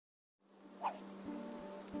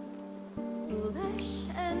foolish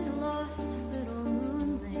and lost little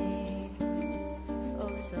moonlight,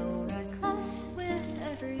 oh so reckless with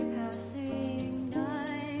every passing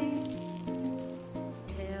night.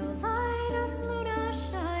 Pale light of Luna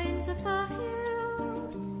shines above you,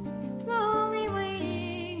 slowly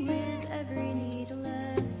waiting with every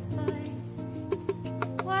needless light.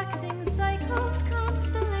 Waxing cycles,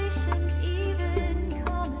 constellations, even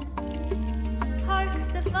comets. Hark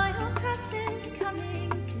the final crescent coming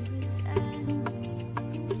to its end.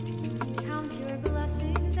 Count your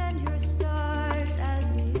blessings and your stars as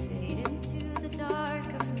we fade into the dark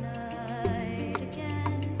of night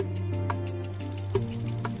again.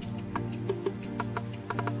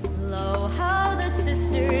 Lo, how the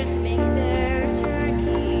sisters make their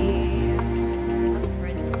journey. A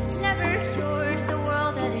prince never cured the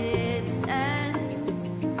world at its end.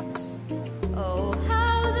 Oh,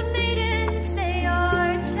 how the maidens, they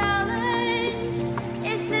are challenged.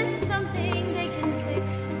 Is this something they can fix,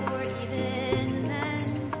 or even then?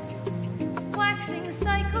 Waxing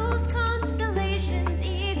cycles, constellations,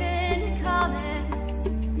 even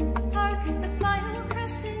comets. Hark the final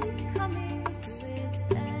crescent coming to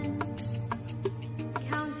its end.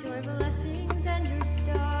 Count your blessings and your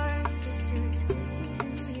stars, sisters, cling to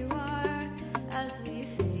who you are, as we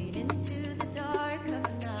fade into the dark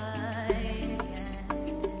of night again.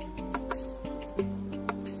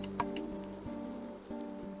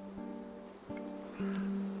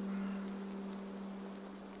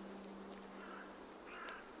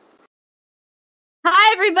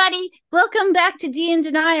 Hi, everybody. Welcome back to D in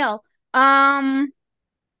Denial. I'm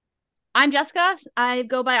Jessica. I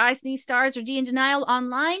go by I Sneeze Stars or D in Denial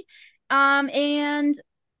online. And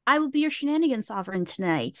I will be your shenanigans sovereign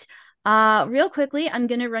tonight. Real quickly, I'm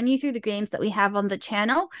going to run you through the games that we have on the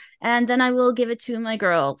channel, and then I will give it to my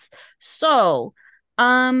girls. So,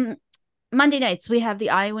 Monday nights, we have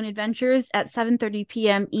the Iowan Adventures at 7:30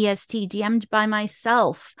 p.m. EST, DM'd by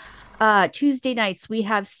myself. Tuesday nights, we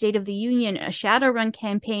have State of the Union, a Shadowrun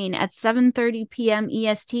campaign at 7:30 p.m.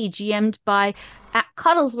 EST, GM'd by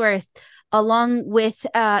Cuddlesworth, along with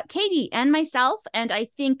Katie and myself. And I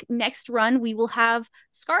think next run, we will have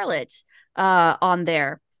Scarlet on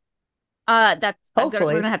there. We're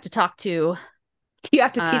Hopefully. going to have to talk to You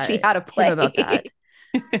have to teach me how to play him about that.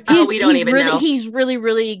 We don't even know. He's really,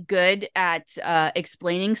 really good at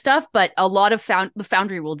explaining stuff, but a lot of the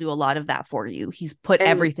Foundry will do a lot of that for you. He's put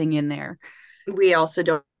everything in there. We also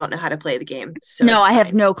don't know how to play the game. So no, I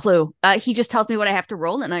have no clue. He just tells me what I have to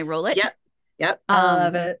roll, and I roll it. Yep. I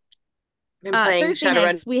love it. Been playing Thursday Shadowrun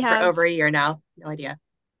nights, we have for over a year now. No idea.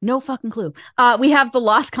 No fucking clue. We have The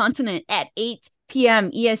Lost Continent at 8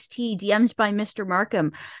 p.m. EST, DM'd by Mr.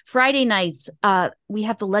 Markham. Friday nights, we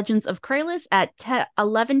have The Legends of Kralis at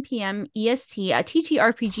 11 p.m. EST, a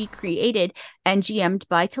TTRPG created and GM'd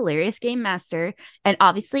by Hilarious Game Master. And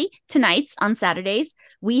obviously, tonight's on Saturdays,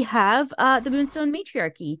 we have the Moonstone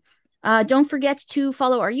Matriarchy. Don't forget to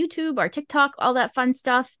follow our YouTube, our TikTok, all that fun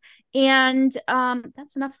stuff. And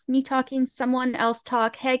that's enough of me talking. Someone else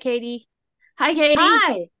talk. Hey, Katie. Hi, Katie.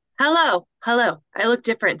 Hi. Hello. I look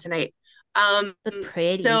different tonight.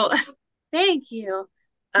 Pretty. So thank you.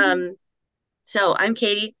 So I'm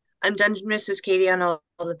Katie. I'm Dungeon Mistress Katie on all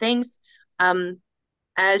the things.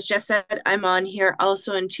 As Jess said, I'm on here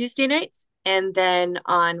also on Tuesday nights, and then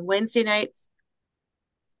on Wednesday nights,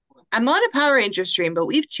 I'm on a Power Ranger stream, but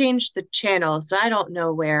we've changed the channel, so I don't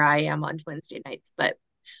know where I am on Wednesday nights, but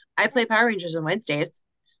I play Power Rangers on Wednesdays.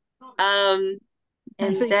 And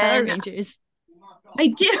then Power Rangers. I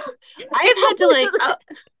do. I've had to like.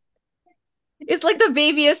 It's like the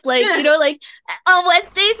babyest, like, you know, like on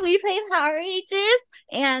Wednesdays we play Power Rangers,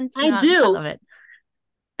 and I do. I love it.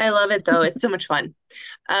 I love it though. It's so much fun.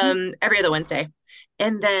 Every other Wednesday,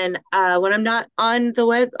 and then when I'm not on the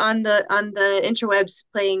web, on the interwebs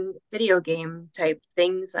playing video game type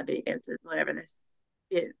things, not video games, whatever this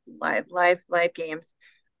live games.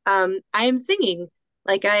 I am singing.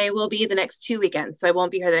 Like I will be the next 2 weekends, so I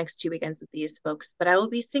won't be here the next 2 weekends with these folks, but I will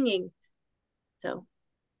be singing. So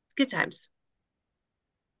it's good times.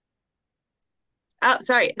 Oh,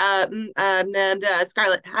 sorry.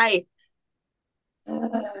 Scarlett. Hi.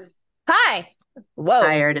 Hi. Whoa.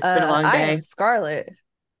 Tired. It's been a long day. I am Scarlett.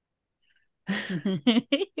 Hi.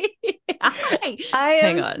 I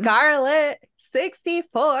am Scarlett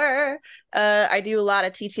 64. I do a lot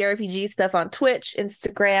of TTRPG stuff on Twitch,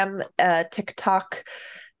 Instagram, TikTok,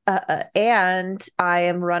 and I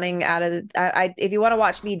am running out of. If you want to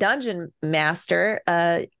watch me dungeon master,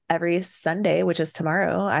 every Sunday, which is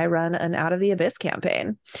tomorrow, I run an Out of the Abyss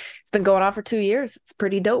campaign. It's been going on for 2 years. It's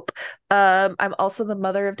pretty dope. I'm also the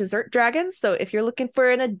mother of dessert dragons. So if you're looking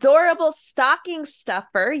for an adorable stocking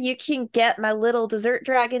stuffer, you can get my little dessert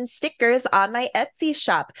dragon stickers on my Etsy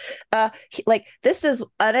shop. Like this is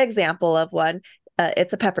an example of one.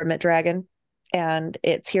 It's a peppermint dragon, and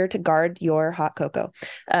it's here to guard your hot cocoa.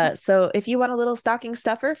 So if you want a little stocking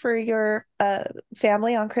stuffer for your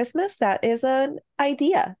family on Christmas, that is an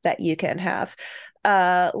idea that you can have.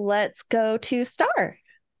 Let's go to Star.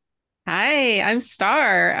 Hi, I'm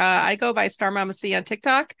Star. I go by Star Mama C on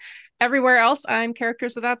TikTok. Everywhere else, I'm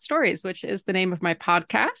Characters Without Stories, which is the name of my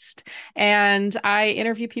podcast. And I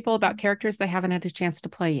interview people about characters they haven't had a chance to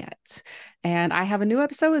play yet. And I have a new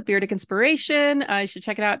episode with Beardic Inspiration. You should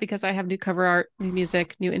check it out because I have new cover art, new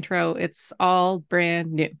music, new intro. It's all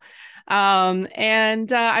brand new. I'm going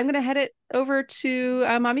to head it over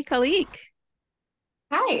to Mommy Khalik.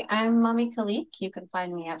 Hi, I'm Mommy Khalik. You can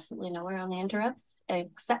find me absolutely nowhere on the interwebs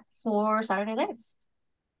except for Saturday nights.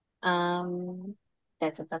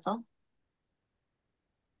 That's it. That's all.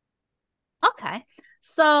 Okay.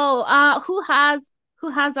 So who has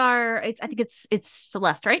our I think it's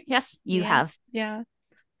Celeste, right? Yes, you have. Yeah.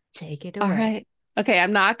 Take it away. All right. Okay,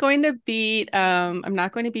 I'm not going to beat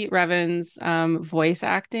Revan's voice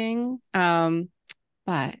acting.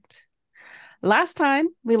 But last time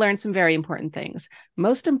we learned some very important things.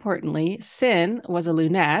 Most importantly, Sin was a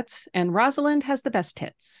lunette and Rosalind has the best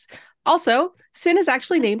tits. Also, Sin is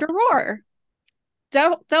actually named Aurora.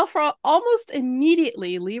 Delphra almost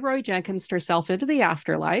immediately Leroy Jenkins herself into the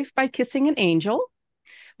afterlife by kissing an angel.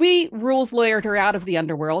 We rules lawyered her out of the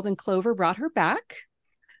underworld and Clover brought her back.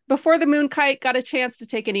 Before the Moonkite got a chance to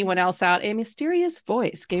take anyone else out, a mysterious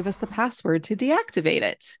voice gave us the password to deactivate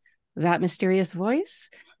it. That mysterious voice?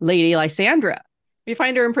 Lady Lysandra. We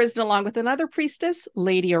find her imprisoned along with another priestess,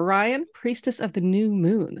 Lady Orion, priestess of the new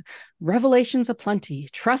moon. Revelations aplenty.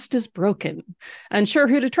 Trust is broken. Unsure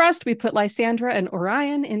who to trust, we put Lysandra and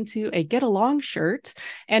Orion into a get-along shirt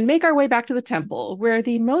and make our way back to the temple, where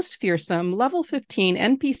the most fearsome level 15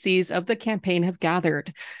 NPCs of the campaign have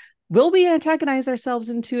gathered. Will we antagonize ourselves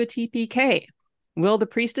into a TPK? Will the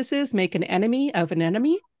priestesses make an enemy of an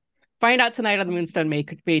enemy? Find out tonight on the Moonstone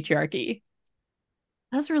Matriarchy.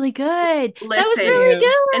 That was really good. Listen, that was really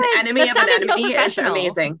good. An enemy That of an sounded so enemy is professional.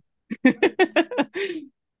 amazing.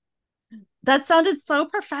 That sounded so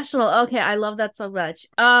professional. Okay, I love that so much.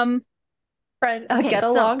 Friend, Okay, get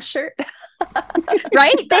along shirt.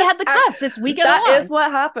 Right? They That's had the cuffs. It's we get That along. is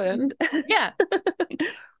what happened. Yeah.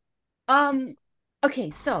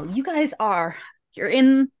 Okay, so you guys you're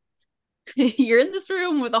in this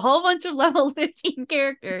room with a whole bunch of level 15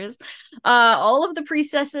 characters, all of the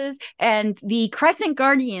priestesses and the Crescent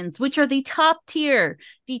Guardians, which are the top tier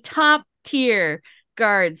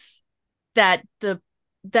guards that the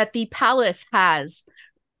palace has.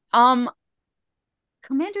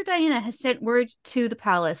 Commander Diana has sent word to the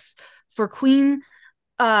palace for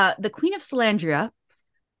the Queen of Celandria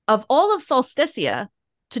of all of Solsticia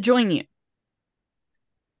to join you.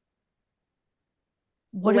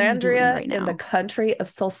 What are you doing Landria right now? in the country of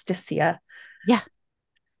Solsticia. Yeah.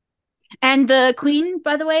 And the queen,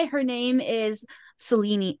 by the way, her name is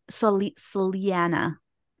Celiana.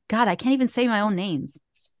 God, I can't even say my own names.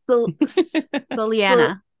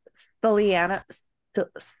 Celiana. Soliana.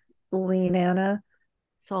 Soliana.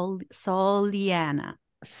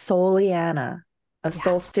 Soliana. Of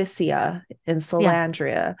Solsticia in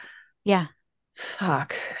Celandria. Yeah.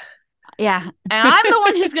 Fuck. Yeah. And I'm the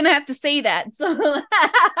one who's going to have to say that. So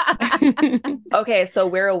Okay, so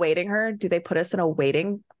we're awaiting her. Do they put us in a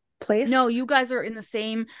waiting place? No, you guys are in the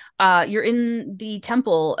same you're in the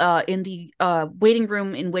temple, in the waiting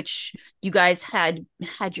room in which you guys had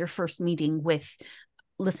your first meeting with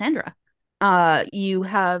Lysandra.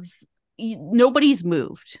 Nobody's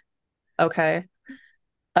moved. Okay.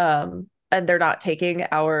 And they're not taking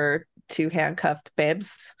our 2 handcuffed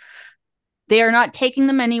babes. They are not taking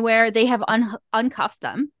them anywhere. They have uncuffed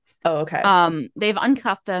them. Oh, okay. They've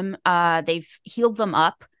uncuffed them. They've healed them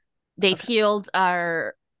up. They've healed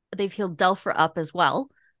Delphra up as well.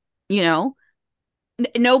 You know,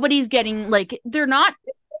 nobody's getting they're not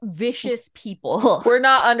vicious people. We're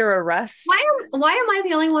not under arrest. Why am I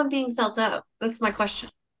the only one being felt up? That's my question.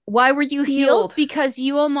 Why were you healed? Because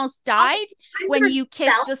you almost died when you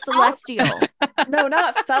kissed a celestial. No,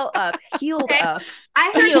 not felt up, healed up.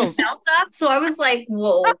 I heard felt up, so I was like,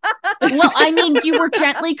 whoa. Well, I mean, you were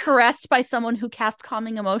gently caressed by someone who cast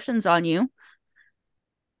calming emotions on you.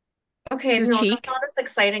 Okay, no, that's not as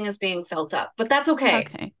exciting as being felt up, but that's okay.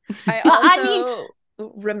 Okay. I also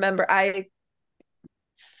remember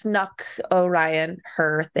snuck Orion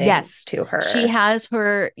her things Yes. to her. She has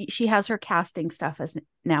her casting stuff as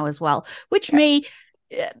well, which Okay.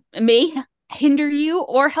 may hinder you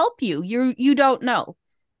or help you. You don't know.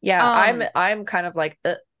 Yeah, Um, I'm kind of like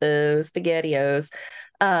spaghettios.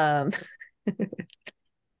 Um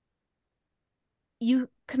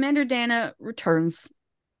Commander Dana returns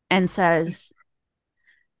and says,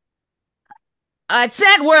 I've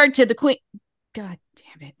sent word to the queen. God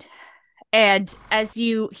damn it. And as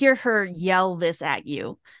you hear her yell this at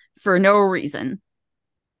you for no reason,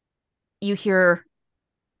 you hear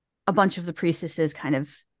a bunch of the priestesses kind of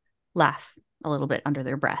laugh a little bit under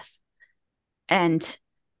their breath. And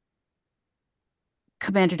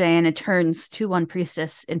Commander Diana turns to one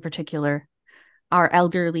priestess in particular, our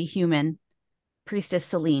elderly human, Priestess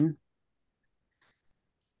Celine.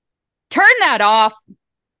 Turn that off!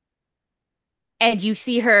 And you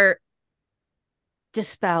see her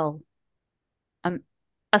dispel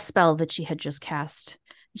a spell that she had just cast.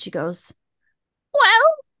 She goes,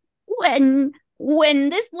 well, when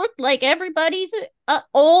this looked like everybody's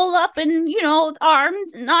all up in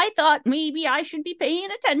arms, and I thought maybe I should be paying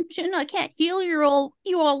attention. I can't heal you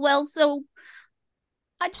all well, so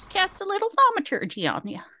I just cast a little thaumaturgy on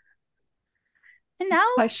you. And now,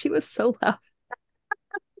 that's why she was so loud.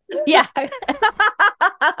 yeah.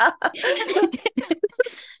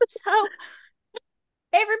 So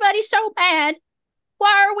everybody's so mad.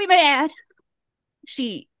 Why are we mad?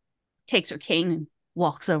 She takes her cane and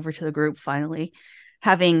walks over to the group finally,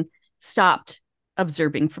 having stopped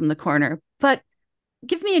observing from the corner. But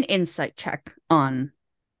give me an insight check on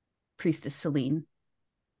Priestess Celine.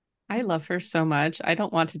 I love her so much. I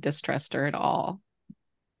don't want to distrust her at all.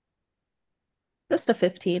 Just a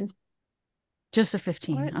 15. Just a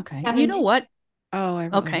 15. What? Okay. 17. You know what? Oh,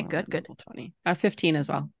 Okay, good. 20. 15 as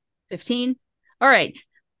well. 15. All right.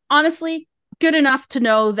 Honestly, good enough to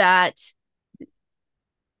know that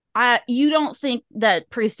you don't think that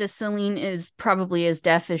Priestess Celine is probably as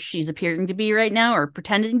deaf as she's appearing to be right now or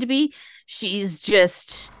pretending to be. She's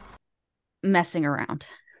just messing around.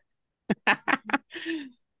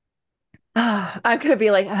 I'm gonna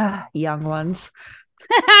be like, young ones.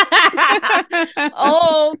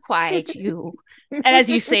 Oh, quiet you. And as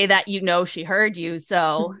you say that, she heard you.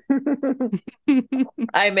 So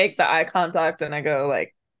I make the eye contact and I go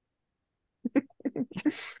like,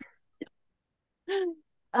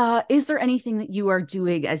 is there anything that you are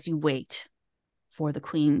doing as you wait for the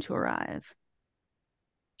queen to arrive?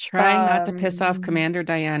 Trying not to piss off Commander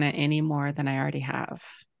Diana any more than I already have.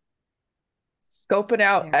 Scoping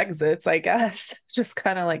out Yeah. exits, I guess. Just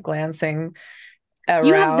kind of like glancing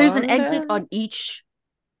around. There's an exit on each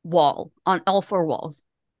wall, on all 4 walls.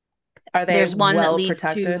 Are they There's one well that leads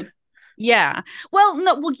protected? to, yeah. Well,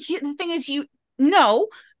 no. Well, the thing is, know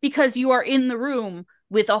because you are in the room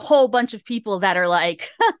with a whole bunch of people that are like,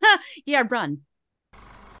 yeah, run.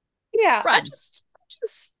 Yeah, Run. I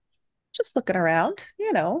just looking around,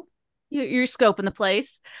 You're scoping the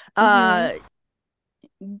place. Mhm.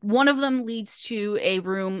 One of them leads to a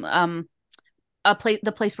room,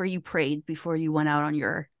 the place where you prayed before you went out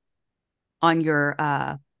on your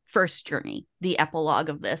first journey. The epilogue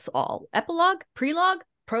of this all. Epilogue? Prelogue?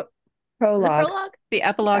 Prologue. Is it prologue? The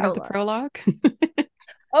epilogue of the prologue.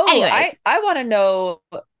 Oh, Anyways. I want to know.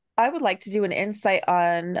 I would like to do an insight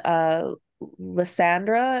on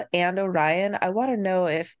Lysandra and Orion. I want to know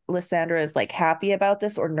if Lysandra is like happy about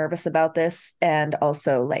this or nervous about this, and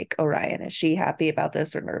also like Orion, is she happy about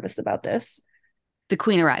this or nervous about this? The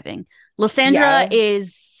queen arriving. Lysandra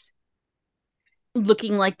is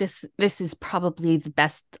looking like this is probably the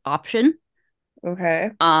best option.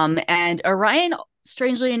 Okay. And Orion,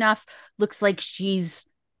 strangely enough, looks like she's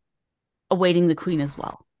awaiting the queen as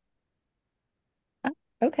well.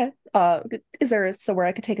 Okay. Is there somewhere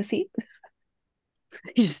I could take a seat?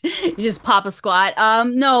 You just pop a squat.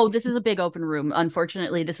 No, this is a big open room.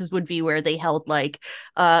 Unfortunately, would be where they held like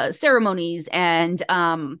ceremonies and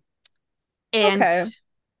Okay.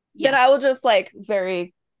 yeah. Then I will just like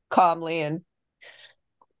very calmly and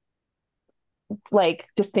like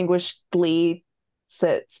distinguishedly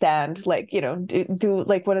stand, like, do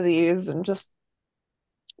like one of these and just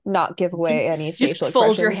not give away any just facial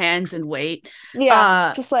fold your expressions. hands and wait.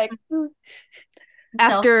 Yeah, just like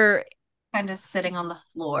after kind of sitting on the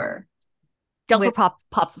floor. Delphi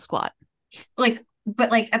pops a squat.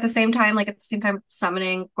 But at the same time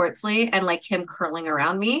summoning Quartzley and like him curling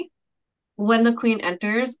around me. When the queen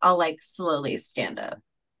enters, I'll like slowly stand up.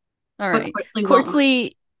 All right.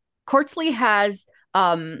 Quartzley has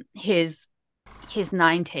his his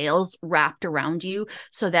 9 tails wrapped around you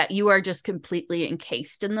so that you are just completely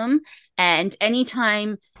encased in them. And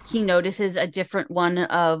anytime he notices a different one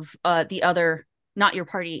of the other, not your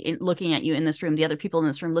party looking at you in this room, the other people in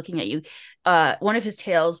this room looking at you, one of his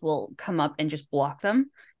tails will come up and just block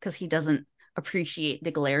them because he doesn't appreciate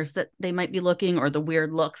the glares that they might be looking or the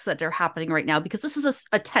weird looks that are happening right now, because this is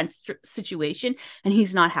a tense situation and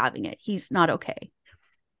he's not having it. He's not okay.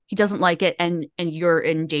 He doesn't like it, and you're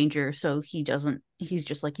in danger, so he's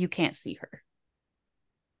just like, you can't see her.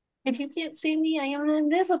 If you can't see me, I am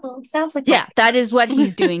invisible. Sounds like yeah, that is what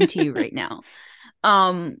he's doing to you right now.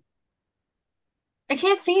 I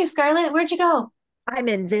can't see you, Scarlet. Where'd you go? I'm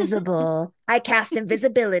invisible. I cast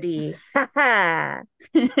invisibility. Ha ha.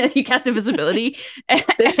 You cast invisibility.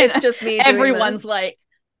 It's just me. Everyone's like,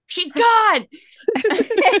 she's gone.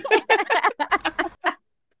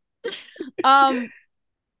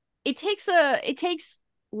 It takes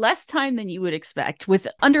less time than you would expect. With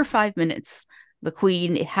under 5 minutes, the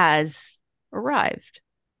queen has arrived.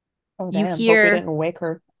 Oh, damn. Hope we didn't wake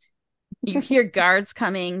her. You hear guards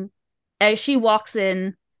coming. As she walks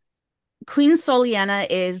in, Queen Soliana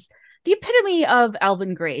is the epitome of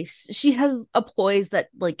elven grace. She has a poise that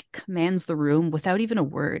like commands the room without even a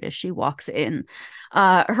word as she walks in.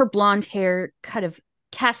 Her blonde hair kind of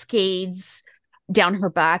cascades down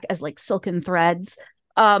her back as like silken threads.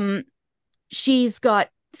 She's got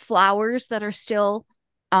flowers that are still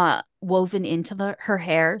woven into her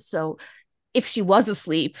hair. So if she was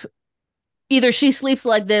asleep, either she sleeps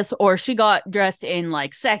like this or she got dressed in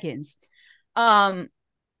like seconds.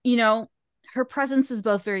 You know, her presence is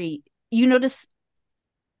both very, you notice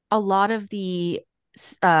a lot of the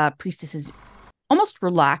priestesses almost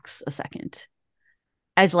relax a second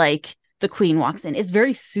as like the queen walks in. It's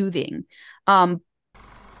very soothing.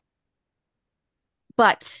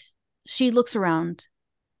 But she looks around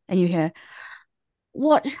and you hear,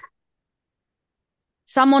 what?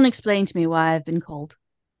 Someone explain to me why I've been called.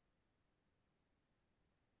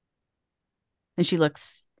 And she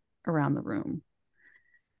looks around the room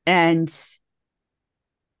and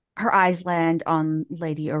her eyes land on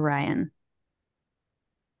Lady Orion.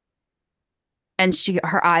 And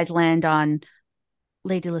her eyes land on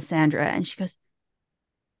Lady Lysandra, and she goes,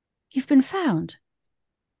 "You've been found.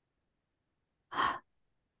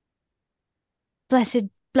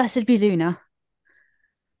 Blessed be Luna."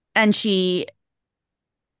 And she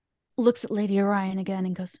looks at Lady Orion again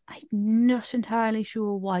and goes, "I'm not entirely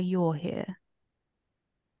sure why you're here."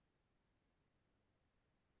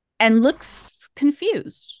 And looks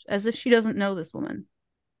confused, as if she doesn't know this woman.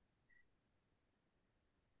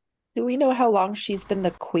 Do we know how long she's been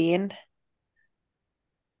the queen?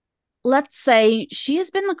 Let's say she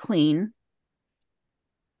has been the queen.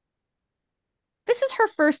 This is her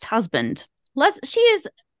first husband. She is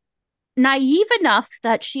naive enough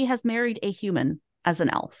that she has married a human as an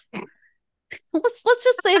elf. Let's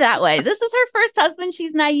just say that way. This is her first husband.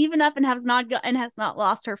 She's naive enough and has not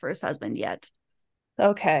lost her first husband yet.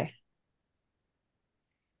 Okay.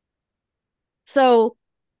 So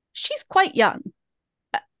she's quite young,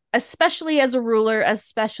 especially as a ruler,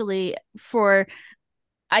 especially for,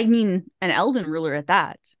 I mean, an elven ruler at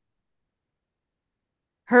that.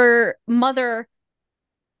 Her mother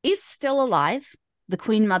is still alive. The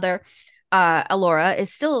queen mother, Alora,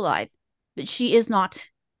 is still alive, but she is not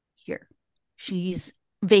here. She's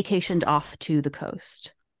vacationed off to the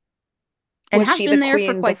coast. And has been there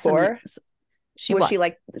for quite some years. She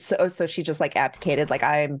like so she just like abdicated, like,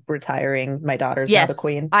 I'm retiring, my daughter's now the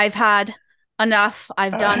queen. I've had enough.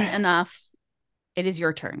 I've done enough. It is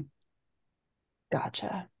your turn.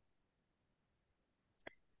 Gotcha.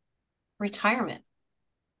 Retirement.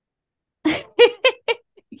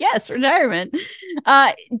 Yes, retirement.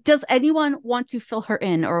 Does anyone want to fill her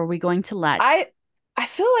in, or are we going to let I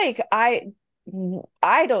feel like I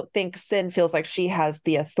don't think Sin feels like she has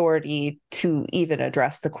the authority to even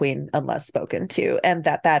address the queen unless spoken to, and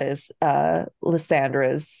that is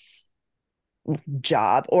Lysandra's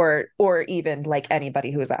job, or even like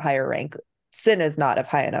anybody who is at higher rank. Sin is not of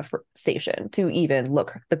high enough station to even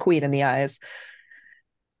look the queen in the eyes.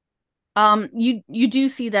 You do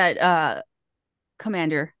see that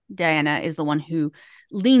Commander Diana is the one who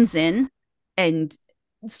leans in and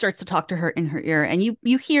starts to talk to her in her ear, and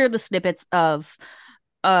you hear the snippets of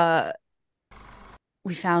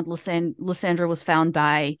we found Lysandra was found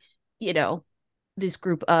by, you know, this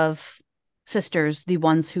group of sisters, the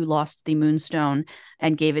ones who lost the Moonstone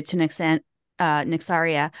and gave it to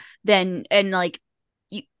Nyxaria. Then, and like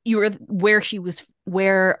you were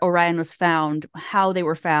where Orion was found, how they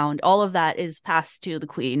were found, all of that is passed to the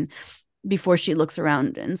queen before she looks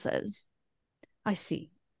around and says, "I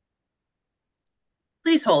see.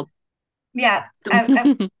 Please hold. Yeah.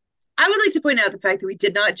 I would like to point out the fact that we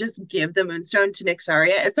did not just give the Moonstone to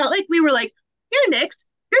Nyxaria. It's not like we were like, here, Nyx,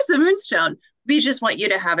 here's the Moonstone. We just want you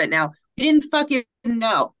to have it now. We didn't fucking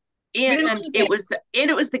know. And it was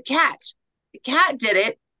the cat. The cat did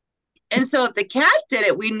it. And so if the cat did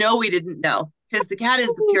it, we know we didn't know. Because the cat is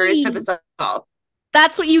the purest of us all.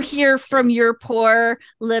 That's what you hear from your poor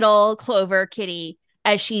little Clover kitty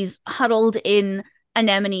as she's huddled in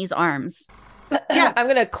Anemone's arms. Yeah. I'm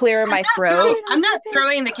gonna clear my throat. I'm not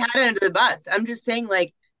throwing the cat under the bus. I'm just saying,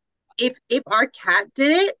 like, if our cat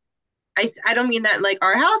did it, I don't mean that like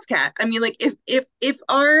our house cat. I mean, like, if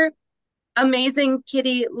our amazing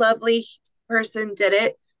kitty, lovely person did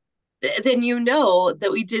it, then you know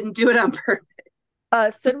that we didn't do it on purpose.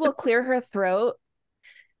 Sid will clear her throat.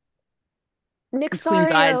 The Queen's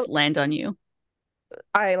Nyxaria, eyes land on you.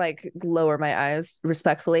 I like lower my eyes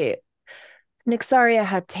respectfully. Nyxaria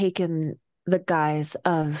had taken the guise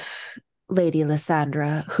of Lady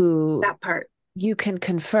Lysandra, who That part. you can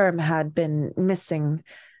confirm had been missing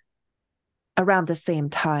around the same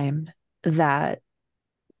time that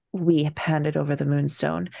we handed over the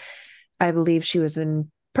Moonstone. I believe she was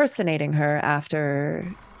impersonating her after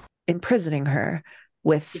imprisoning her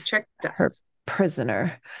with You tricked her us.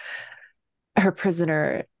 prisoner. Her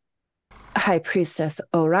prisoner, High Priestess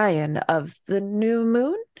Orion of the New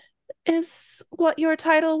Moon, is what your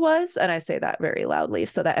title was. And I say that very loudly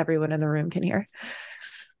so that everyone in the room can hear.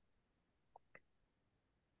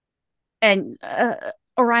 And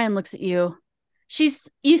Orion looks at you.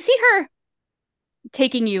 You see her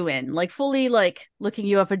taking you in, like fully like looking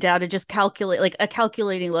you up and down and just calculate, like a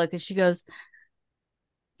calculating look. And she goes,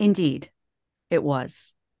 indeed, it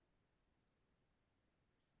was.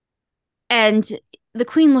 And the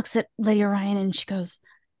Queen looks at Lady Orion and she goes,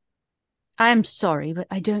 I'm sorry, but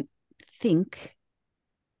I don't think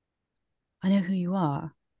I know who you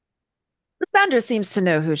are. Lysandra seems to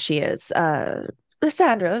know who she is.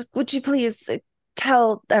 Lysandra, would you please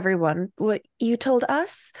tell everyone what you told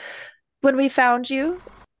us when we found you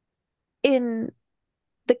in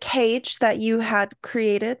the cage that you had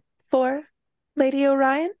created for Lady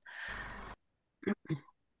Orion?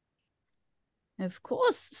 Of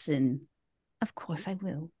course, Sin. Of course I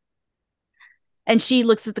will. And she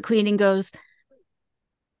looks at the Queen and goes,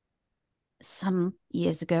 some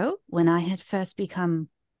years ago, when I had first become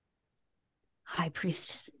High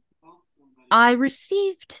Priestess, I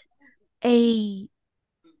received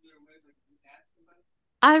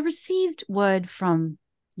word from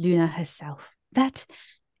Luna herself that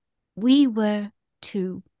we were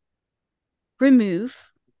to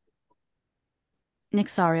remove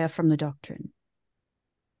Nyxaria from the doctrine.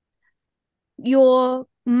 Your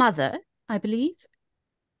mother, I believe,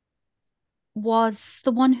 was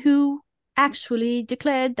the one who actually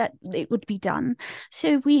declared that it would be done.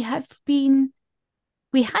 So we had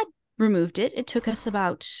removed it. It took us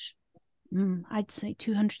about, I'd say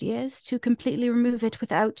 200 years to completely remove it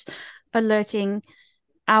without alerting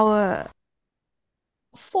our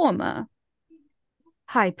former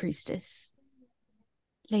High Priestess,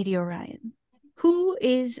 Lady Orion, who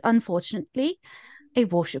is unfortunately a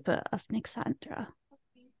worshipper of Nyxaria.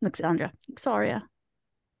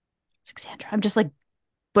 I'm just like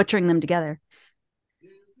butchering them together.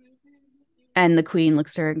 And the Queen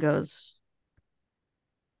looks at her and goes,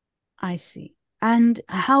 I see. And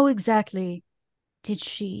how exactly did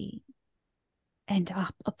she end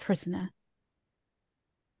up a prisoner?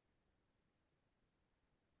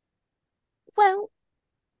 Well,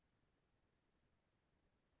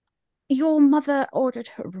 your mother ordered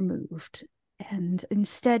her removed, and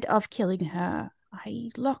instead of killing her, I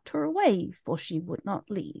locked her away, for she would not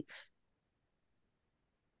leave.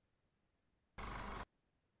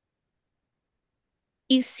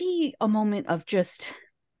 You see a moment of just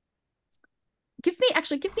give me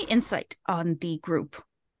insight on the group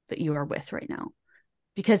that you are with right now,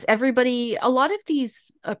 because a lot of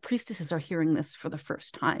these priestesses are hearing this for the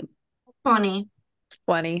first time. 20.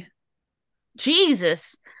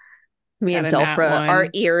 Jesus. Me and Got a nat Delphra, one. our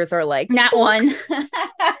ears are like, Nat one.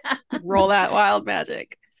 Roll that wild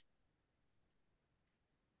magic.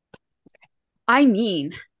 I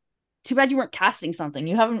mean, too bad you weren't casting something.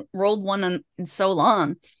 You haven't rolled one in so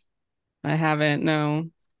long. I haven't, no.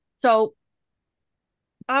 So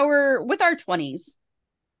with our 20s,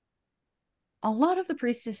 a lot of the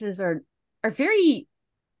priestesses are very,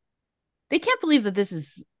 they can't believe that this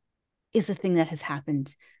is a thing that has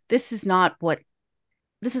happened. This is not what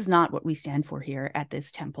we stand for here at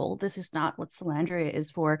this temple. This is not what Salandria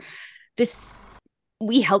is for.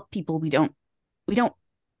 We help people. We don't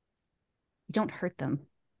hurt them.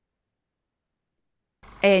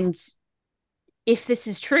 And if this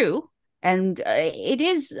is true, and it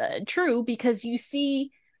is true, because you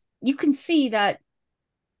can see that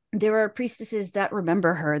there are priestesses that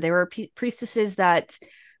remember her. There are priestesses that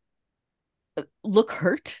look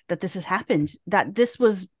hurt that this has happened, that this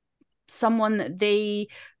was someone that they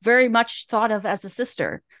very much thought of as a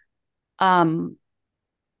sister. They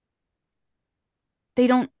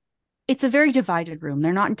don't, it's a very divided room.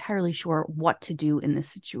 They're not entirely sure what to do in this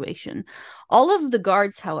situation. All of the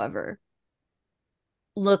guards, however,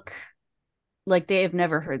 look like they have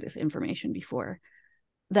never heard this information before,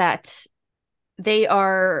 that they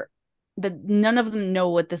are, that none of them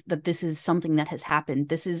know that this is something that has happened.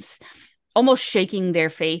 This is almost shaking their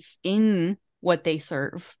faith in what they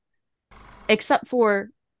serve, except for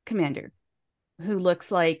Commander, who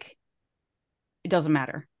looks like it doesn't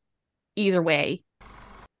matter. Either way,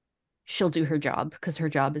 she'll do her job, because her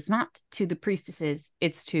job is not to the priestesses,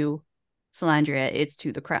 it's to Lysandra, it's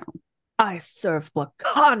to the crown. I serve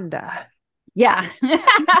Wakanda. Yeah.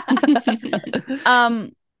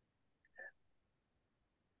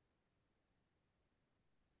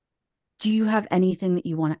 Do you have anything that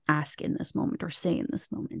you want to ask in this moment or say in this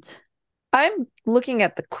moment? I'm looking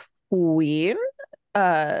at the queen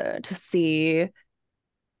to see,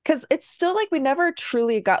 because it's still like we never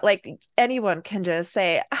truly got, like, anyone can just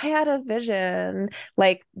say I had a vision,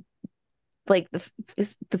 like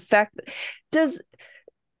the fact, does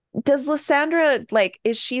Lysandra, like,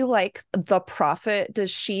 is she like the prophet?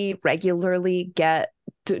 Does she regularly get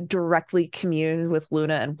directly commune with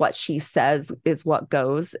Luna, and what she says is what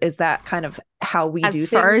goes? Is that kind of how we do As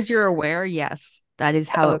far things? as you're aware, yes, that is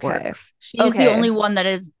how it Okay. works. She is the only one that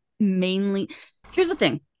is mainly. Here's the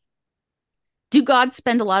thing. Do gods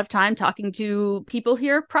spend a lot of time talking to people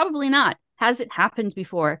here? Probably not. Has it happened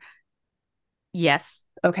before? Yes.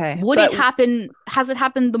 Okay. Would it happen? Has it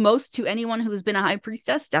happened the most to anyone who's been a high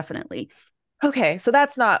priestess? Definitely. Okay, so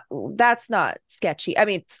that's not sketchy. I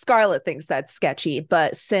mean, Scarlet thinks that's sketchy,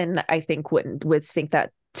 but Sin, I think, would think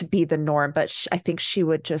that to be the norm, but I think she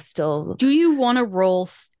would just still. Do you want to roll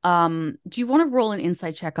an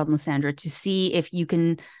insight check on Lysandra to see if you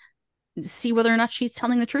can see whether or not she's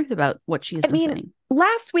telling the truth about what she's been saying?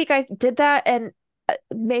 Last week I did that, and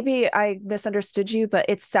maybe I misunderstood you, but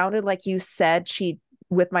it sounded like you said she,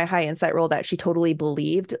 with my high insight roll, that she totally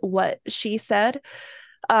believed what she said.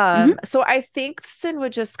 So I think Sin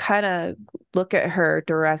would just kind of look at her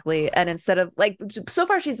directly, and instead of, like, so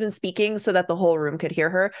far she's been speaking so that the whole room could hear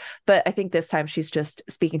her, but I think this time she's just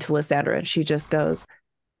speaking to Lysandra, and she just goes,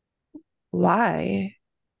 why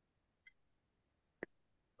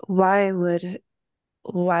would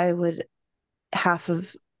half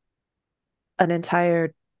of an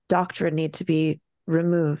entire doctrine need to be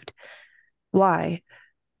removed? Why?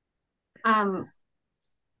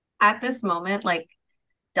 At this moment, like,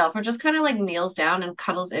 Delphin just kind of like kneels down and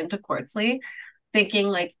cuddles into Quartzley, thinking,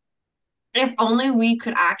 like, if only we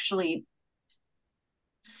could actually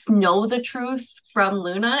know the truth from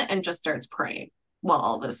Luna, and just starts praying while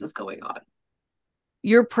all this is going on.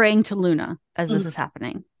 You're praying to Luna as this is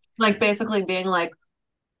happening. Like, basically being like,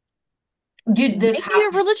 did this happen?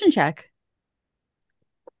 Make me a religion check.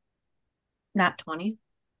 Nat 20.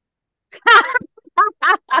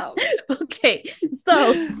 Okay,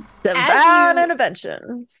 so divine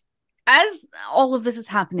intervention. As all of this is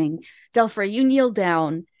happening, Delphra, you kneel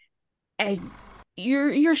down and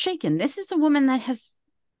you're shaken. This is a woman that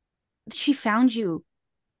she found you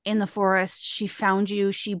in the forest. She found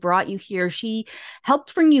you. She brought you here. She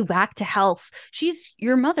helped bring you back to health. She's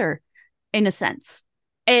your mother, in a sense.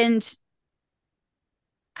 And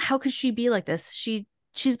how could she be like this?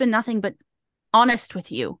 She's been nothing but honest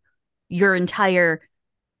with you your entire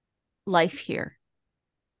life here.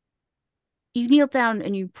 You kneel down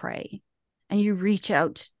and you pray, and you reach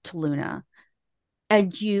out to Luna,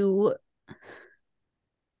 and you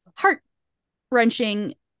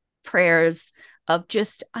heart-wrenching prayers of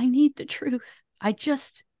just, I need the truth. I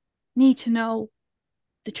just need to know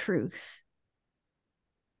the truth.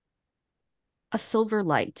 A silver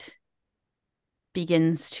light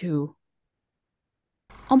begins to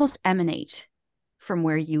almost emanate from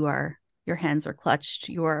where you are. Your hands are clutched.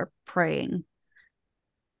 You are praying.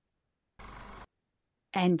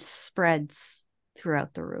 And spreads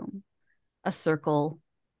throughout the room. A circle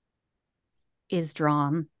is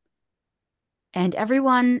drawn. And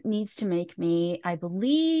everyone needs to make me, I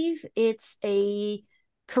believe it's a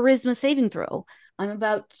charisma saving throw. I'm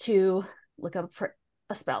about to look up for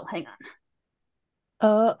a spell. Hang on.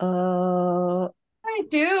 Uh-oh. I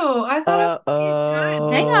do. I thought it would be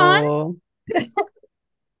good. Hang on.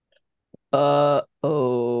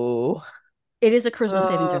 Uh-oh. It is a charisma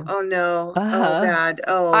saving Oh, throw. oh no. Oh, Uh, bad.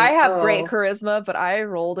 Oh, I have great oh. charisma, but I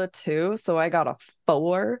rolled a 2, so I got a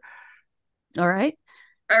 4. All right.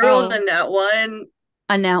 I rolled a nat 1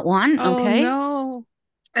 A nat 1. Oh Okay. no.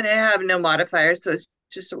 and I have no modifier, so it's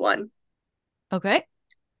just a 1. Okay.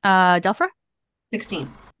 Delphra? 16.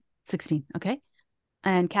 16. Okay.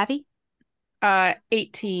 And Kathy?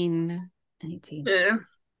 18. 18. Eh,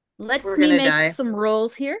 Let We're me gonna make die. some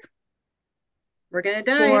rolls here We're gonna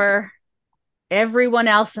die. for everyone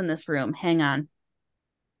else in this room. Hang on.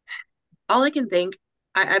 All I can think,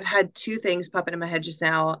 I've had 2 things pop into my head just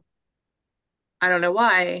now. I don't know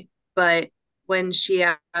why, but when she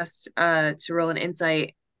asked to roll an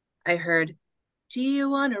insight, I heard, "Do you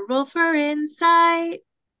want to roll for insight?"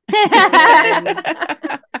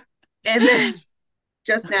 And then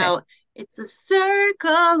just Okay. now, it's a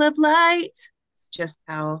circle of light. It's just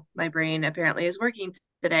how my brain apparently is working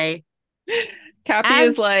today. Cappy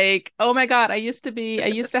As is like, oh my God, I used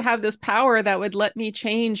to have this power that would let me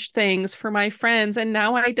change things for my friends, and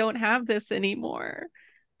now I don't have this anymore.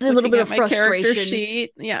 a little Looking bit at of my character frustration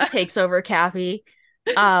sheet. Yeah. takes over Kathy.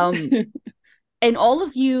 And all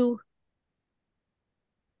of you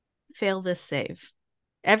fail this save.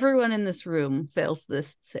 Everyone in this room fails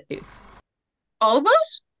this save. All of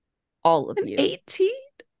us? All of you. 18?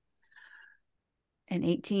 And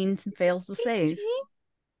 18 fails the save. 18?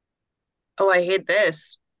 Oh, I hate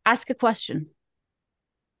this. Ask a question.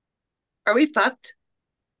 Are we fucked?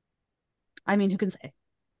 I mean, who can say?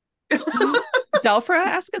 Delphra,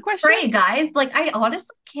 ask a question. Great, guys. Like, I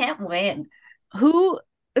honestly can't win. Who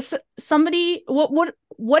somebody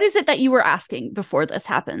what is it that you were asking before this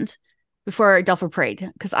happened? Before Delphra prayed?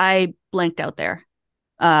 Because I blanked out there.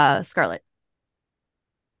 Scarlet.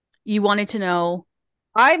 You wanted to know.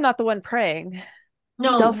 I'm not the one praying.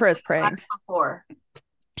 No, Delphra is you praying. asked before.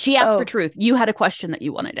 She asked for Oh. truth. You had a question that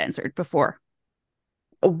you wanted answered before.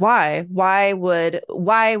 Why? Why would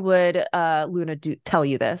Luna tell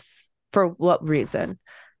you this? For what reason?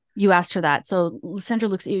 You asked her that. So Lysandra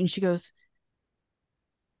looks at you and she goes,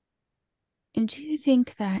 and do you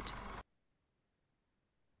think that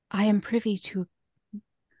I am privy to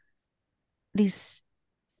these?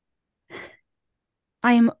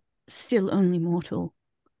 I am still only mortal.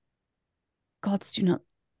 Gods do not.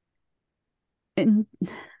 And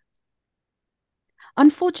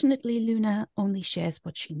unfortunately, Luna only shares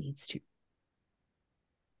what she needs to.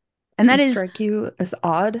 And Did that it is strike you as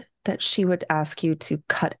odd that she would ask you to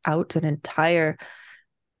cut out an entire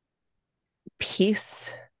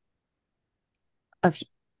piece of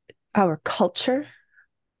our culture?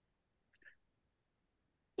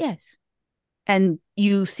 yes. And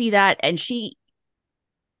you see that, and she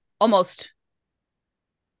almost.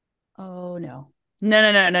 Oh no.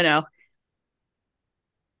 No.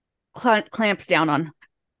 Clamps down on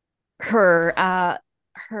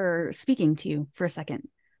her speaking to you for a second.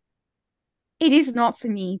 It is not for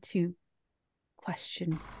me to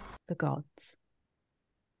question the gods.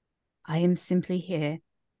 I am simply here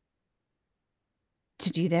to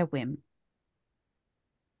do their whim.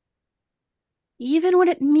 Even when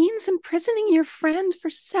it means imprisoning your friend for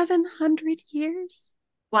 700 years?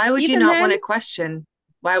 Why would you Even not then? want to question?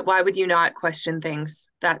 Why would you not question things?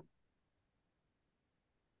 That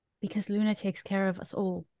Because Luna takes care of us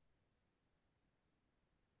all.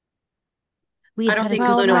 I don't think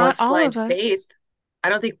Well, Luna not wants all blind of us. faith. I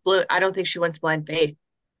don't think she wants blind faith.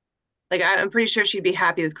 Like I'm pretty sure she'd be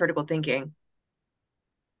happy with critical thinking.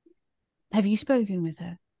 Have you spoken with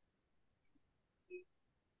her?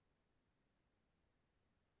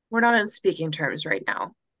 We're not on speaking terms right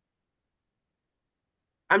now.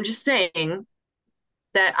 I'm just saying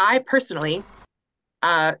that I personally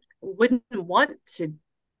wouldn't want to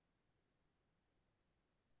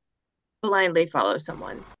blindly follow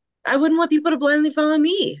someone. I wouldn't want people to blindly follow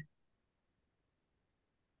me.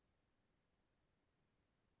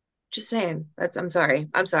 Just saying. I'm sorry.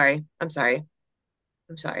 I'm sorry. I'm sorry.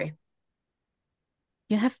 I'm sorry.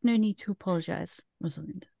 You have no need to apologize,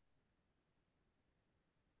 Rosalind.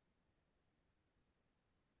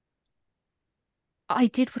 I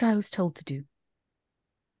did what I was told to do.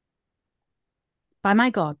 By my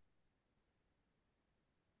God.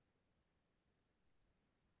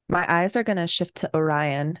 My eyes are going to shift to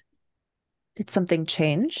Orion. Did something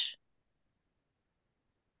change?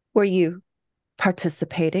 Were you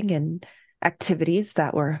participating in activities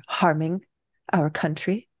that were harming our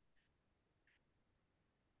country?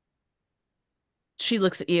 She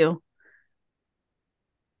looks at you.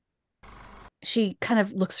 She kind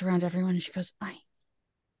of looks around everyone and she goes,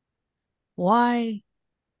 why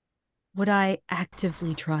would I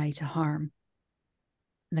actively try to harm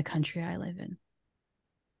the country I live in?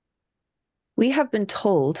 We have been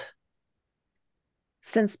told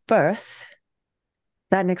since birth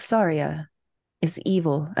that Nyxaria is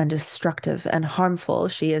evil and destructive and harmful.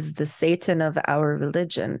 She is the Satan of our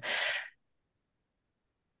religion.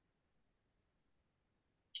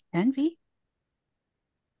 Can be.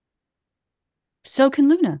 So can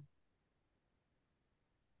Luna.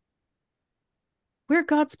 We're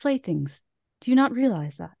God's playthings. Do you not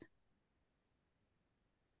realize that?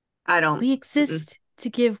 I don't. We exist to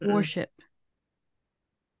give worship.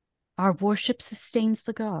 Our worship sustains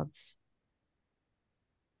the gods.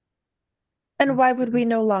 And why would we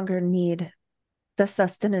no longer need the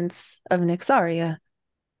sustenance of Nyxaria?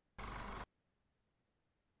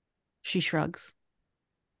 She shrugs.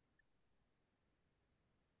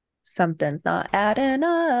 Something's not adding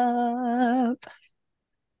up.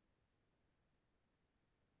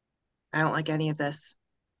 I don't like any of this.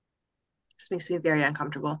 This makes me very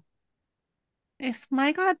uncomfortable. If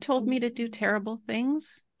my God told me to do terrible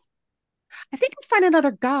things, I think I'd find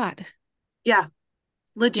another God. Yeah,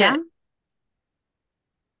 legit. Yeah.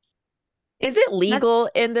 Is it legal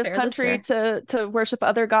in this fair, country that's to worship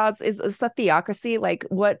other gods? Is the theocracy like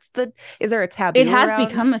is there a taboo? It has around?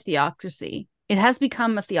 become a theocracy. It has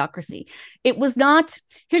become a theocracy. It was not.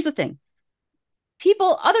 Here's the thing.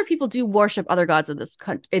 Other people do worship other gods in this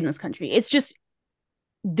country. It's just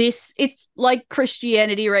it's like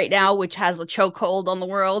Christianity right now, which has a chokehold on the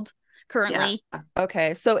world currently. Yeah.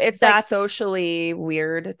 Okay, so it's like socially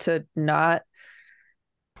weird to not.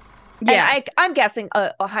 Yeah, and I'm guessing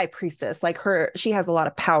a high priestess, like she has a lot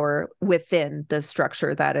of power within the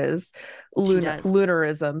structure that is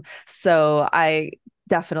lunarism. So I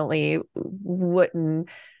definitely wouldn't.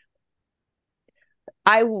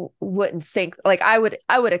 I wouldn't think like I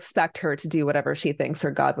would expect her to do whatever she thinks her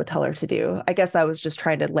God would tell her to do. I guess I was just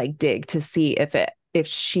trying to like dig to see if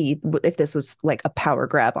this was like a power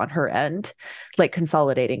grab on her end, like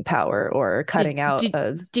consolidating power or cutting out.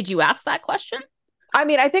 Did you ask that question? I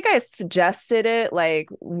mean, I think I suggested it, like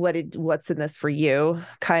what's in this for you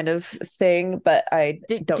kind of thing, but I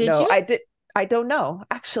don't know. I don't know,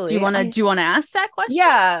 actually. Do you want to ask that question?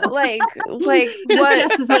 Yeah, like That's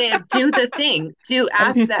Jess's way of do the thing. Do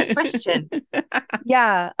ask that question.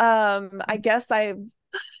 Yeah. I guess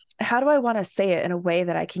how do I want to say it in a way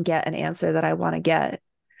that I can get an answer that I want to get?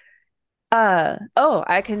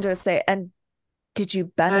 I can just say, and did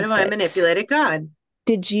you benefit? How do I manipulate a god?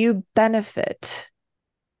 Did you benefit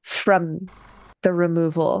from the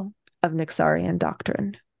removal of Nyxarian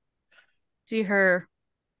doctrine? See her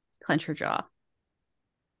clench her jaw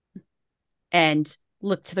and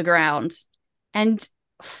look to the ground and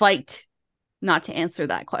fight not to answer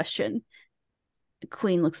that question. The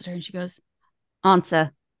queen looks at her and she goes,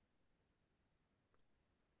 answer.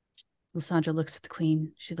 Lysandra looks at the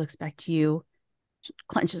queen. She looks back to you. She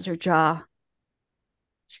clenches her jaw.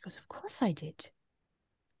 She goes, of course I did.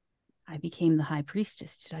 I became the High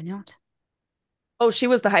Priestess, did I not? Oh, she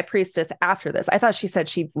was the High Priestess after this. I thought she said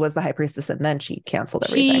she was the High Priestess and then she canceled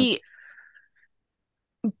everything.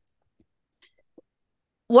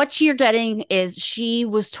 What you're getting is she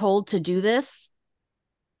was told to do this,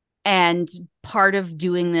 and part of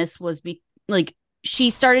doing this was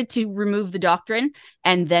she started to remove the doctrine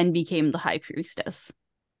and then became the High Priestess.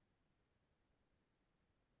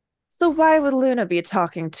 So why would Luna be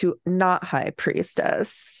talking to not High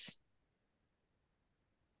Priestess?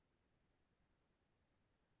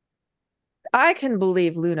 I can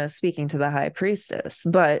believe Luna speaking to the High Priestess,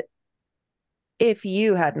 but if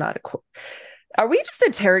you had not... Are we just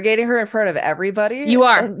interrogating her in front of everybody? You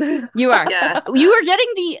are. You are. Yeah. You are getting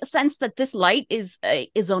the sense that this light is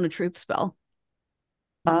on a truth spell.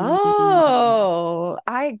 Oh,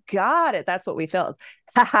 I got it. That's what we felt.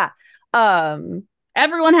 Everyone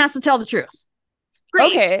has to tell the truth.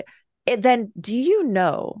 Great. Okay. Then do you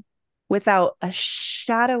know without a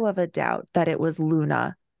shadow of a doubt that it was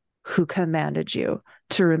Luna who commanded you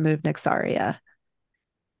to remove Nyxaria?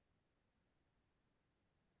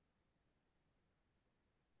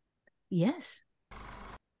 Yes.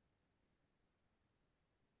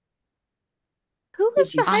 Who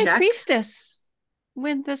was Did you the High check? Priestess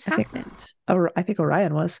when this happened? I think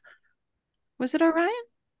Orion was. Was it Orion?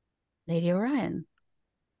 Lady Orion.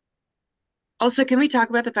 Also, can we talk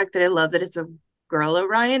about the fact that I love that it's a girl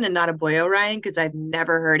Orion and not a boy Orion? Because I've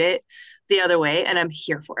never heard it the other way, and I'm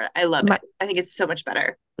here for it. I love it. I think it's so much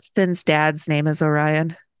better. Since Dad's name is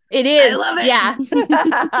Orion. It is. I love it. Yeah.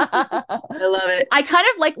 I love it. I kind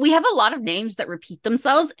of like, we have a lot of names that repeat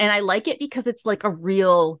themselves, and I like it because it's like a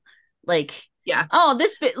real, like, yeah. Oh,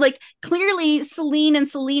 this bit, like, clearly Celine and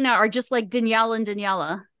Selena are just like Danielle and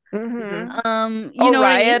Daniela. You know what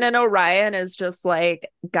I Orion mean? and Orion is just like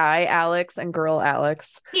guy Alex and girl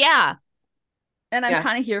Alex. Yeah. And I'm Yeah.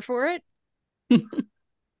 kind of here for it.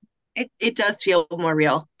 It does feel more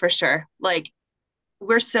real for sure. Like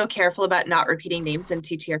we're so careful about not repeating names in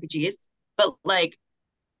TTRPGs, but like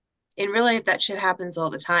in real life that shit happens all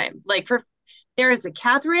the time. Like there is a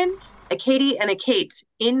Catherine, a Katie, and a Kate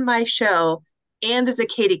in my show, and there's a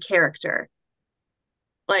Katie character.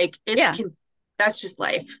 Like Yeah. that's just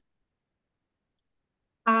life.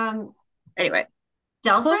 Anyway,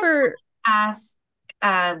 Delphra's Clover, asked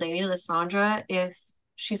Lady Lysandra if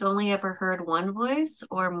she's only ever heard one voice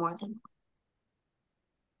or more than one.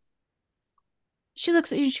 she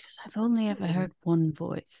looks at you. She goes, "I've only ever heard one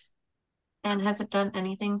voice." And has it done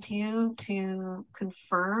anything to you to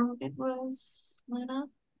confirm it was Luna?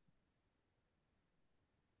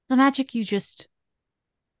 The magic you just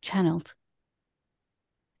channeled.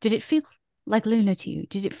 Did it feel like Luna to you?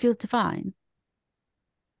 Did it feel divine?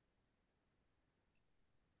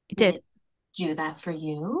 It did. Did it do that for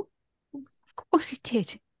you? Of course it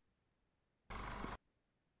did.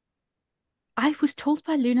 I was told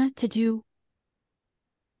by Luna to do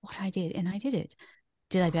what I did, and I did it.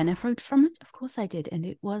 Did I benefit from it? Of course I did, and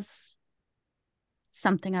it was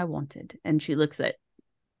something I wanted. And she looks at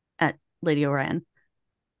Lady Orion.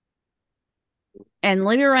 And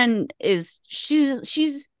Lady Orion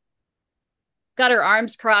she's got her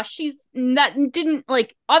arms crossed. She's not didn't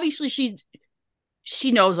like obviously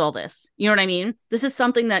she knows all this. You know what I mean? This is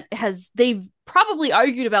something that they've probably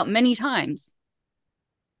argued about many times.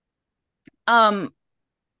 And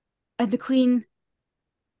the Queen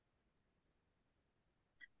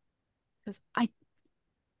goes,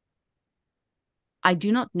 I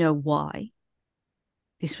do not know why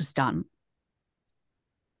this was done,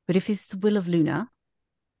 but if it's the will of Luna,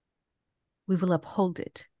 we will uphold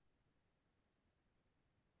it.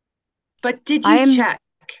 but did you check?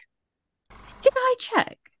 Did I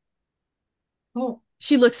check? Oh.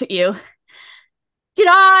 She looks at you. Did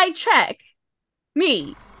I check?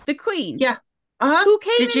 Me, the Queen. Yeah. Who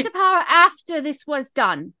came into power after this was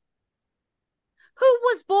done? Who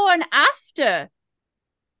was born after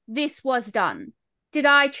this was done? Did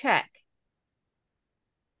I check?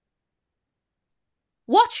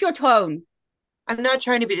 Watch your tone. I'm not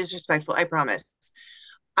trying to be disrespectful, I promise.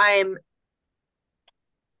 I'm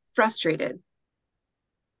frustrated.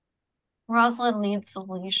 Rosalind needs a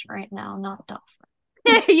leash right now, not Delphra.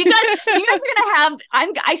 you guys are gonna have.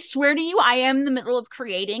 I swear to you, I am in the middle of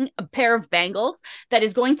creating a pair of bangles that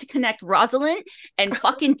is going to connect Rosalind and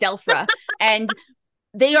fucking Delphra, and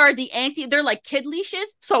they are they're like kid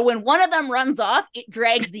leashes. So when one of them runs off, it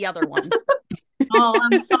drags the other one. Oh,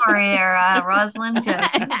 I'm sorry there, Rosalind. You're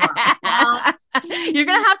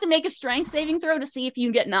gonna have to make a strength saving throw to see if you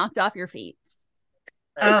can get knocked off your feet.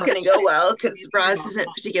 It's gonna go well because Roz isn't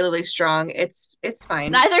particularly strong. It's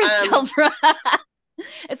fine. Neither is Delphra.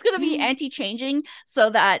 It's gonna be anti-changing, so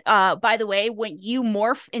that by the way, when you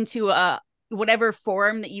morph into whatever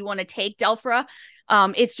form that you want to take, Delphra,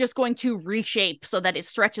 it's just going to reshape so that it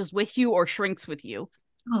stretches with you or shrinks with you.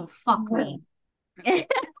 Oh, fuck me.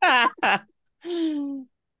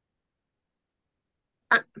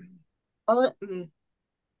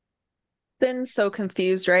 Finn's so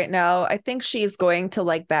confused right now. I think she's going to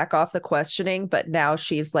like back off the questioning, but now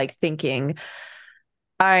she's like thinking,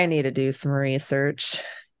 I need to do some research.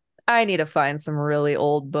 I need to find some really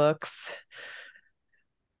old books.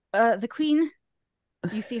 The Queen,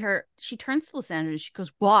 you see her, she turns to Lysandra and she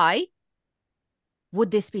goes, why would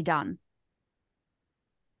this be done?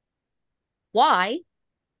 Why?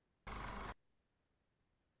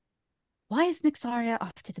 Why is Nyxaria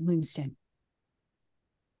off to the Moonstone?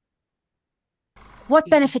 What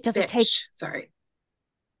benefit does it take? Sorry.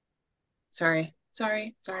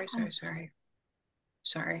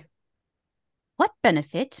 What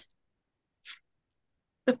benefit?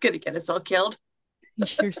 I'm gonna get us all killed.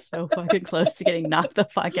 You're so fucking close to getting knocked the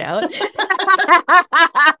fuck out.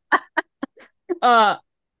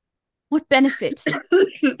 What benefit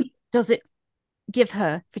does it give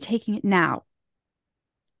her for taking it now?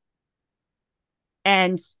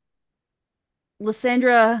 And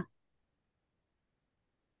Lysandra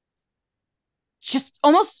just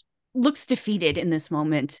almost looks defeated in this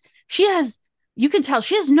moment. You can tell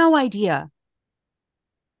she has no idea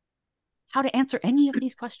how to answer any of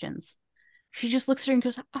these questions. She just looks at her and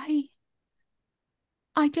goes,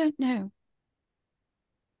 I don't know.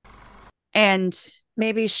 And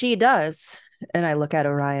maybe she does. And I look at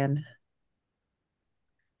Orion.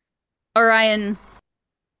 Orion,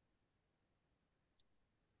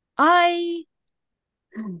 I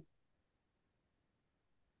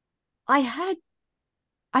had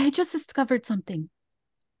I had just discovered something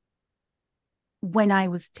when I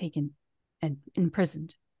was taken and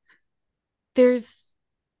imprisoned. I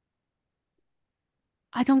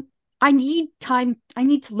need time. I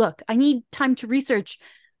need to look. I need time to research.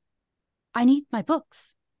 I need my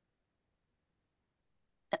books.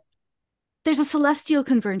 There's a celestial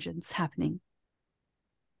convergence happening.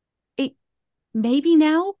 Maybe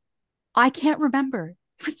now? I can't remember.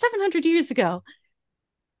 It was 700 years ago.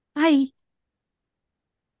 You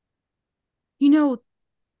know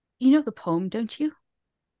the poem, don't you?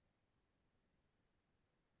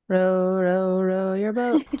 Row, row, row your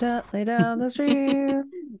boat gently down the stream.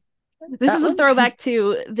 This That is a one? throwback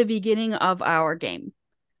to the beginning of our game.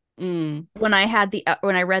 Mm. When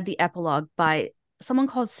I read the epilogue by someone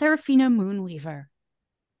called Seraphina Moonweaver,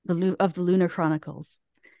 of the Lunar Chronicles.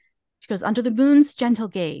 She goes, under the moon's gentle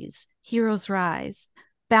gaze, heroes rise,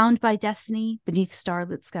 bound by destiny beneath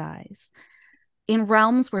starlit skies. In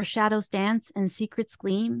realms where shadows dance and secrets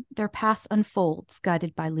gleam, their path unfolds,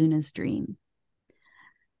 guided by Luna's dream.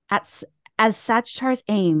 As Sagittarius'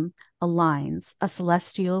 aim aligns a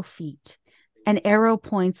celestial feat, an arrow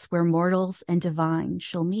points where mortals and divine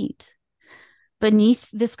shall meet. Beneath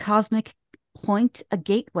this cosmic point, a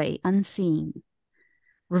gateway unseen,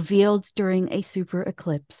 revealed during a super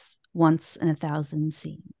eclipse, once in 1,000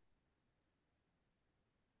 seen.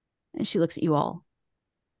 And she looks at you all.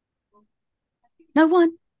 No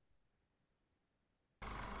one.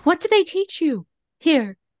 What do they teach you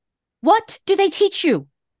here? What do they teach you?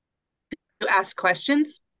 To ask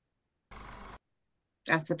questions.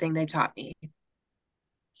 That's the thing they taught me.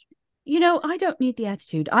 I don't need the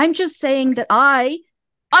attitude. I'm just saying that I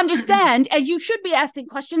understand, and you should be asking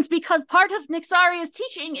questions because part of Nixaria's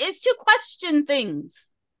teaching is to question things.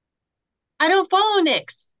 I don't follow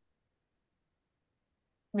Nyx.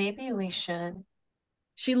 Maybe we should.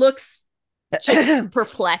 She looks just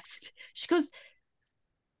perplexed. She goes,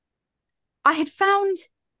 I had found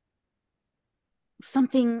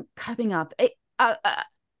something coming up.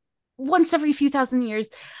 Once every few thousand years,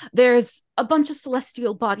 there's a bunch of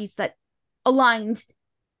celestial bodies that aligned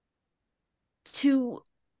to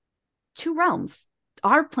two realms,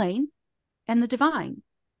 our plane and the divine.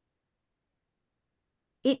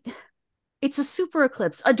 It's a super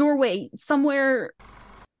eclipse, a doorway somewhere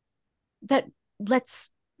that lets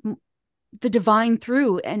the divine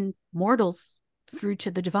through and mortals through to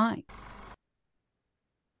the divine.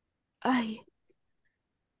 I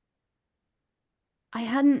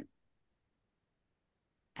hadn't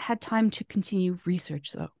had time to continue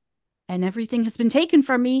research, though, and everything has been taken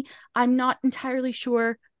from me. I'm not entirely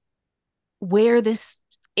sure where this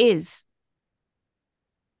is.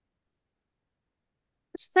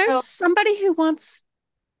 Is there somebody who wants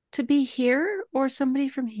to be here or somebody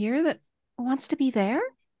from here that wants to be there?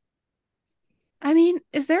 I mean,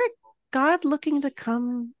 is there a god looking to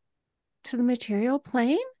come to the material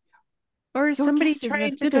plane? Or is Your somebody guess is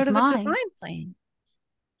trying as to good go as to the mine. divine plane?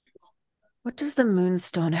 What does the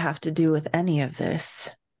Moonstone have to do with any of this?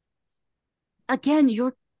 Again,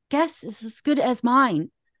 your guess is as good as mine.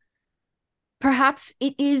 Perhaps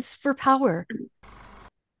it is for power.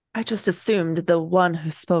 I just assumed the one who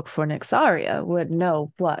spoke for Nixaria would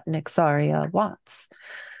know what Nixaria wants.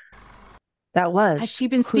 That was Has she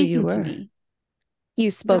been who you speaking to were. me? You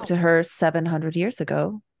spoke No. to her 700 years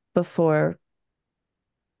ago, before.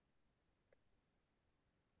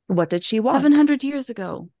 What did she want? 700 years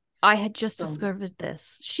ago, I had just discovered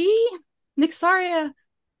this. Nixaria,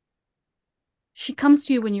 she comes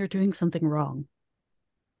to you when you're doing something wrong.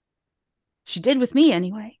 She did with me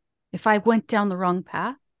anyway. If I went down the wrong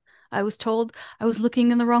path, I was told I was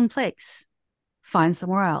looking in the wrong place. Find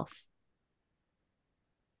somewhere else.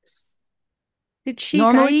 Did she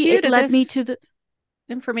Normally, guide you it to led this me to the...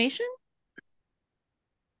 information?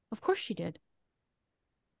 Of course she did.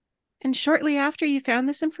 And shortly after you found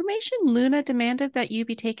this information, Luna demanded that you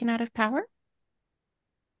be taken out of power?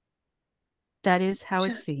 That is how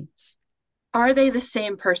it seems. Are they the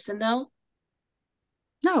same person, though?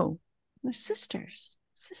 No. They're sisters.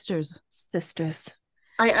 Sisters.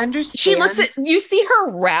 I understand. She looks at... You see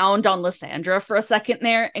her round on Lysandra for a second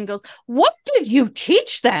there and goes, what do you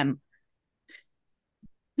teach them?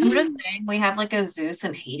 I'm just saying we have like a Zeus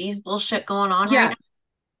and Hades bullshit going on right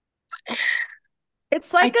now.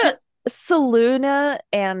 It's like a Seluna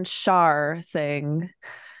and Shar thing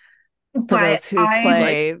for those who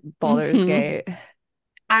play Baldur's Gate.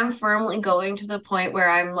 I'm firmly going to the point where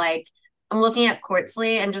I'm looking at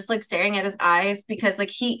Quartzley and just like staring at his eyes because like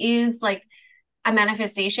he is like a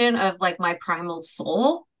manifestation of like my primal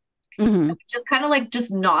soul. Mm-hmm. Just kind of like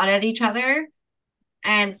just nod at each other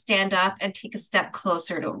and stand up and take a step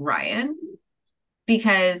closer to Ryan.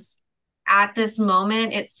 because at this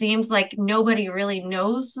moment, it seems like nobody really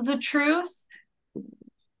knows the truth.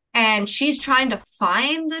 And she's trying to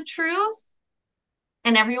find the truth.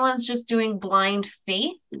 And everyone's just doing blind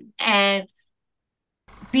faith. And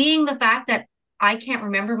being the fact that I can't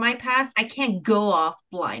remember my past, I can't go off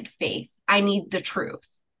blind faith. I need the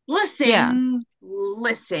truth. Listen, Yeah.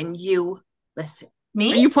 listen.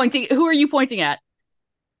 Me? Are you pointing? Who are you pointing at?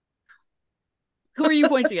 Who are you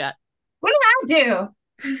pointing at? What did I do?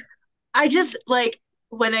 I just like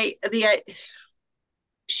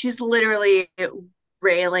she's literally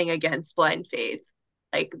railing against blind faith.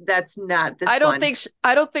 Like that's not this I don't one.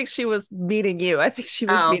 I don't think she was meeting you. I think she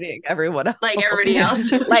was Oh. meeting everyone else. Like everybody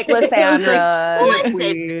else. Like Lysandra, Like, the listen.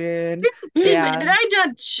 Queen. Yeah. Did I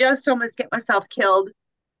not just almost get myself killed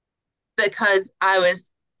because I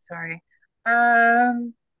was sorry?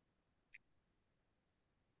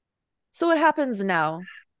 So what happens now?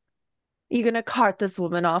 You gonna cart this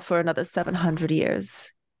woman off for another 700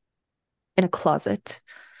 years in a closet?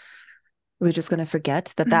 We're just gonna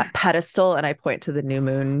forget that pedestal, and I point to the new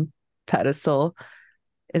moon pedestal,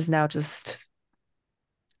 is now just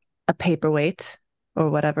a paperweight or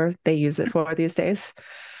whatever they use it for these days.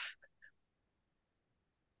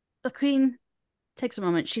 The Queen takes a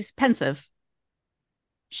moment. She's pensive.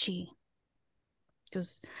 She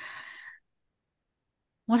goes,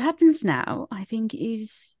 what happens now, I think,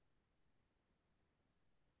 is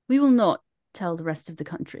we will not tell the rest of the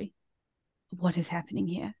country what is happening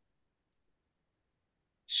here.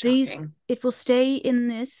 Shocking. It will stay in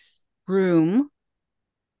this room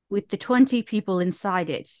with the 20 people inside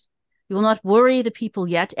it. You will not worry the people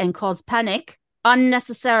yet and cause panic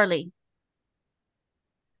unnecessarily.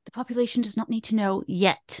 The population does not need to know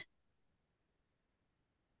yet.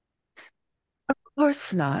 Of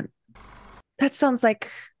course not. That sounds like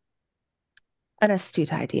an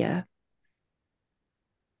astute idea.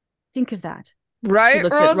 Think of that. Right, She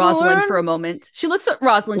looks at Rosalind for a moment. She looks at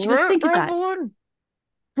Rosalind. She goes, think of that.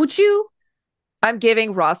 Would you? I'm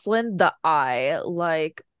giving Rosalind the eye,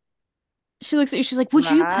 like. She looks at you. She's like, would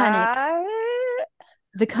you panic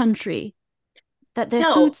the country that their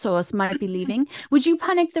food source might be leaving? Would you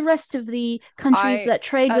panic the rest of the countries that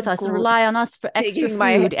trade with us and rely on us for extra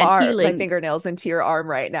food and healing? My fingernails into your arm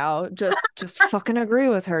right now. Just fucking agree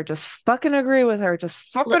with her. Just fucking agree with her. Just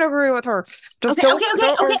fucking agree with her. Just Okay.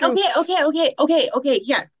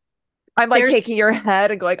 Yes. I'm like taking your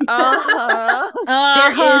head and going,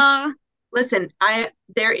 Listen,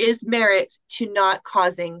 there is merit to not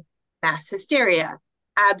causing mass hysteria.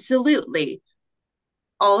 Absolutely.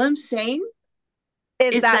 All I'm saying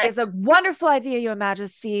is that is a wonderful idea, Your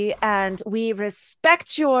Majesty, and we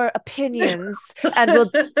respect your opinions and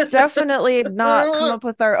will definitely not come up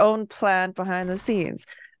with our own plan behind the scenes.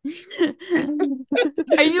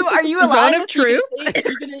 Are you Zone of truth?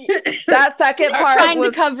 That second part trying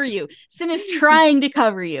to cover you. Sin is trying to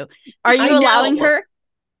cover you. Are you allowing her?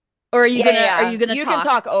 Or are you gonna talk? You can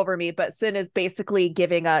talk over me, but Sin is basically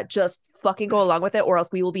giving a just fucking go along with it, or else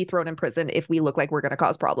we will be thrown in prison if we look like we're gonna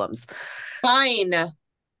cause problems. Fine.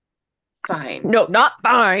 No, not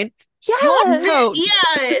fine. Yeah.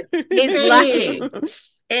 Is lacking.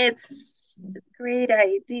 It's a great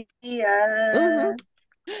idea.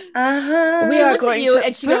 We're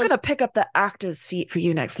going to pick up the actor's feet for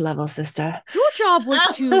you next level, sister. Your job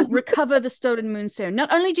was to recover the stolen Moonstone.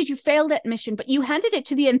 Not only did you fail that mission, but you handed it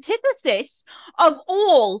to the antithesis of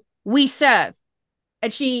all we serve.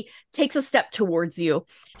 And she takes a step towards you.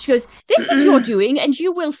 She goes, this is your doing, and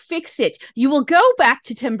you will fix it. You will go back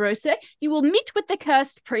to Tembrosa, you will meet with the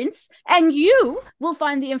cursed prince, and you will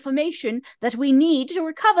find the information that we need to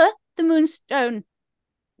recover the Moonstone.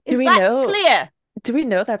 Is that clear? Do we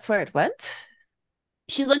know that's where it went?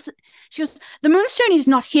 She goes, the Moonstone is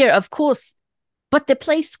not here, of course, but the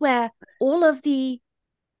place where all of the...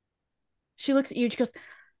 She looks at you, she goes...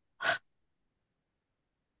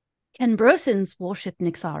 Tenbrosans worship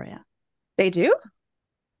Nyxaria. They do?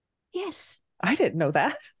 Yes. I didn't know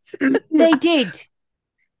that. They did.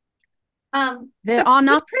 There are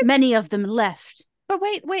not many of them left. But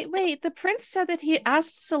wait. The prince said that he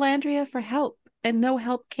asked Celandria for help and no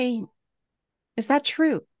help came. Is that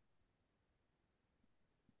true?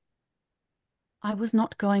 I was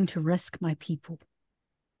not going to risk my people.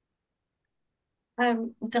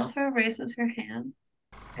 Delpha raises her hand.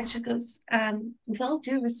 And she goes, with all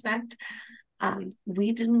due respect,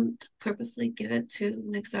 we didn't purposely give it to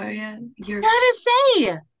Nyxaria. You're gotta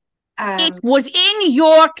say. It was in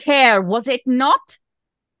your care, was it not?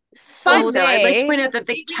 Also, I'd like to point out that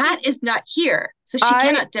the cat is not here, so she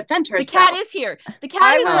cannot defend herself. The cat is here. The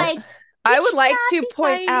cat is like I would like to happy,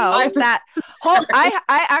 point Heidi. out that Sorry.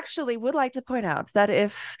 I actually would like to point out that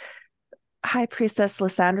if High Priestess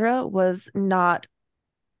Lysandra was not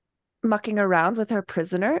mucking around with her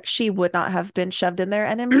prisoner, she would not have been shoved in there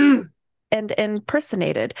and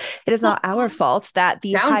impersonated. It is not our fault that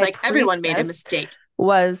the Sounds High like everyone made a Priestess mistake.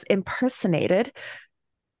 was impersonated.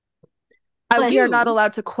 But We are not you-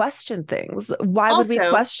 allowed to question things. Why would we Also-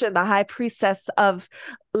 question the High Priestess of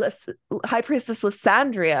High Priestess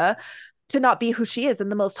Lysandria to not be who she is in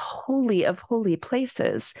the most holy of holy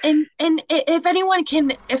places? And if anyone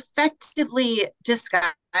can effectively disguise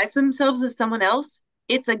themselves as someone else,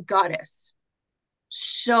 it's a goddess.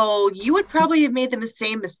 So you would probably have made the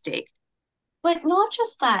same mistake. But not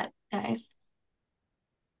just that, guys.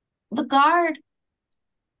 The guard,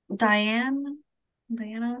 Diana,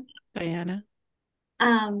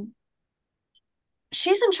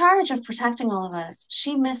 she's in charge of protecting all of us.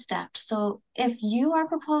 She misstepped. So if you are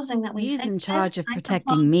proposing that we He's fix in charge this, of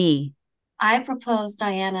protecting me. I propose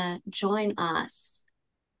Diana join us,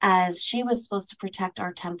 as she was supposed to protect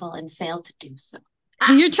our temple and failed to do so.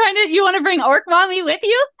 You want to bring Orc Mommy with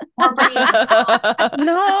you? We're bringing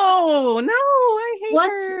No, I hate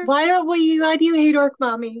What? her. Why do you hate Orc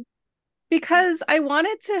Mommy? Because I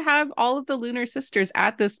wanted to have all of the Lunar Sisters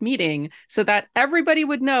at this meeting so that everybody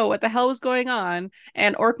would know what the hell was going on.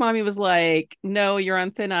 And Orc Mommy was like, no, you're on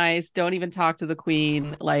thin ice. Don't even talk to the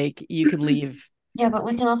queen. Like, you can leave. Yeah, but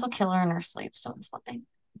we can also kill her in her sleep, so it's fine.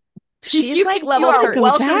 She's You like can- level you are 13.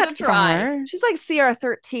 welcome That to try. far. She's like CR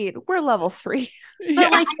 13. We're level 3.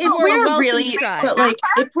 But like, if You're we're welcome to really, try. but like,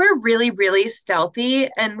 if we're really, really stealthy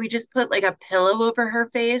and we just put like a pillow over her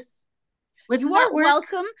face, wouldn't You that are work?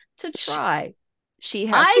 welcome to try. She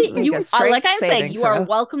has to make a strength like I'm saying, saving you are throw.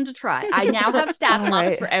 welcome to try. I now have stat All blocks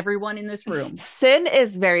right. for everyone in this room. Sin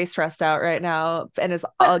is very stressed out right now and is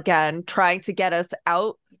again trying to get us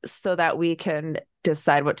out so that we can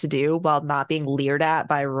decide what to do while not being leered at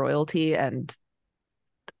by royalty and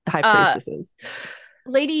high priestesses.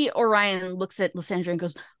 Lady Orion looks at Lysandra and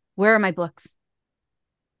goes, "Where are my books?"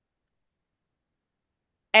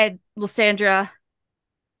 And Lysandra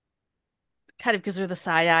kind of gives her the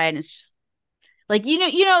side eye, and it's just like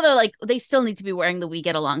they're like they still need to be wearing the "We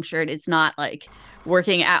Get Along" shirt. It's not like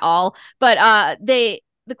working at all. But the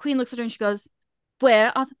queen looks at her and she goes,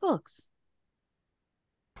 "Where are the books?"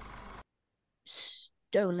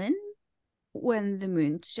 Stolen when the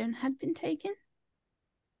Moonstone had been taken.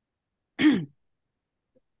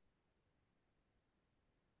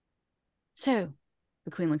 So,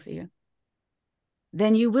 the queen looks at you.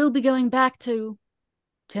 Then you will be going back to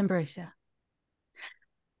Ambrosia,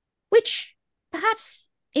 which perhaps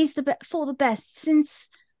is for the best, since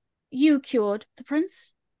you cured the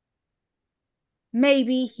prince.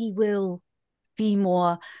 Maybe he will be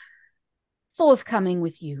more forthcoming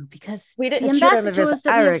with you, because We the didn't cure him of his ambassadors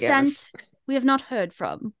that we have arrogance. sent, we have not heard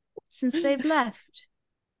from since they've left.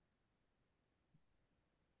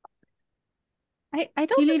 I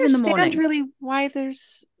don't You leave in the understand morning. really why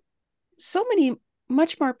there's so many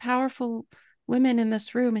much more powerful women in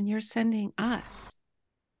this room and you're sending us.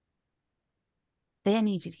 They are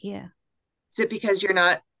needed here. Is it because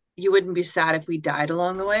you wouldn't be sad if we died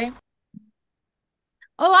along the way?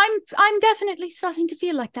 Oh, I'm definitely starting to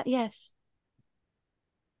feel like that, yes.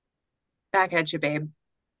 Back at you, babe.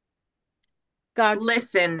 Guards,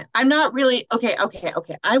 Listen, I'm not really okay.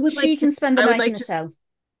 I would like she to. can spend the I would night like in a to. cell.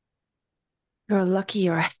 You're lucky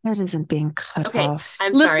your head isn't being cut Okay, off.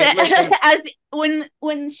 I'm sorry. Listen, As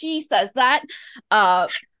when she says that, I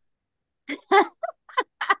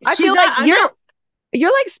she's feel not- like I'm not-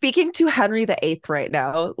 you're like speaking to Henry VIII right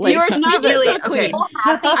now. Like you're not speaking really- to the okay. queen.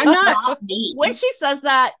 I'm not. me. When she says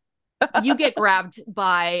that, you get grabbed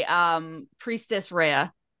by Priestess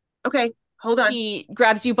Rhea. Okay, hold on. He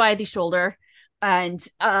grabs you by the shoulder, and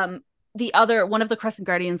one of the Crescent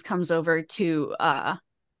Guardians comes over to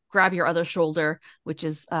grab your other shoulder, which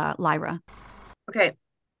is Lyra. Okay,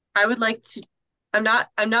 I would like to. I'm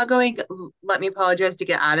not going. Let me apologize to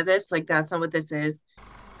get out of this. Like, that's not what this is.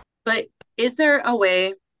 But is there a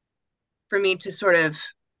way for me to sort of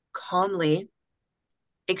calmly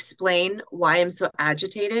explain why I'm so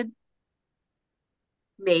agitated?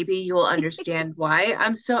 Maybe you'll understand why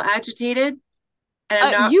I'm so agitated. And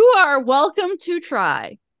I'm not. You are welcome to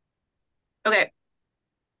try. Okay.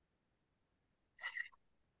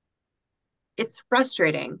 It's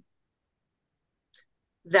frustrating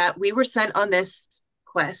that we were sent on this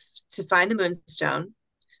quest to find the Moonstone.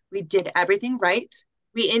 We did everything right.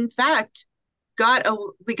 We, in fact, got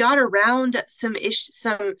around some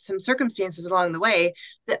circumstances along the way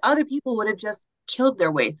that other people would have just killed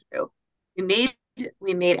their way through. We made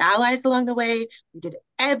we made allies along the way, we did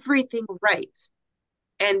everything right.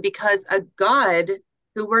 And because a god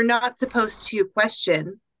who we're not supposed to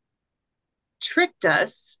question tricked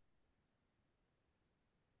us,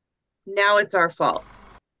 now it's our fault.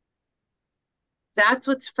 That's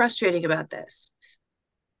what's frustrating about this.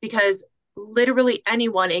 Because literally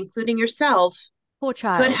anyone, including yourself, Poor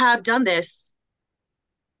child. could have done this.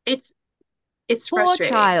 It's Poor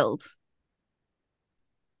frustrating. child.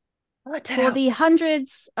 What For the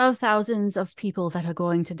hundreds of thousands of people that are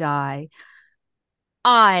going to die,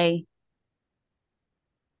 I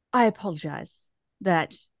apologize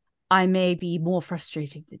that I may be more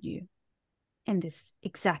frustrated than you in this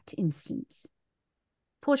exact instant.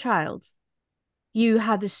 Poor child. You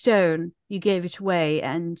had the stone, you gave it away,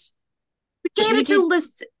 and We gave it to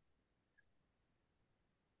Lys.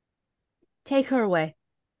 take her away.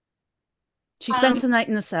 She spent the night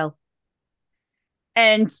in the cell.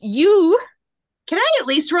 And you Can I at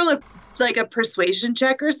least roll a persuasion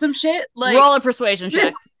check or some shit? Like, roll a persuasion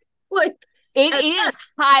check. like It is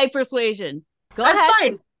high persuasion. Go that's ahead.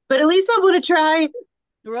 fine. But at least I want to try.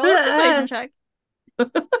 Roll a persuasion check.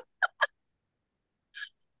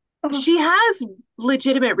 She has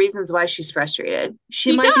legitimate reasons why she's frustrated.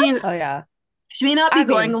 She She might be. Oh yeah. She may not be I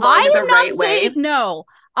going mean, along I the am not right way. saying no.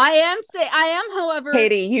 I am, however,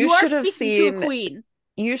 Katie, you are should have speaking to a seen queen.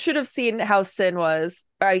 you should have seen how Sin was.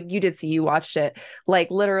 You did see, you watched it, like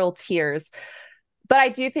literal tears. But I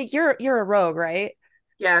do think you're a rogue, right?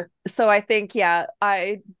 Yeah. So I think, yeah,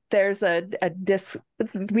 there's a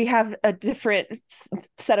we have a different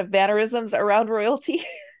set of mannerisms around royalty.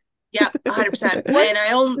 Yeah, 100%.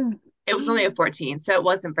 And it was only a 14, so it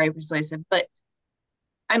wasn't very persuasive, but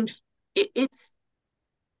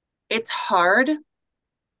it's hard.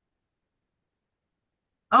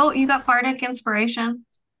 Oh, you got bardic inspiration.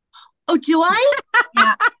 Oh, do I?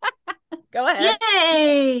 Yeah. Go ahead.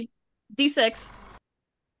 Yay! D6.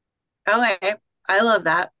 Okay. I love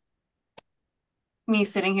that. Me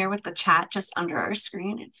sitting here with the chat just under our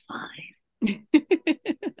screen. It's fine.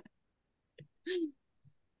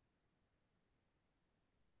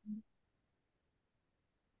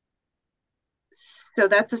 So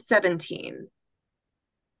that's a 17.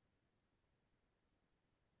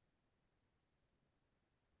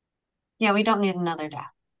 Yeah, we don't need another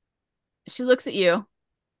death. She looks at you.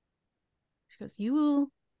 She goes, You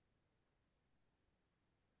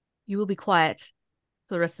will be quiet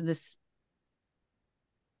for the rest of this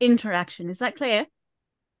interaction. Is that clear?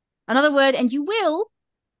 Another word, and you will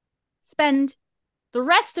spend the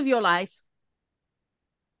rest of your life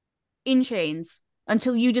in chains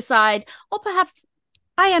until you decide, or perhaps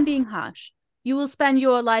I am being harsh. You will spend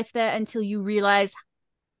your life there until you realize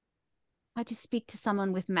how to speak to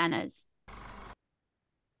someone with manners.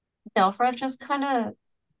 Delphra just kind of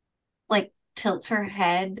like tilts her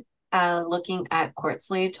head, looking at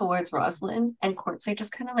Quartzley towards Rosalind, and Quartzley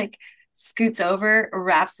just kind of like scoots over,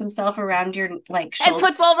 wraps himself around your like shoulder, And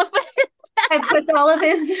puts all the and puts all of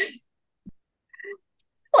his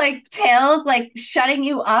like tails like shutting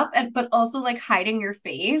you up, and but also like hiding your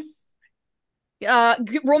face.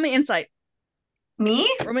 roll me insight. Me?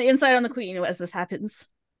 Roll me insight on the queen as this happens.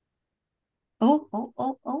 Oh.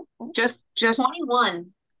 Just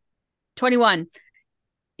 21. 21.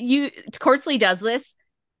 Corsley does this,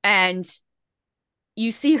 and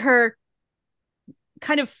you see her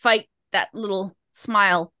kind of fight that little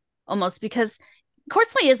smile almost, because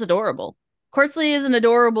Corsley is adorable. Corsley is an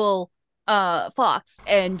adorable fox,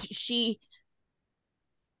 and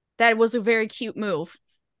that was a very cute move.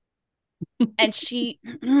 And she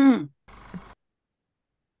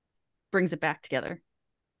brings it back together.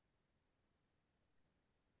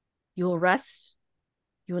 You will rest.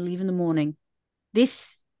 You will leave in the morning.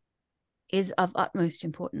 This is of utmost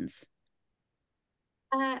importance.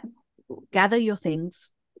 Gather your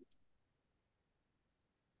things.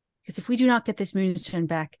 Because if we do not get this Moonstone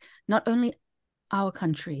back, not only our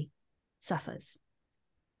country suffers,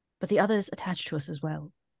 but the others attached to us as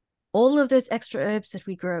well. All of those extra herbs that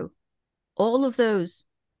we grow, all of those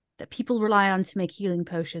that people rely on to make healing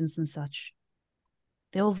potions and such,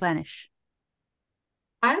 they all vanish.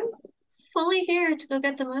 I'm fully here to go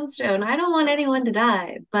get the Moonstone. I don't want anyone to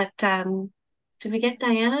die, but do we get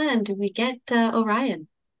Diana and do we get Orion?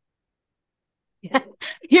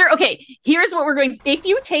 Here's what we're going to, if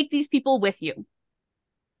you take these people with you,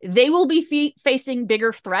 they will be facing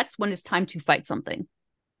bigger threats when it's time to fight something.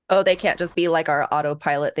 Oh, they can't just be like our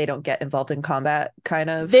autopilot. They don't get involved in combat, kind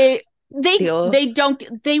of. They deal.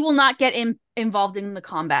 They will not get involved in the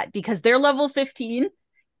combat because they're level 15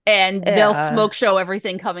 and they'll smoke show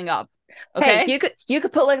everything coming up. Okay. Hey, you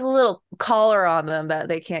could put like a little collar on them that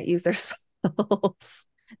they can't use their spell.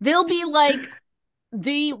 They'll be like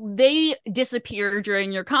they disappear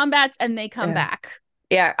during your combats and they come back.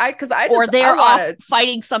 Yeah, or they're off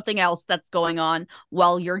fighting something else that's going on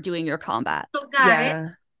while you're doing your combat. So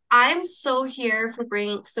guys, I'm so here for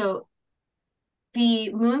bringing. So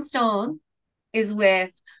the Moonstone is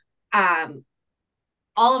with all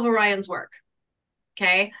of Orion's work.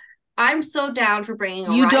 Okay, I'm so down for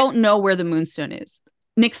bringing. You don't know where the Moonstone is.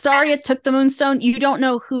 Nyxaria took the Moonstone. You don't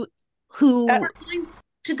know who. We're going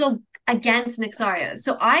to go against Nyxaria.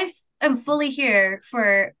 So I am fully here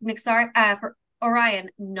for Nyxaria, for Orion,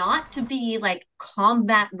 not to be like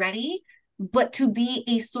combat ready, but to be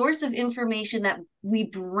a source of information that we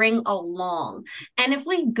bring along. And if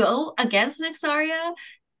we go against Nyxaria,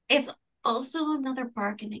 it's also another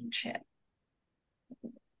bargaining chip.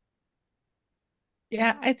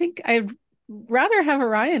 Yeah, I think I'd rather have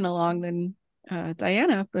Orion along than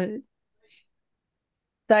Diana, but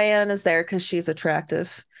Diana's there because she's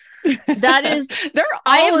attractive. That is, they're all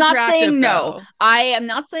I am not saying no. Though. I am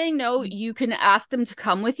not saying no. You can ask them to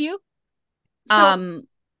come with you. So,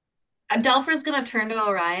 Adelphra's gonna turn to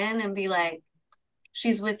Orion and be like,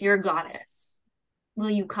 "She's with your goddess.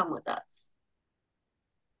 Will you come with us?"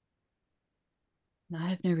 I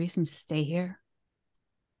have no reason to stay here.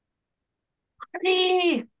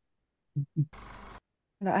 Party!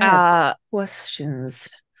 I have questions.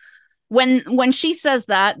 When she says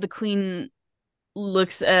that, the queen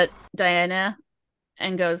looks at Diana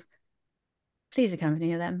and goes, "Please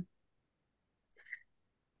accompany them."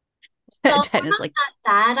 No, Diana's like, "That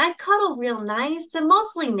bad. I cuddle real nice and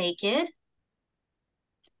mostly naked."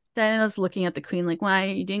 Diana's looking at the queen like, "Why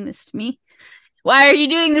are you doing this to me? Why are you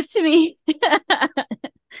doing this to me?"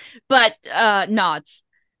 But nods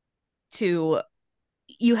to,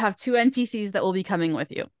 you have 2 NPCs that will be coming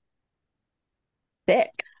with you.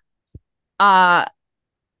 Thick.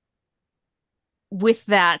 With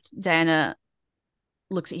that, Diana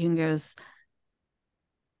looks at you and goes,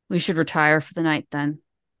 "We should retire for the night then.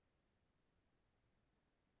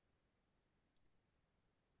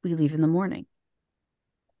 We leave in the morning."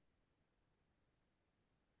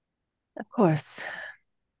 Of course.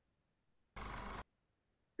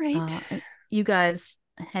 Right. You guys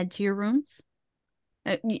head to your rooms.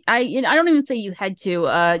 I don't even say you head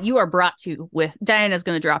to. You are brought to with Diana's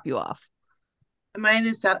going to drop you off. Am I in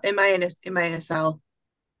a cell? Am I in a cell?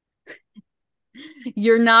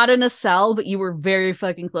 You're not in a cell, but you were very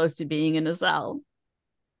fucking close to being in a cell.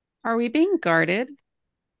 Are we being guarded?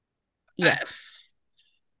 Yes.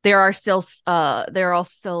 There are still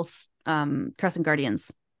Crescent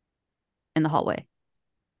Guardians in the hallway.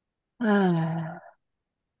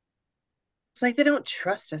 It's like they don't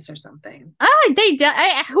trust us or something. Why would they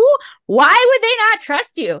not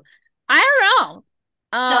trust you? I don't know.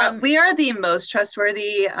 We are the most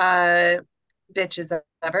trustworthy bitches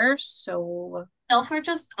ever, so Elfra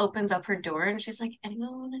just opens up her door and she's like,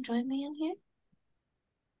 "Anyone want to join me in here?"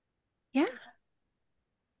 Yeah.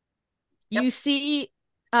 You see,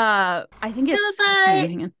 I think it's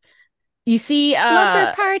hang on. You see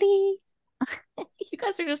lumber party. You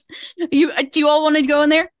guys are just do you all want to go in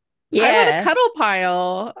there? Yeah. I want a cuddle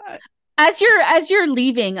pile. As you're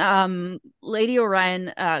leaving, Lady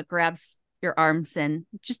Orion grabs your arms and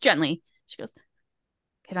just gently, she goes,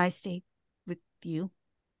 "Can I stay with you?"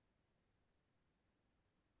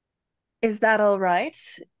 Is that all right?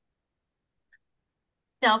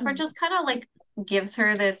 Delphra just kind of like gives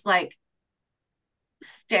her this like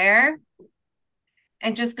stare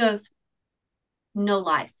and just goes, "No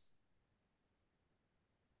lies."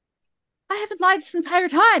 I haven't lied this entire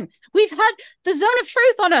time. We've had the zone of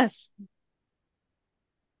truth on us.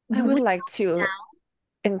 I would like to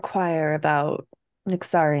inquire about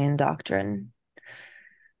Nyxarian doctrine.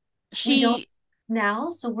 We don't now,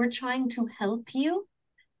 so we're trying to help you.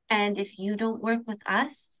 And if you don't work with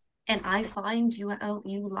us and I find you out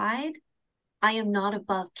you lied, I am not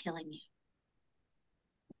above killing you.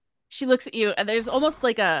 She looks at you and there's almost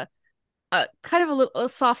like a kind of a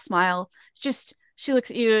soft smile. Just she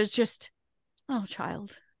looks at you as just, "Oh,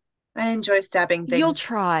 child. I enjoy stabbing things. You'll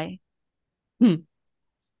try."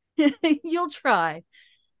 You'll try.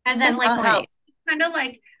 And then like kind of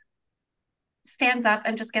like stands up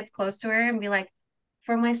and just gets close to her and be like,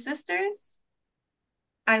 "For my sisters,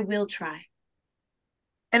 I will try.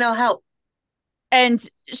 And I'll help." And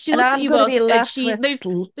she looks at you both. There's a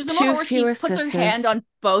moment where she puts her hand on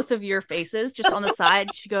both of your faces, just on the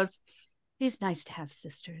side. She goes, "It is nice to have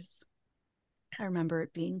sisters. I remember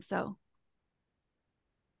it being so."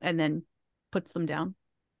 And then puts them down.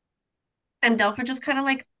 And Delphra just kind of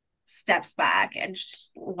like steps back and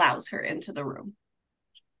just allows her into the room.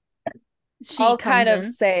 I'll comes kind of in.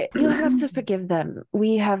 say, you have to forgive them.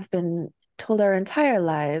 We have been told our entire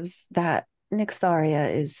lives that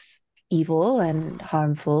Nixaria is evil and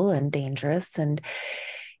harmful and dangerous, and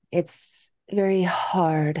it's very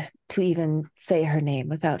hard to even say her name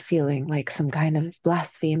without feeling like some kind of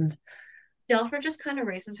blaspheme. Delpher just kind of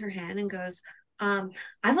raises her hand and goes,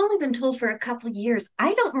 I've only been told for a couple of years.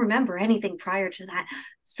 I don't remember anything prior to that.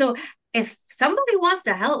 So if somebody wants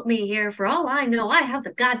to help me here, for all I know, I have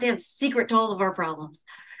the goddamn secret to all of our problems.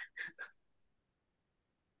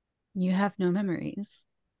 You have no memories.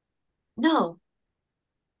 No.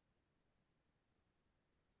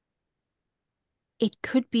 It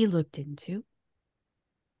could be looked into.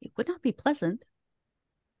 It would not be pleasant.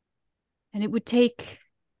 And it would take...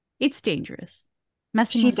 It's dangerous.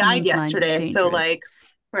 Messing She with died someone's mind is yesterday, so dangerous. like,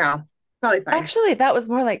 well, probably fine. Actually, that was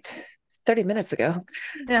more like 30 minutes ago.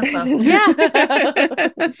 Yeah, well. Yeah.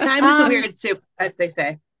 Time is a weird soup, as they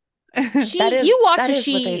say. You watch that as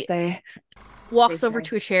is what they she say. walks over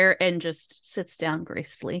to a chair and just sits down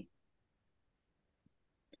gracefully.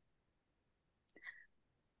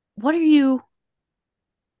 What are you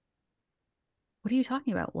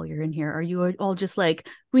talking about while you're in here? Are you all just like,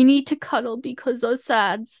 we need to cuddle because us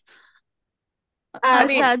sads I are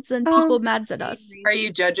mean, sads and people mad at us? Are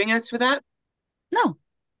you judging us for that? No,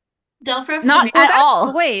 Delpher, not Oh, at that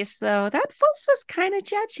all. voice, though, that voice was kind of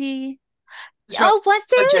judgy. Oh, was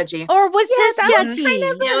So it? judgy. Or was this that was judgy?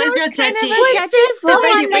 It was a touchy. Was this the Super,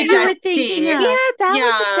 one super that you were judgy. thinking of? Yeah, that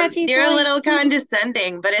was a judgy You're voice. a little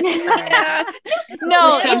condescending, but it's Yeah, just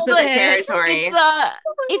No, it comes it's with the like, territory.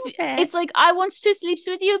 it's like, I want to sleep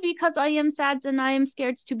with you because I am sad and I am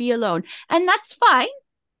scared to be alone, and that's fine.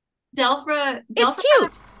 Delpher It's kind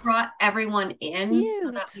cute. of brought everyone in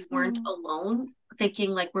so that we Cute. weren't alone,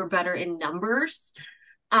 thinking like we're better in numbers,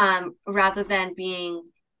 rather than being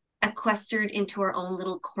sequestered into our own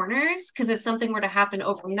little corners. Because if something were to happen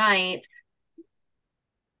overnight,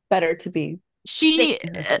 Better to be.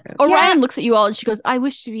 Orion looks at you all and she goes, I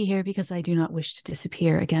wish to be here because I do not wish to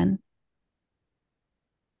disappear again.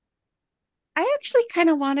 I actually kind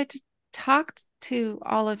of wanted to talk to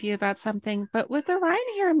all of you about something, but with Orion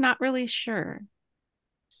here, I'm not really sure.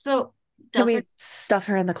 So Can we stuff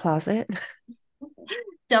her in the closet?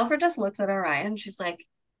 Delpher just looks at Orion. She's like,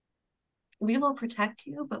 we will protect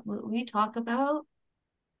you, but what we talk about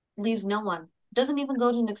leaves no one. Doesn't even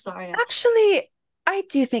go to Nixaria. Actually, I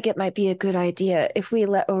do think it might be a good idea if we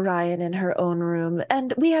let Orion in her own room,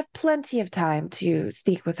 and we have plenty of time to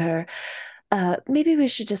speak with her. Maybe we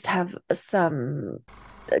should just have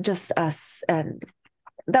just us, and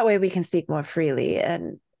that way we can speak more freely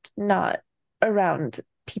and not around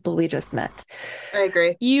people we just met. I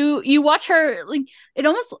agree. You watch her, like, it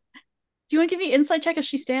almost... Do you want to give me an insight check as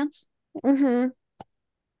she stands? Mm-hmm.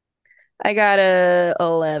 I got a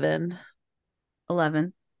 11.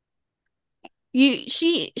 11.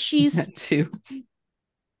 She's 2.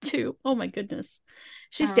 2. Oh my goodness.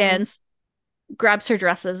 She stands, grabs her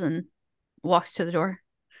dresses, and walks to the door.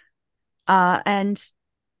 And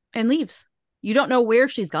leaves. You don't know where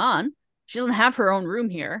she's gone. She doesn't have her own room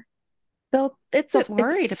here. It's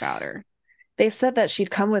worried about her. They said that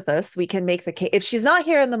she'd come with us. We can make the case. If she's not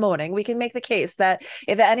here in the morning, we can make the case that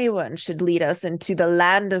if anyone should lead us into the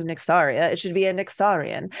land of Nixaria, it should be a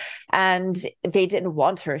Nixarian. And they didn't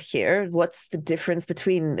want her here. What's the difference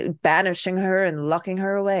between banishing her and locking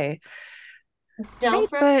her away? Right,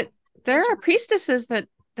 but there are priestesses that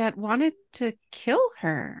wanted to kill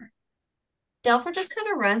her. Delpher just kind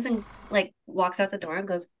of runs and like walks out the door and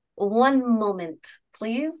goes, one moment,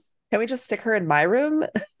 please. Can we just stick her in my room?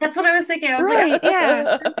 That's what I was thinking. I was Right, like,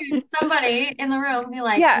 yeah. somebody in the room be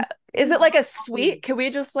like, yeah. Is it like a suite? Can we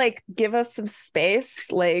just like give us some space?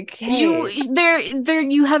 Like, hey.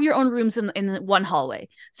 You have your own rooms in one hallway.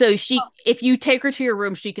 So if you take her to your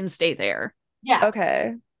room, she can stay there. Yeah.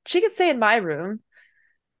 Okay. She can stay in my room.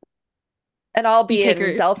 And I'll be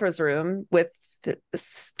in Delpher's room with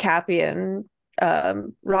Cappy and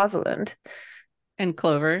Rosalind. And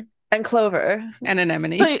Clover. And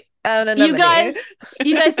Anemone. So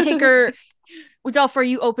you guys take her. Delpher,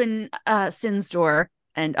 you open Sin's door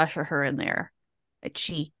and usher her in there.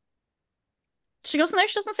 She goes in there.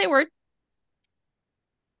 She doesn't say a word.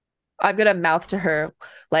 I'm gonna mouth to her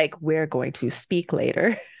like, we're going to speak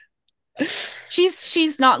later.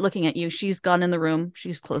 She's not looking at you. She's gone in the room.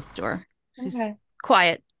 She's closed the door. She's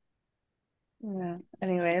quiet. Yeah.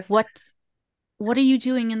 Anyways, what are you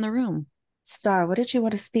doing in the room? Star, what did you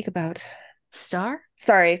want to speak about? Star?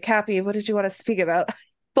 Sorry, Cappy, what did you want to speak about?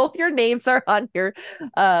 Both your names are on your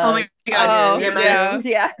oh my god.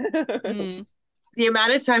 yeah. Mm. The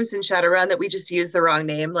amount of times in Shadowrun that we just use the wrong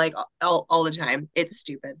name, like all the time, it's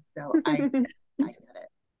stupid. So I get it.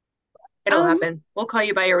 It'll Um, happen. We'll call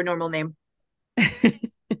you by your normal name.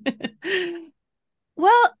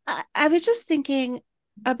 well, I was just thinking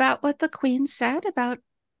about what the queen said about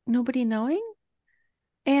nobody knowing.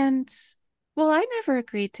 And well, I never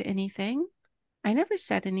agreed to anything. I never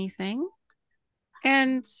said anything.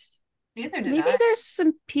 And Neither did maybe I. there's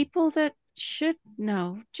some people that should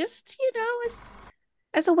know, just,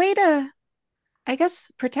 as a way to, I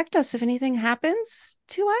guess, protect us if anything happens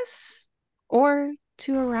to us or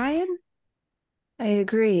to Orion. I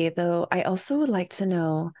agree, though I also would like to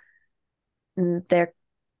know there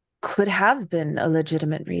could have been a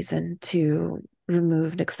legitimate reason to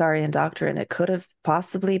remove Nixarian doctrine. It could have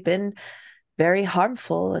possibly been very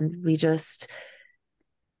harmful, and we just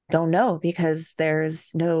don't know because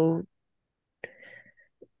there's no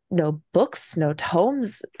books, no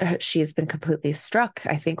tomes. She has been completely struck.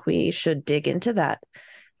 I think we should dig into that.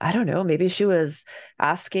 I don't know. Maybe she was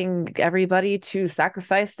asking everybody to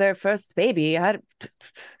sacrifice their first baby.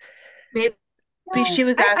 Maybe No, she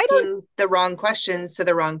was I don't. asking the wrong questions to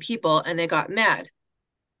the wrong people and they got mad.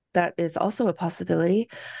 That is also a possibility.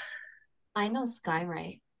 I know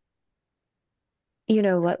Skywrite. You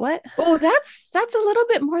know what? Oh, that's a little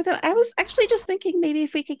bit more than I was actually just thinking. Maybe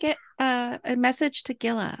if we could get a message to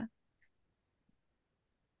Gilla.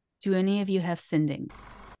 Do any of you have sending?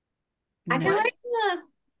 I No. can let the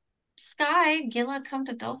Sky Gilla come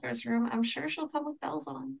to Delphar's room. I'm sure she'll come with bells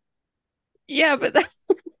on. Yeah, but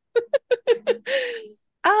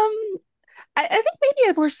I think maybe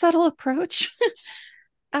a more subtle approach.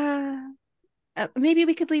 uh, maybe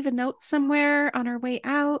we could leave a note somewhere on our way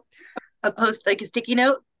out. A post like a sticky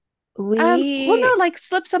note. Well, We no, like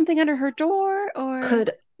slip something under her door, or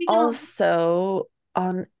could Speaking of, also,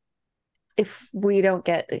 on if we don't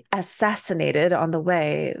get assassinated on the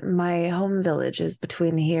way, my home village is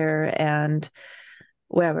between here and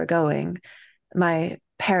where we're going. My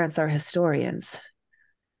parents are historians.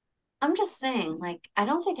 I'm just saying, like, I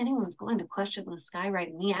don't think anyone's going to question the Skywrite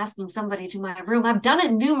and me asking somebody to my room. I've done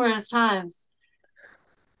it numerous times.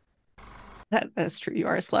 that's true. You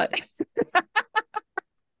are a slut.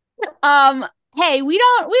 Hey, we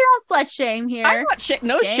don't slut shame here. I'm not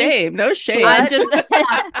no shame, no shame. I'm just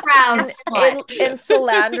Proud slut. In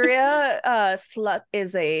Celandria, slut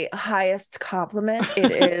is a highest compliment.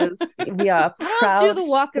 It is. We are I don't proud do the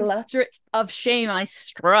walk sluts. of shame. I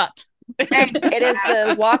strut. It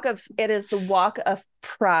is the walk of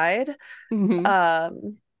pride.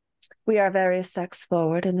 Mhm. We are very sex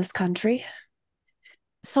forward in this country.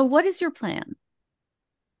 So, what is your plan?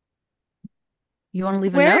 You want to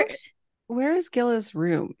leave a Where note? where is Gilla's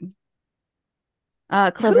room?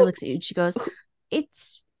 Clover Who- looks at you and she goes, who-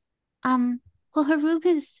 "It's well, her room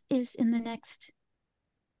is in the next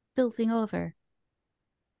building over."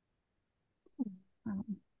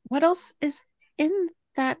 What else is in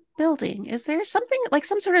that building? Is there something like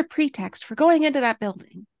some sort of pretext for going into that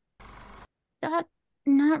building? That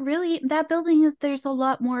Not really. That building is there's a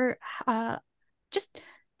lot more. Just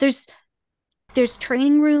there's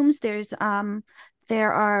training rooms.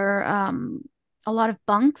 There are a lot of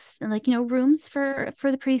bunks and rooms for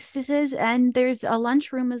the priestesses, and there's a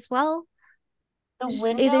lunchroom as well. The There's,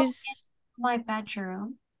 window in there's my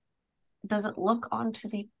bedroom, does it look onto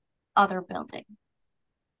the other building?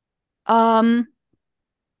 um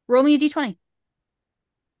roll me a d20.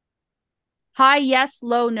 High, yes.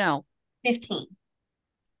 Low, no. 15.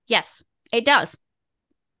 Yes, it does.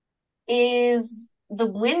 Is the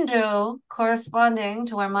window corresponding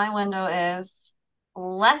to where my window is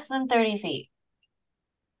less than 30 feet?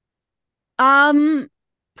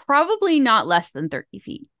 Probably not less than 30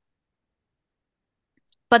 feet.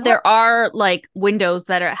 But What? there are like windows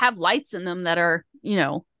that have lights in them that are,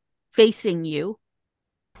 facing you.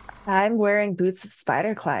 I'm wearing boots of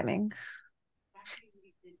spider climbing.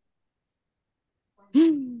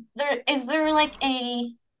 Is there like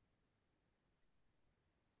a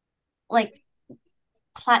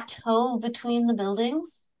plateau between the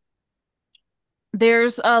buildings?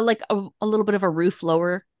 There's like a little bit of a roof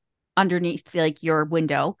lower underneath like your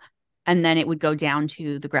window, and then it would go down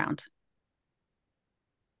to the ground.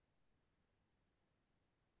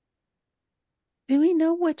 Do we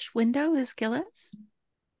know which window is Gilla's?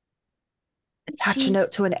 Attach a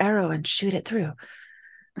note to an arrow and shoot it through.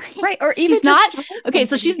 Right, or even She's not just okay.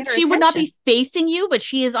 So something to get her she would not attention. be facing you, but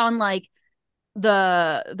she is on like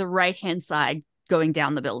the right hand side going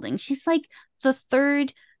down the building. She's like the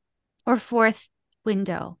third or fourth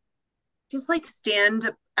window. Just like stand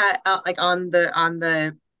like on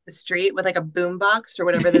the street with like a boom box or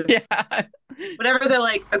whatever the Yeah. Whatever the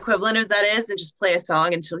like equivalent of that is, and just play a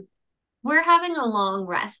song until We're having a long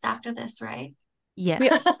rest after this, right?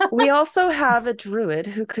 Yes. We also have a druid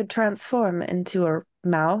who could transform into a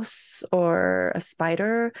mouse or a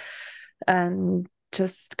spider and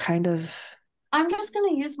just kind of. I'm just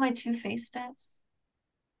gonna use my 2 face steps.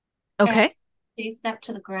 Okay. Face step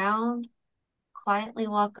to the ground, quietly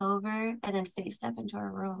walk over, and then face step into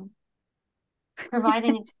our room.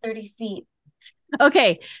 Providing it's 30 feet.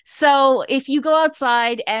 Okay. So if you go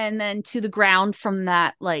outside and then to the ground from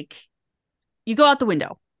that, like you go out the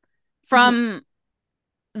window. From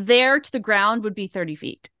there to the ground would be 30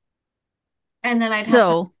 feet. And then I'd have to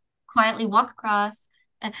So quietly walk across.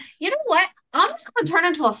 And you know what? I'm just gonna turn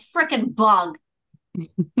into a freaking bug.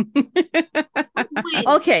 Wait,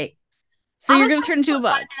 okay. So you're gonna turn into a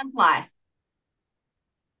bug. goddamn fly.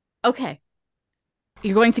 Okay.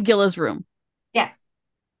 You're going to Gilla's room. Yes.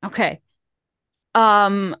 Okay.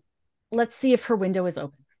 Let's see if her window is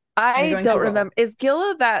open. I going to don't roll. remember. Is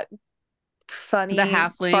Gilla that funny The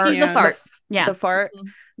halfling, fart? She's the fart. Yeah. The fart.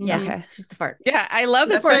 Yeah. Okay. She's the fart. Yeah, I love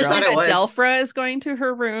this That's what I part thought that it was. Delphra is going to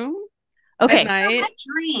her room Okay. at night. My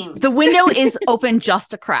dream. The window is open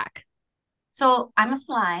just a crack. So I'm a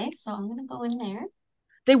fly, so I'm gonna go in there.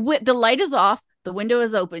 The light is off. The window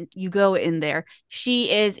is open. You go in there.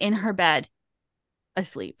 She is in her bed,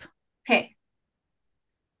 asleep, Okay.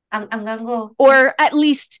 I'm gonna go. or at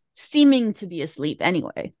least seeming to be asleep.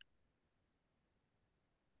 Anyway,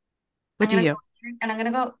 what do you do? And I'm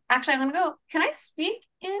gonna go. Actually, I'm gonna go. Can I speak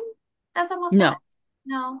in as I'm a fly? No,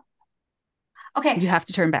 No. Okay. you have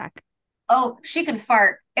to turn back. Oh, she can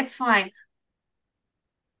fart. It's fine.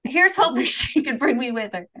 Here's hoping she could bring me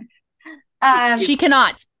with her. She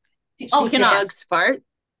cannot. Oh, She cannot. Bugs fart.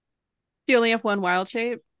 You only have one wild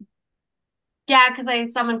shape. yeah, because I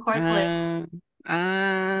summoned Quartzlet.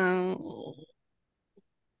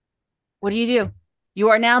 What do you do? You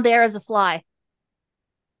are now there as a fly.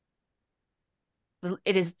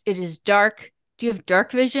 It is dark. Do you have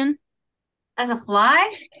dark vision? As a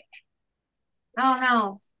fly? I don't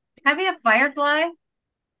know. Can I be a firefly?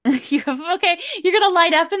 You have okay. You're gonna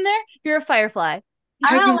light up in there. You're a firefly.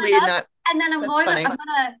 I'm gonna Technically light up, not. and then That's funny.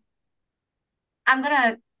 I'm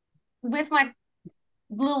gonna, with my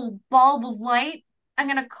little bulb of light, I'm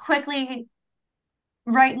gonna quickly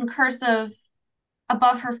write in cursive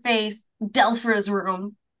above her face, Delphra's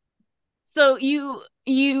room. So you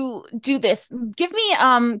do this. Give me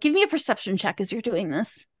a perception check as you're doing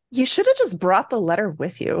this. You should have just brought the letter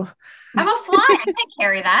with you. I'm a fly. I can't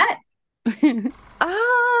carry that.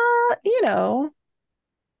 You know.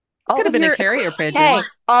 Could have of been your- a carrier pigeon. Hey,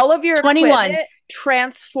 all of your 21. equipment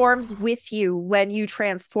transforms with you when you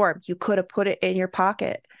transform. You could have put it in your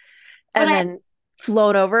pocket and But then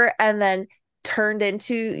flown over and then turned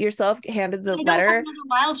into yourself, handed the I don't letter. have another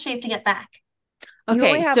wild shape to get back You only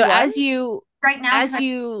Okay, have so one? as you right now. as 'Cause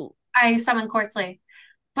you I summoned Quartzlet,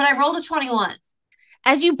 but I rolled a 21.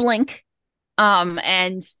 as you blink,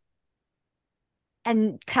 and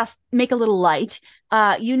make a little light,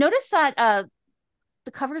 you notice that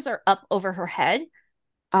the covers are up over her head.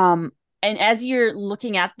 And as you're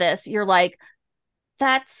looking at this, you're like,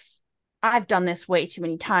 I've done this way too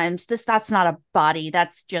many times. That's not a body.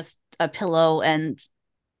 That's just a pillow and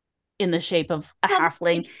in the shape of a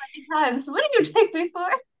halfling. Times. What did you take me for?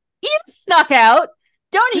 You snuck out.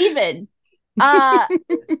 Don't even. I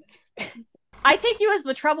take you as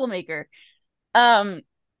the troublemaker.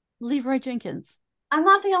 Leroy Jenkins. I'm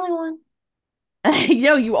not the only one.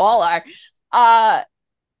 You all are.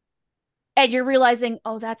 And you're realizing,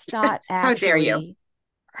 oh, that's not How dare you. actually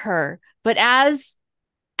her. But as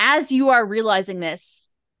you are realizing this,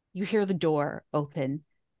 you hear the door open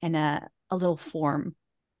and a little form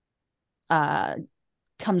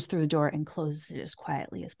comes through the door and closes it as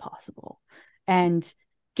quietly as possible. And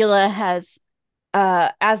Gilla has,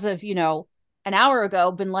 as of, an hour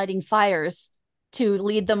ago, been lighting fires to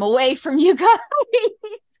lead them away from you guys.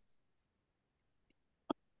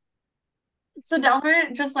 So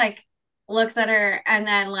Delphra just like looks at her and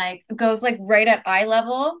then like goes like right at eye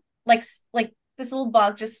level, like this little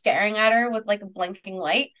bug just staring at her with like a blinking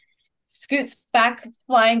light, scoots back,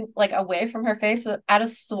 flying like away from her face at a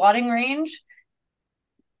swatting range,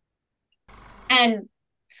 and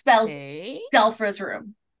spells Delphra's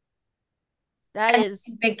room. That And is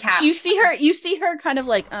big cap. You see her kind of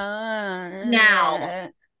like now.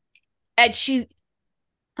 And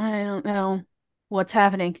I don't know what's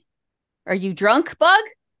happening. Are you drunk, Bug?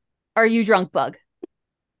 Are you drunk, Bug?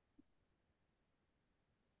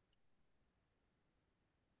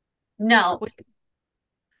 No.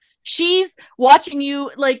 She's watching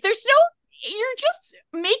you like there's no you're just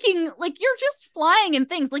making, like, you're just flying and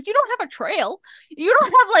things. Like, you don't have a trail. You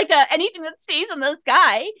don't have, like, anything that stays in the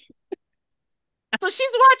sky. So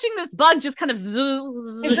she's watching this bug just kind of...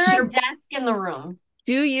 Is there a desk in the room?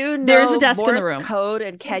 Do you know There's a desk in the Morse room. code,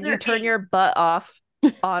 and can you there turn ink? your butt off,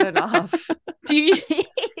 on and off? Is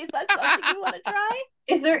that something you want to try?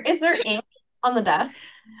 Is there ink on the desk?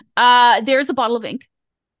 There's a bottle of ink.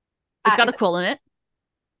 It's got a quill in it.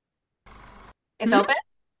 It's Mhm. open?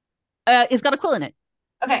 It's got a quill in it.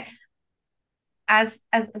 Okay. As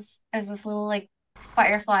this little like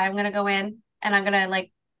firefly, I'm gonna go in and I'm gonna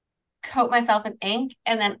like coat myself in ink,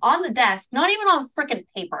 and then on the desk, not even on freaking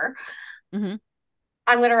paper, Mhm.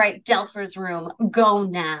 I'm gonna write Delpher's room, go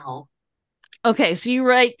now. Okay, so you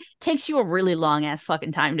write, takes you a really long ass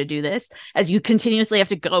fucking time to do this, as you continuously have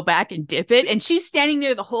to go back and dip it. And she's standing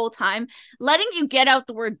there the whole time, letting you get out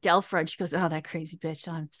the word Delpher. And she goes, "Oh, that crazy bitch.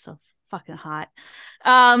 I'm so fucking hot."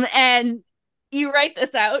 And you write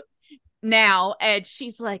this out now, and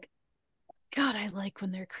she's like, "God, I like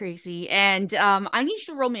when they're crazy." And I need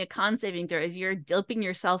you to roll me a con saving throw as you're dipping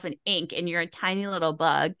yourself in ink and you're a tiny little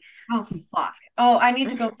bug. Oh fuck. Oh, I need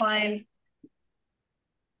to go find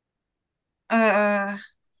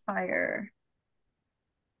fire.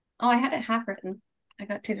 Oh, I had it half written. I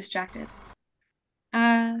got too distracted.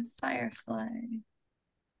 Firefly.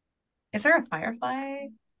 Is there a firefly?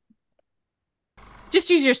 Just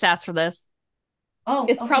use your stats for this. Oh,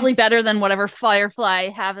 It's okay. probably better than whatever Firefly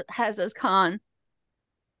has as con.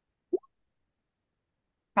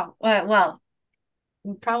 Well,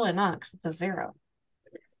 probably not because it's a 0.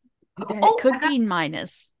 It could be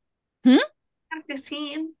minus. I got a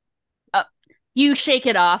 15. You shake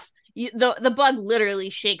it off. The bug literally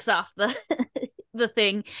shakes off the the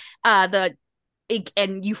thing, the ink,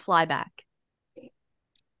 and you fly back.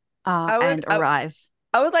 And arrive.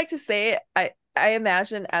 I would like to say, I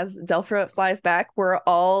imagine as Delphra flies back, we're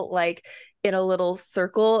all like in a little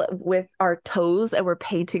circle with our toes, and we're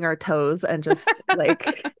painting our toes and just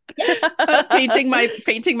like painting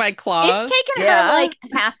my claws. It's taken her like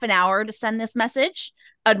half an hour to send this message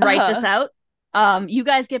and write this out. You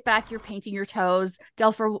guys get back, you're painting your toes.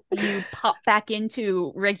 Delphra, you pop back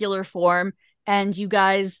into regular form, and you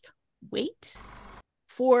guys wait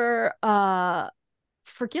for Gilla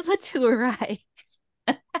to arrive.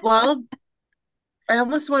 Well, I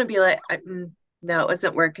almost want to be like, no, it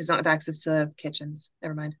doesn't work because I don't have access to kitchens.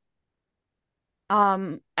 Never mind.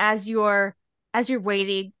 As you're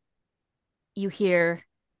waiting, you hear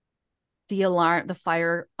the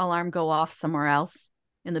fire alarm go off somewhere else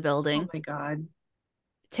in the building. Oh my God.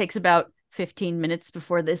 It takes about 15 minutes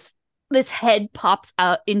before this head pops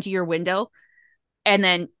out into your window, and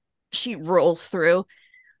then she rolls through.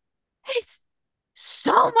 It's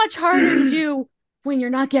so much harder to do when you're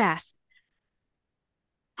not gassed.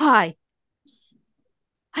 Hi,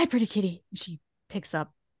 pretty kitty. She picks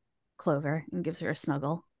up Clover and gives her a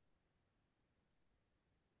snuggle.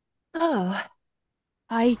 Oh,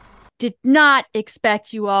 I did not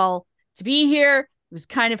expect you all to be here. I was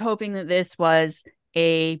kind of hoping that this was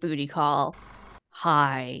a booty call.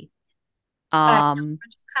 Hi.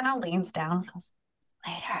 Just kind of leans down and goes,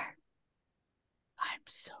 Later. I'm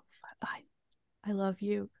so fun. I love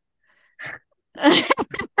you.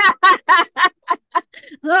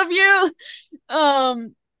 Love you.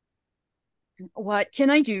 What can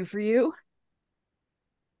I do for you?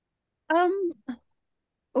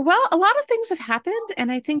 Well, a lot of things have happened,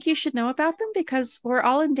 and I think you should know about them because we're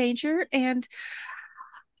all in danger, and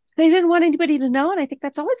they didn't want anybody to know, and I think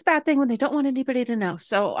that's always a bad thing when they don't want anybody to know.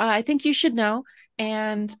 So I think you should know,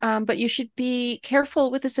 and but you should be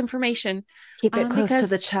careful with this information. keep it close to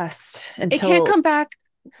the chest until It can't come back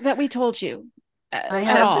that we told you at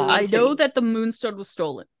all. I know that the Moonstone was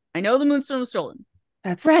stolen.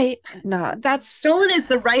 That's Right. not That's Stolen is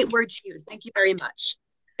the right word to use. Thank you very much.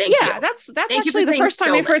 Thank you. That's Thank you actually for the saying first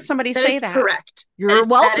time I've stolen. heard somebody That say is that. correct. You're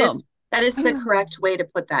welcome. That is the correct way to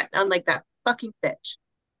put that. Unlike that fucking bitch.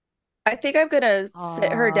 I think I'm gonna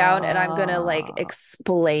sit her down, and I'm gonna like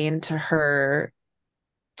explain to her,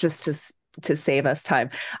 just to save us time.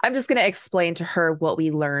 I'm just gonna explain to her what we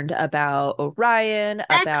learned about Orion,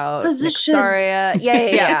 about Exposition. Nixaria.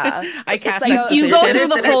 Yeah. I It's cast like You go exposition.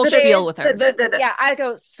 through the whole spiel with her. Yeah, I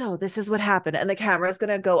go, so this is what happened, and the camera's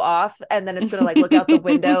gonna go off, and then it's gonna like look out the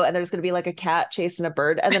window, and there's gonna be like a cat chasing a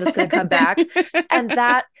bird, and then it's gonna come back, and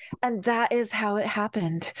that is how it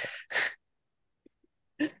happened.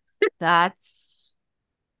 That's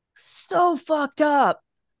so fucked up.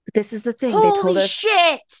 This is the thing. Holy they told us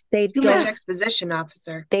shit. they Too much don't. exposition,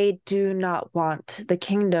 officer. They do not want the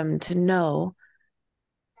kingdom to know,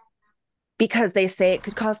 because they say it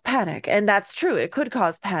could cause panic, and that's true. It could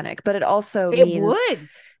cause panic, but it also It means would.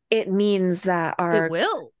 it means that It our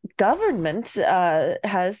will. government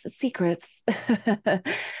has secrets. I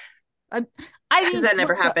Because mean, that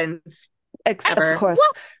never what happens. Of Ever. course,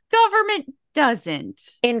 government doesn't?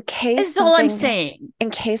 in case That's all I'm something saying. in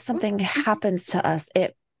case something happens to us,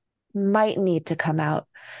 it might need to come out.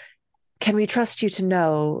 Can we trust you to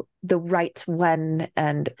know the right when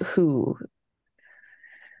and who?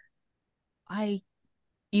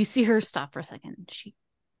 You see her stop for a second. She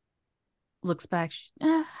looks back.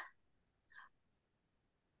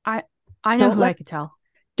 I know Don't who I let could tell.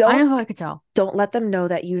 I know don't who I could tell. don't let them know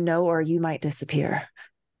that you know, or you might disappear.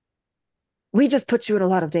 We just put you in a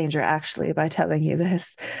lot of danger, actually, by telling you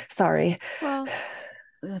this. Sorry. Well,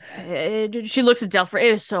 That's okay. She looks at Delphi.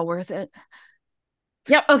 It is so worth it.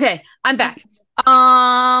 Yep. Okay. I'm back.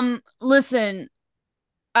 Listen.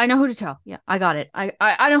 I know who to tell. Yeah, I got it. I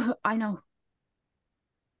know. I know.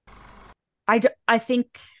 I think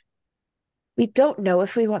We don't know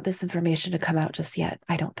if we want this information to come out just yet,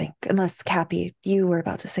 I don't think. Unless, Cappy, you were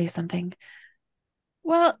about to say something.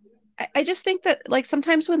 well, I just think that like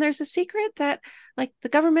sometimes when there's a secret that like the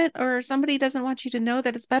government or somebody doesn't want you to know,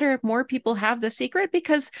 that it's better if more people have the secret,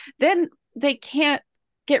 because then they can't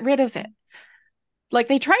get rid of it. Like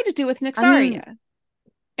they tried to do with Nixaria. it's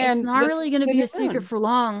And not with really going to the be new a secret moon. for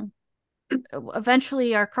long.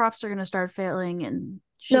 Eventually, our crops are going to start failing, and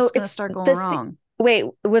No, shit's going to it's start going the wrong. wait,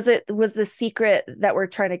 was the secret that we're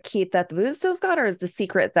trying to keep that the Moonstone's gone, or is the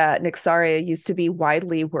secret that Nixaria used to be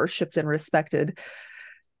widely worshipped and respected?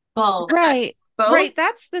 Both. Right. Both? Right.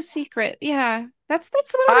 That's the secret. Yeah. That's what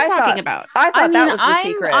I was talking about. I thought I mean, that was the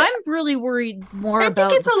secret. I'm really worried more I think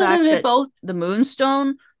about it's the a little fact bit that both. the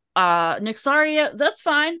Moonstone, Nixaria, that's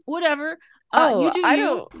fine, whatever. You do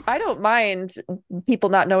you. I don't mind people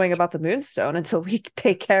not knowing about the Moonstone until we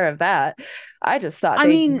take care of that. I just thought I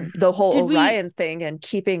mean, the whole did we? Orion thing and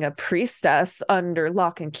keeping a priestess under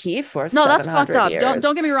lock and key for No, that's fucked 700 up. years.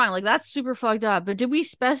 Don't get me wrong. Like that's super fucked up. But did we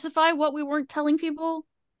specify what we weren't telling people?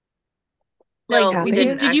 No, Like, we Happy?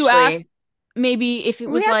 didn't did you ask actually. maybe if it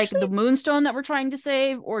We was like actually the Moonstone that we're trying to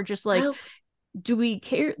save, or just like, do we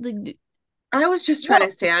care? Like, I was just trying Well,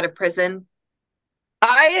 to stay out of prison.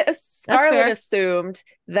 Scarlet fair. assumed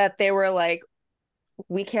that they were like,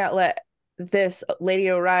 we can't let this Lady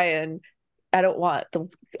Orion. I don't want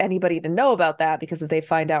anybody to know about that, because if they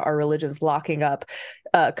find out our religion's locking up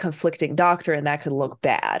conflicting doctrine, that could look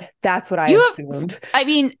bad. That's what I assumed. I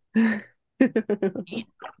mean,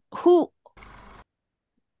 who?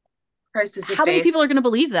 Crisis of How many faith. people are going to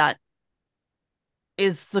believe that?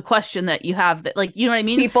 Is the question that you have. That, like, you know what I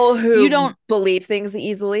mean? People who You don't believe things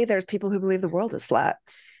easily. There's people who believe the world is flat.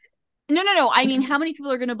 No. I mean, how many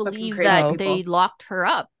people are going to believe crazy that people. they locked her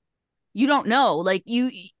up? You don't know. Like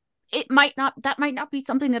it might not. That might not be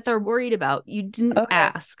something that they're worried about. You didn't Okay.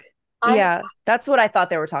 ask. Yeah, that's what I thought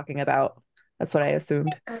they were talking about. That's what I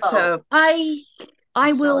assumed. That's a I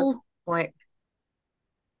solid will. point.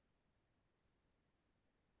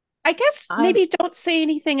 I guess I'm- maybe don't say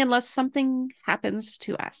anything unless something happens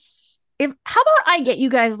to us. How about I get you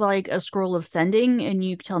guys like a scroll of sending, and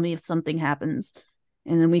you tell me if something happens,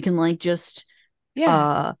 and then we can like just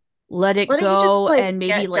Yeah. let it Why don't you just go, like and maybe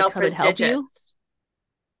get like have it Delphra's help you. digits?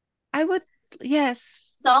 I would,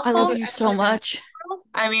 yes. Cell I love phone you or so just- much.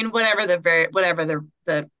 I mean, whatever the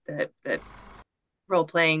role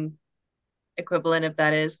playing equivalent of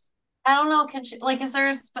that is. I don't know. Can she, like, is there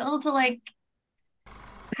a spell to like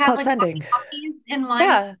It's have called like sending. copies in my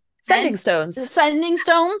Yeah, sending head? stones. Sending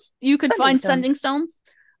stones. You could Sending find stones. sending stones.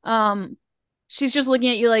 She's just looking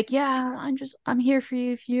at you like, yeah, I'm here for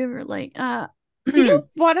you if you ever like Do you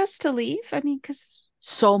want us to leave? I mean, because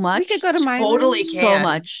so much. we could go to my Totally room. can. So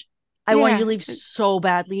much. I want you to Yeah. leave so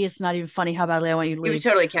badly. It's not even funny how badly I want you to You leave.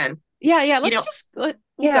 totally can. Yeah, yeah. You Let's don't- just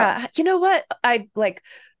Yeah, you know what? I like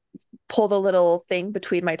pull the little thing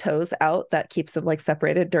between my toes out that keeps them like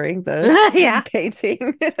separated during the Yeah.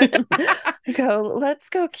 painting. Go, let's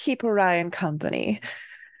go keep Orion company.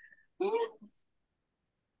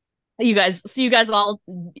 You guys all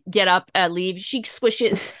get up, leave. She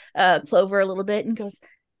squishes Clover a little bit and goes,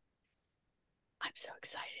 I'm so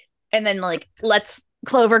excited. And then like lets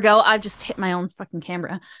Clover go. I've just hit my own fucking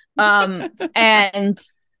camera. And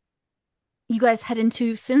you guys head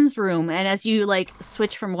into Sin's room, and as you like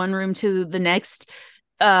switch from one room to the next,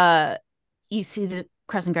 you see the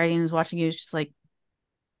Crescent Guardians watching you. It's just like,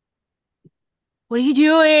 what are you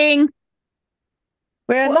doing?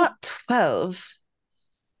 We're Well- not 12.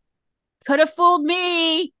 Could have fooled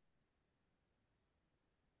me.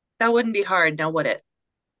 That wouldn't be hard, now would it?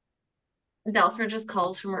 Delphra just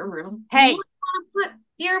calls from her room. Hey. You want to put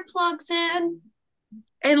earplugs in.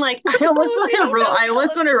 And like I almost want to roll. I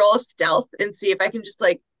almost want to roll stealth and see if I can just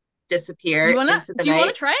like disappear You wanna? into the Do you want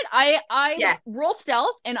night. to try it? I Yeah. roll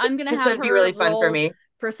stealth, and I'm gonna This have would be her really fun for roll me.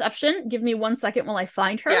 perception. Give me 1 second while I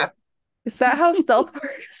find her. Yeah. Is that how stealth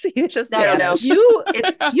works? You just I don't know. vanish. You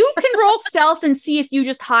It's you can roll stealth and see if you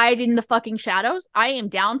just hide in the fucking shadows. I am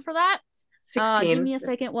down for that. 16. Give me a It's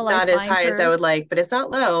second while not I as find high as I her. would like, but it's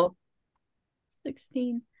not low.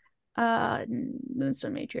 16.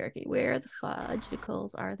 Moonstone Matriarchy. Where the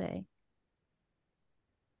fudgicles are they?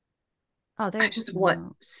 Oh, I they're just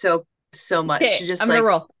want so much Okay, to just I'm gonna like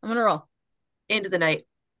roll. I'm gonna roll. into the night.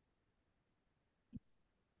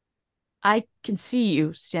 I can see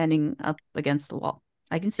you standing up against the wall.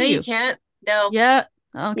 I can No, see you you. can't. No. Yeah.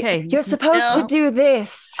 Okay. You're supposed to No. do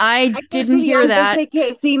this. I I can't didn't see the hear eyes, that. They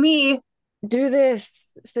can't see me. Do this,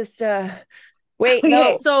 sister. Wait, Okay.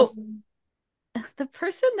 no. So the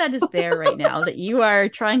person that is there right now that you are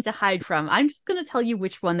trying to hide from, I'm just gonna tell you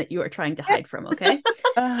which one that you are trying to hide from, okay?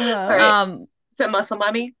 Uh-huh. All right. Um, Is it muscle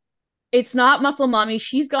mommy? it's not Muscle Mommy.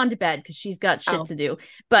 She's gone to bed because she's got shit Oh, to do.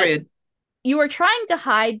 But rude. you are trying to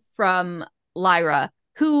hide from Lyra,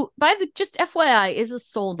 who, by the just FYI, is a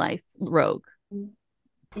soul knife rogue.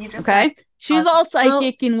 You just Okay, she's all Well-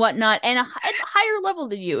 psychic and whatnot, and at a higher level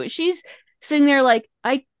than you. She's sitting there like,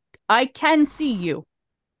 I can see you.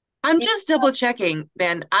 I'm just double checking,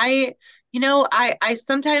 man. I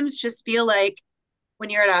sometimes just feel like when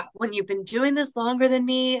you've been doing this longer than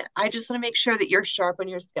me, I just want to make sure that you're sharp on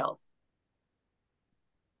your skills.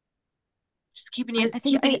 Just keeping you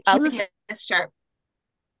keeping you as sharp.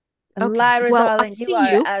 And Okay, Lyra, well, I darling, you see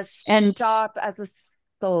are you, as and- sharp as a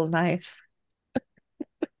soul knife.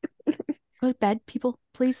 Go to bed, people,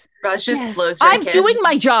 please. Raj just Yes. blows her a I'm kiss. doing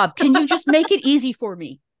my job. Can you just make it easy for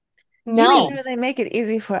me? No. You know, they make it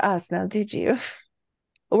easy for us now, did you?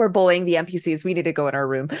 We're bullying the NPCs. We need to go in our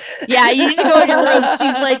room. Yeah, you need to go in your room.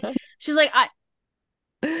 She's like, I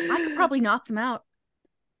could probably knock them out.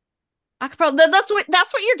 I could probably that's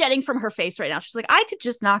what you're getting from her face right now. She's like, I could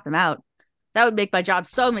just knock them out. That would make my job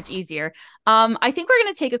so much easier. I think we're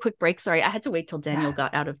gonna take a quick break. Sorry, I had to wait till Daniel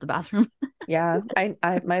got out of the bathroom. Yeah, I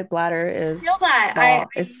my bladder is Feel that. small.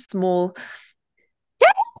 It's small.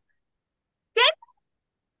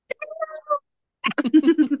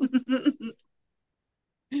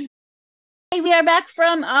 Hey, we are back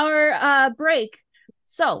from our break.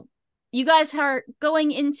 So you guys are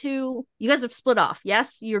going into you guys have split off,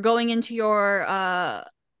 yes? You're going into your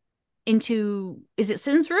is it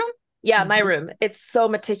Sin's room? Yeah, my room. It's so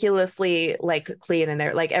meticulously like clean in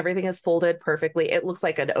there. Like everything is folded perfectly. It looks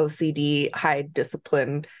like an OCD high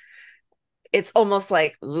discipline. It's almost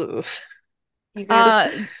like ugh. You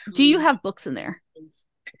guys Do you have books in there?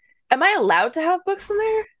 Am I allowed to have books in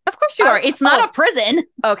there? Of course you are. It's not a prison.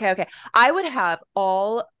 Okay. I would have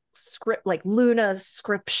all script like Luna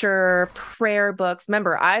scripture, prayer books.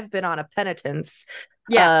 Remember, I've been on a penitence.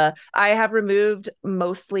 Yeah. I have removed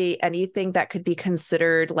mostly anything that could be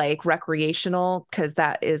considered like recreational because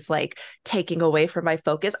that is like taking away from my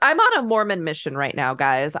focus. I'm on a Mormon mission right now,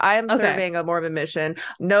 guys. I am serving a Mormon mission.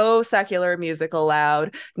 No secular music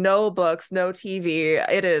allowed, no books, no TV.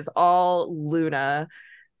 It is all Luna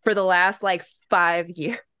for the last like 5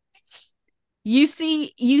 years. You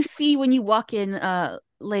see when you walk in,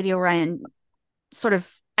 Lady Orion, sort of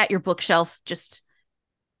at your bookshelf, just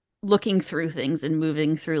looking through things and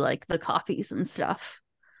moving through like the copies and stuff.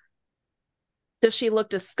 Does she look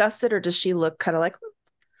disgusted or does she look kind of like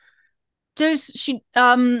Give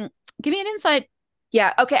me an insight.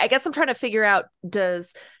 Yeah, okay. I guess I'm trying to figure out,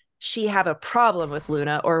 does she have a problem with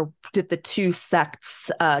Luna or did the two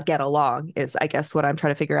sects get along is I guess what I'm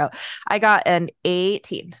trying to figure out. I got an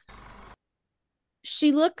 18.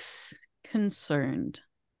 She looks concerned.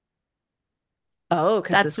 Oh,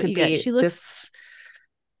 because this could be She looks this.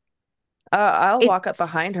 I'll walk up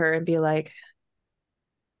behind her and be like,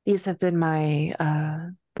 these have been my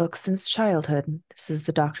books since childhood. This is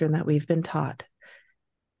the doctrine that we've been taught.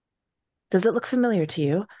 Does it look familiar to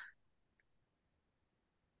you?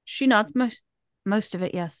 She nods most of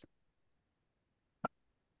it, yes.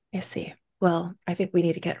 I see. Well, I think we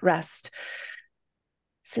need to get rest.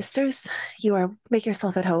 Sisters, make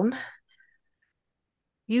yourself at home.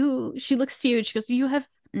 She looks to you and she goes, you have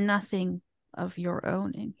nothing of your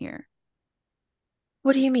own in here.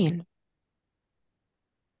 What do you mean?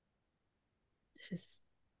 This is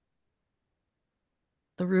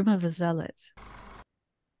the room of a zealot.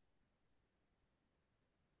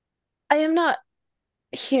 I am not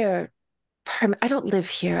here. I don't live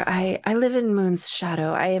here. I live in Moon's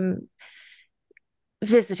shadow. I am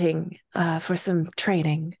visiting for some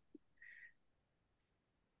training.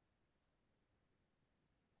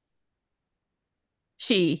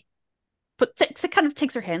 She kind of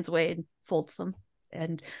takes her hands away and folds them,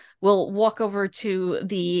 and will walk over to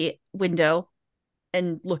the window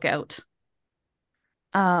and look out.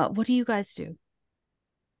 What do you guys do?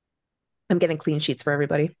 I'm getting clean sheets for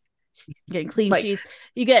everybody. Getting clean Like, sheets.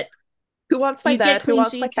 You get who wants my you bed? get Who clean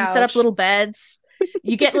wants my sheets. You set up couch? little beds.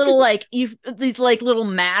 You get little like you these like little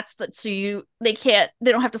mats that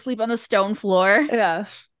they don't have to sleep on the stone floor. Yeah.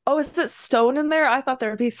 Oh, is it stone in there? I thought there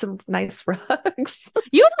would be some nice rugs.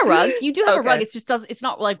 You have a rug. You do have a Okay. rug. It's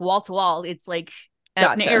not like wall to wall. It's like an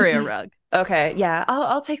Gotcha. area rug. Okay, yeah,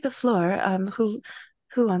 I'll take the floor. Who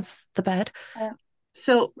wants the bed?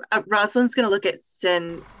 So Rosalind's going to look at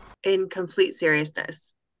Sin in complete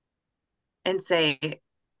seriousness and say,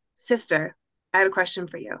 "Sister, I have a question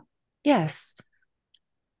for you. Yes.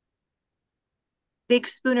 Big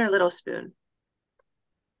spoon or little spoon?"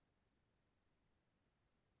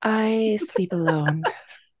 I sleep alone.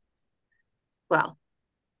 Well,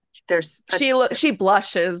 there's She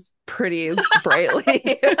blushes pretty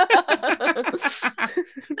brightly.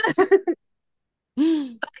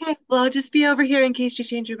 Okay, well, I'll just be over here in case you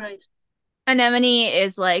change your mind. Anemone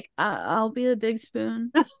is like, I'll be the big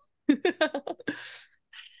spoon.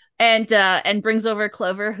 and brings over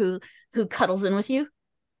Clover who cuddles in with you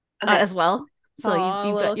Okay, as well. So Aw,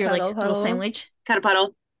 you've got your cuddle, like little cuddle. sandwich. cut a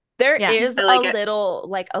puddle. There Yeah. is I like a it.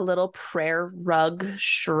 little prayer rug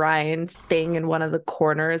shrine thing in one of the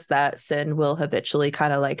corners that Sin will habitually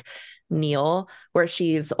kind of like kneel, where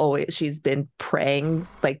she's been praying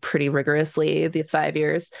like pretty rigorously these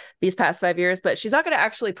past 5 years, but she's not going to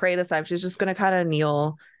actually pray this time. She's just going to kind of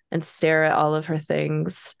kneel and stare at all of her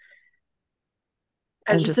things.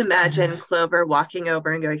 I And just just imagine kinda- Clover walking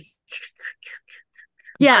over and going,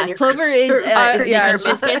 Yeah, on your- Clover is yeah, making she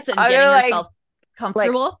biscuits and I'm getting gonna, like- herself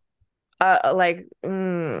comfortable. Oh,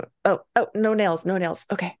 no nails.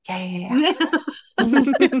 Okay, yeah.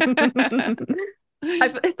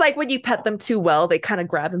 It's like when you pet them too well, they kind of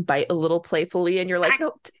grab and bite a little playfully, and you're like,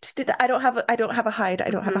 no, I don't have a hide.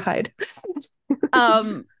 I don't have a hide.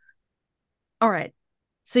 All right.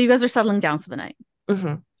 So you guys are settling down for the night.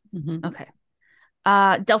 Mhm. Okay.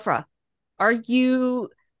 Delphra, are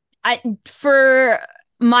you for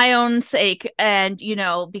my own sake and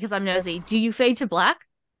because I'm nosy, do you fade to black?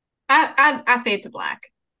 I fade to black.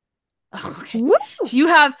 Okay. Woo! You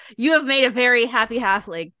have made a very happy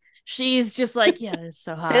halfling. She's just like, yeah, it's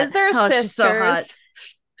so hot. Is there Oh, sisters? she's so hot.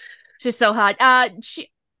 She's so hot.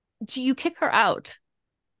 Do you kick her out?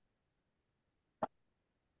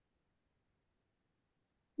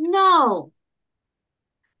 No.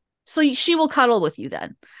 So she will cuddle with you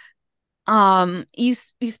then. You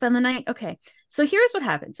spend the night. Okay. So here's what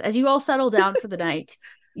happens as you all settle down for the night.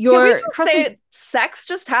 Can we Your just say sex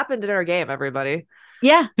just happened in our game, everybody?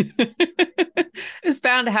 yeah. It's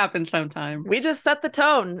bound to happen sometime. We just set the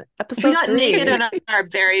tone. Episode We got 3. naked on our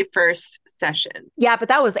very first session. Yeah, but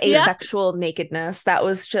that was Yeah. asexual nakedness. That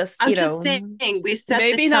was just, I'm just saying, we set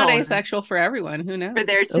Maybe the tone not asexual for everyone. Who knows? for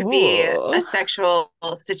there to be Ooh. a sexual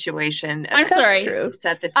situation. I'm event. sorry. True. We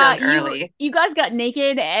set the tone early. You guys got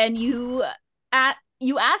naked and you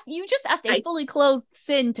just asked a fully clothed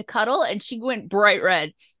Sin to cuddle and she went bright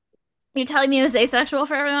red. You're telling me it was asexual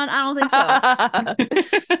for everyone? I don't think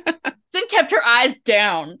so. Sin kept her eyes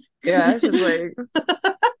down. Yeah, she's like,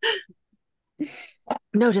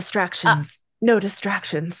 no distractions. No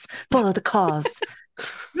distractions. Follow the cause.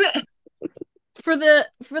 For the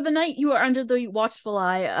night, you are under the watchful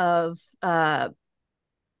eye of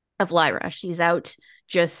Lyra. She's out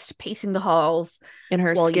just pacing the halls In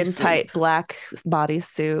her while you skin tight sleep. black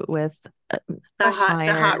bodysuit with The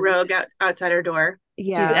hot rogue outside her door.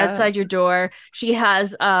 Yeah. She's outside your door. She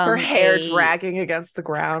has her hair a dragging against the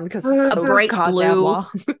ground because a it's so bright goddamn blue long.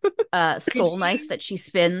 soul knife that she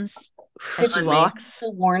spins Could as she she- walks. The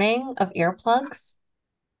warning of earplugs.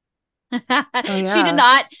 She yeah. did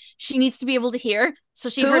not. She needs to be able to hear, so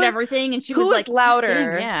she Who heard is- everything, and she who was is like, louder?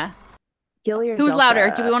 "Dang, yeah." Gilly or Who's louder?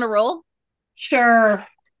 Delpha? Do we want to roll? Sure.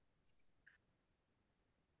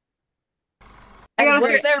 I got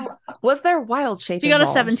a was there wild shape She got a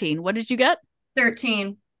involved? 17. What did you get?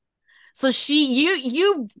 13. So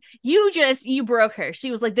you broke her.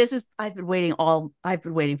 She was like, I've been waiting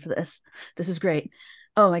for this. This is great.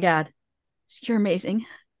 Oh my God. You're amazing.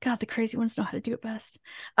 God, the crazy ones know how to do it best.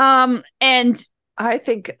 And I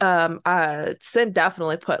think Sin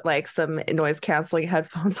definitely put like some noise canceling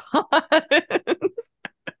headphones on.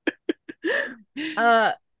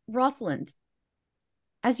 Rosalind,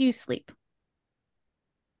 as you sleep,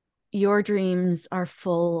 your dreams are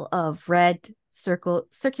full of red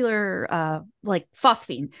circular like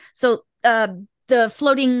phosphine. So the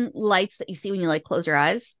floating lights that you see when you like close your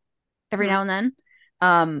eyes every now and then,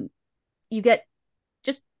 You get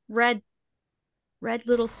just red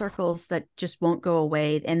little circles that just won't go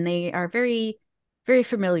away, and they are very, very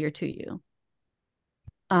familiar to you.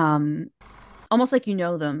 Almost like you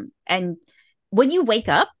know them. And when you wake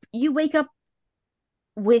up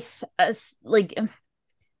with a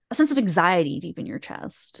sense of anxiety deep in your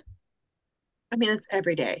chest. I mean, it's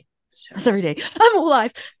every day. So. It's every day. I'm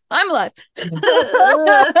alive. I'm alive.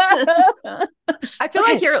 I feel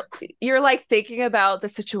like you're like thinking about the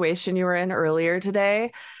situation you were in earlier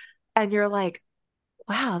today, and you're like,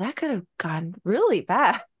 wow, that could have gone really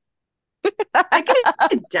bad. I could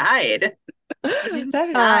have died. I didn't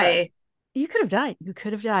die. You could have died. You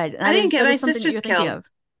could have died. I didn't get my sisters killed.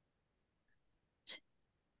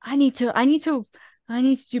 I need to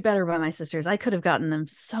do better by my sisters. I could have gotten them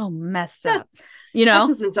so messed up. You know? That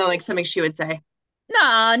doesn't sound like something she would say.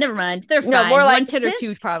 Nah, never mind. They're fine. No, more like one kid or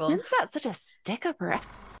two problems. Sin's got such a stick up her ass.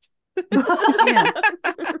 Yeah.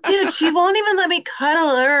 Dude, she won't even let me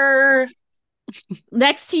cuddle her.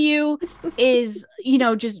 Next to you is,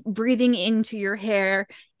 just breathing into your hair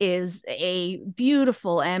is a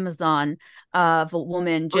beautiful Amazon of a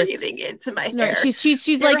woman just breathing into my hair.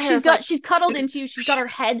 She's like she's cuddled into you. She's got her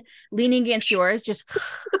head leaning against yours. Just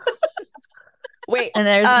wait. And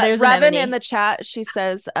there's Revan Anemone. in the chat. She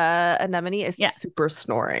says Anemone is super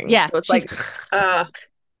snoring. Yeah, so it's like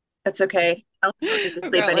that's okay. I'll sleep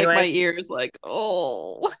anyway. Like my ears, like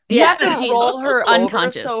you have to roll her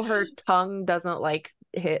unconscious over so her tongue doesn't like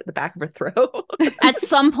hit the back of her throat. At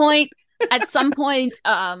some point,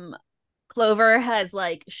 Clover has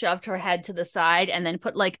like shoved her head to the side and then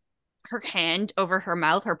put like her hand over her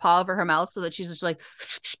mouth, her paw over her mouth, so that she's just like.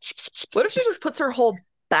 What if she just puts her whole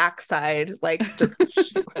backside like just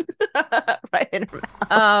right in her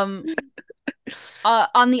mouth?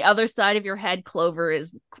 On the other side of your head, Clover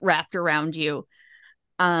is wrapped around you,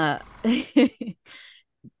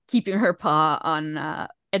 keeping her paw on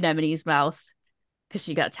Anemone's mouth because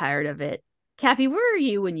she got tired of it. Cappy, where are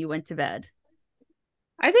you when you went to bed?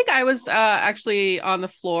 I think I was actually on the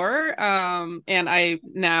floor, and I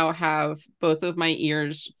now have both of my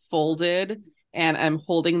ears folded, and I'm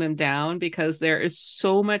holding them down because there is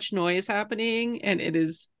so much noise happening, and it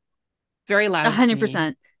is very loud.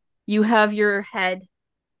 100%. You have your head,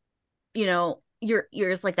 your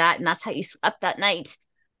ears like that, and that's how you slept that night.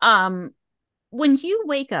 When you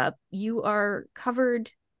wake up, you are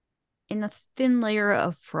covered in a thin layer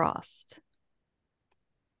of frost.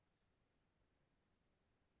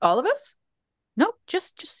 All of us? Nope,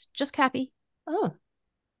 just Cappy. Oh.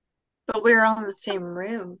 But we're all in the same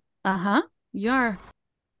room. Uh-huh. You are.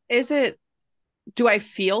 Do I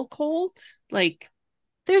feel cold? Like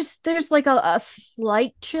there's like a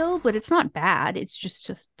slight chill, but it's not bad.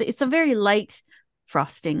 It's a very light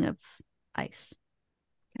frosting of ice.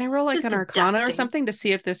 Can I roll like Just an a Arcana or dusting. something to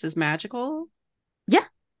see if this is magical? Yeah.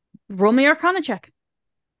 Roll me Arcana check.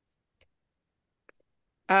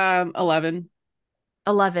 11.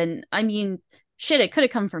 11. I mean, shit, it could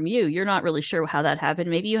have come from you. You're not really sure how that happened.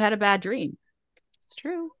 Maybe you had a bad dream. It's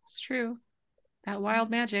true. That wild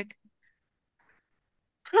magic.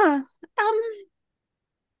 Huh.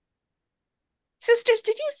 Sisters,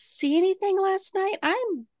 did you see anything last night?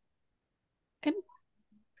 I'm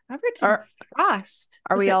covered in frost.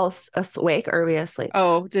 Are we all awake or are we asleep?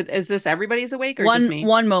 Oh, is this everybody's awake or just me?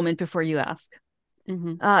 One moment before you ask.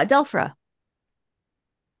 Mm-hmm. Delphra,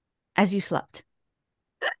 as you slept,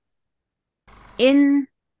 in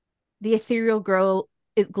the ethereal glow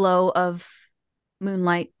of a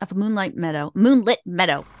moonlit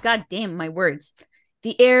meadow. God damn my words.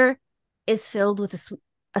 The air is filled with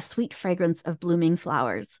a sweet fragrance of blooming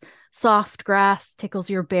flowers. Soft grass tickles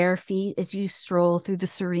your bare feet as you stroll through the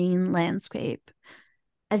serene landscape.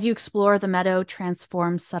 As you explore, the meadow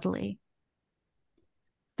transforms subtly.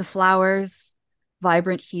 The flowers'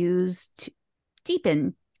 vibrant hues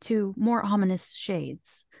deepen to more ominous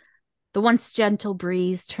shades. The once gentle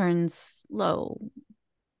breeze turns low.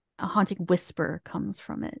 A haunting whisper comes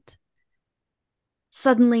from it.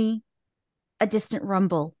 Suddenly, a distant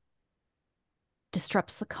rumble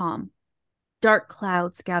disrupts the calm. Dark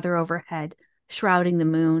clouds gather overhead, shrouding the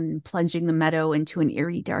moon and plunging the meadow into an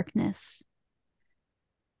eerie darkness.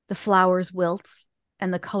 The flowers wilt,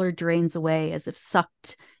 and the color drains away as if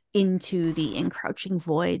sucked into the encroaching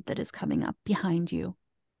void that is coming up behind you.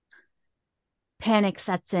 Panic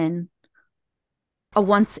sets in. A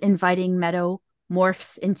once inviting meadow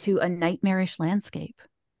morphs into a nightmarish landscape.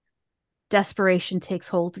 Desperation takes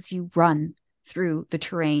hold as you run through the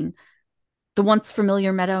terrain. The once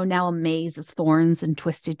familiar meadow, now a maze of thorns and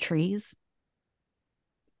twisted trees.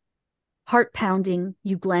 Heart pounding,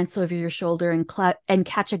 you glance over your shoulder and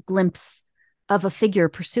catch a glimpse of a figure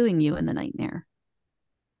pursuing you in the nightmare.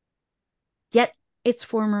 Yet its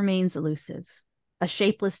form remains elusive, a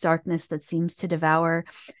shapeless darkness that seems to devour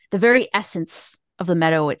the very essence of the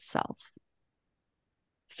meadow itself.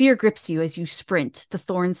 Fear grips you as you sprint, the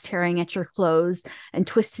thorns tearing at your clothes and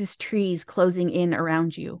twisted trees closing in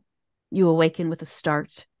around you. You awaken with a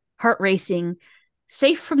start, heart racing,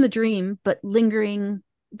 safe from the dream, but lingering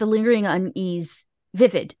unease,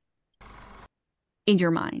 vivid in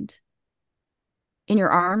your mind. In your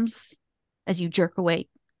arms, as you jerk awake,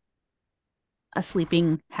 a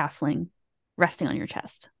sleeping halfling resting on your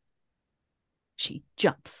chest. She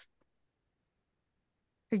jumps.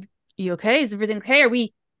 Are you okay? Is everything okay? Are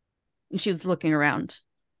we... And she's looking around.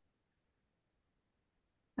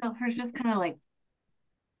 Delphi's just kind of like,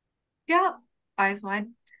 yeah, eyes wide.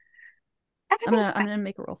 I'm Everything's gonna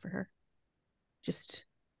make a roll for her. Just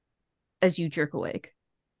as you jerk awake.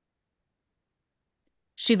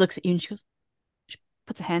 She looks at you and she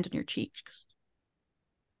puts a hand on your cheek. She goes,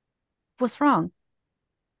 what's wrong?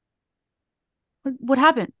 What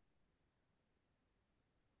happened?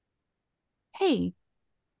 Hey,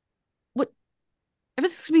 what?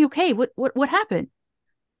 Everything's gonna be okay. What happened?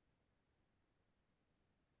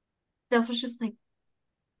 Delphi's just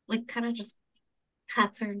like kind of just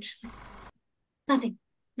pats her and just nothing,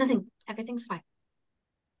 everything's fine.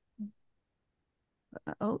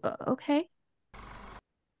 Okay.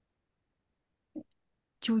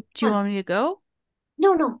 Do you want me to go?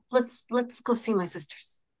 No, let's go see my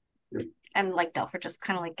sisters. And like Delphi just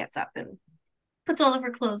kind of like gets up and puts all of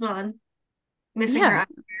her clothes on, missing her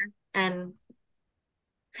underwear, and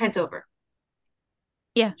heads over.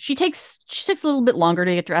 Yeah, she takes a little bit longer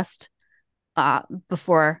to get dressed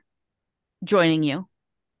before joining you.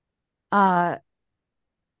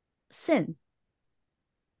 Sin.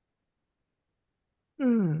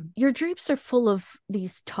 Your dreams are full of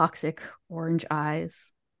these toxic orange eyes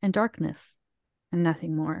and darkness and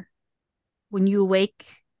nothing more. When you awake,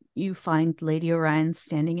 you find Lady Orion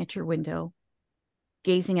standing at your window,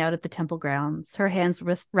 gazing out at the temple grounds, her hands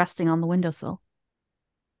resting on the windowsill.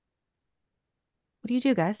 What do you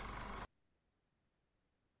do, guys?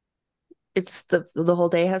 It's the whole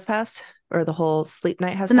day has passed, or the whole sleep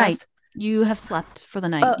night has The passed? night. You have slept for the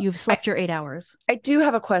night. You've slept your 8 hours. I do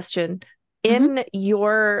have a question. In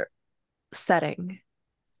your setting,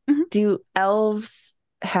 do elves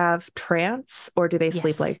have trance, or do they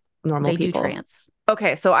sleep like normal people? They do trance.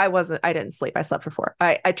 Okay, so I didn't sleep. I slept for 4.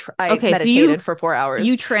 I Okay, meditated for 4 hours.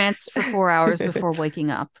 You tranced for 4 hours before waking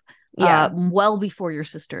up. Yeah. Well before your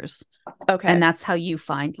sisters. Okay. And that's how you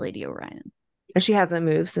find Lady Orion. And she hasn't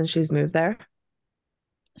moved since she's moved there?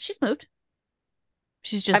 She's moved.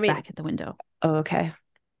 She's just back at the window. Oh, okay.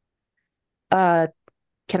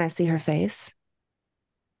 Can I see her face?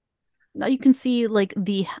 Now you can see like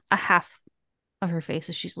a half of her face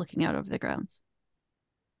as she's looking out over the grounds.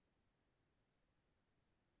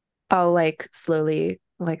 I'll like slowly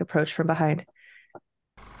like approach from behind.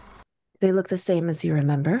 They look the same as you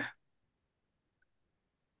remember?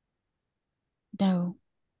 No,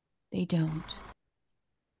 they don't.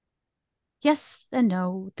 Yes and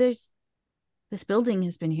no. This building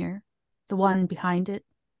has been here. The one behind it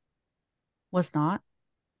was not.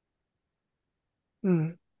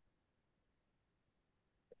 I'm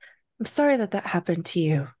sorry that happened to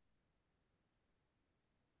you.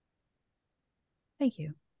 Thank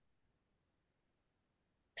you.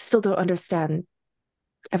 Still don't understand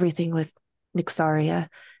everything with Nyxaria.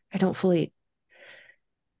 I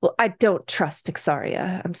don't trust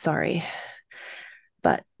Nyxaria. I'm sorry.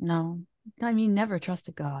 But no, I mean, never trust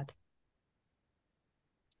a god.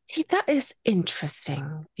 See, that is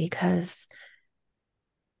interesting because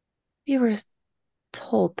we were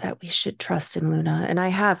told that we should trust in Luna, and I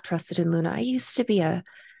have trusted in Luna. I used to be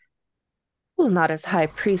not as high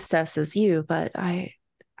priestess as you, but I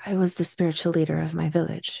was the spiritual leader of my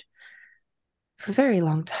village for a very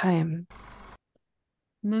long time.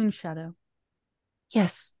 Moonshadow.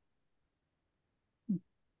 Yes.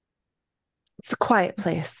 It's a quiet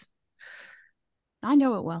place. I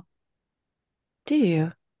know it well. Do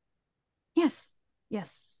you? Yes.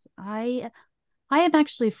 I am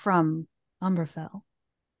actually from Umberfell.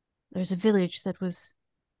 There's a village that was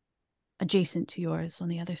adjacent to yours on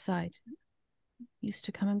the other side. Used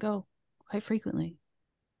to come and go quite frequently.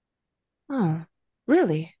 Oh,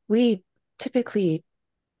 really? We typically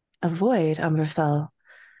avoid Umberfell.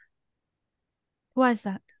 Why is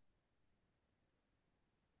that?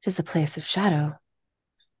 It's a place of shadow.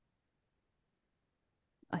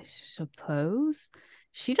 I suppose.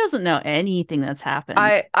 She doesn't know anything that's happened.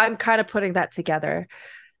 I'm kind of putting that together.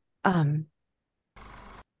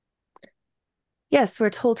 Yes, we're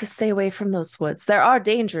told to stay away from those woods. There are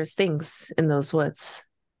dangerous things in those woods.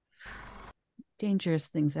 Dangerous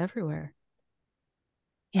things everywhere.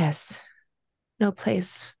 Yes, no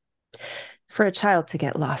place for a child to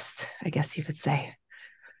get lost, I guess you could say.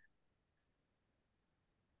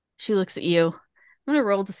 She looks at you. I'm gonna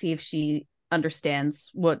roll to see if she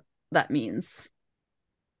understands what that means.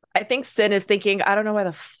 I think Sin is thinking, I don't know why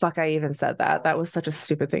the fuck I even said that. That was such a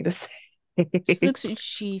stupid thing to say.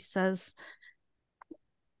 She says,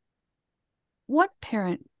 what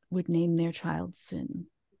parent would name their child Sin?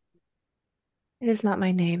 It is not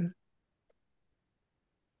my name.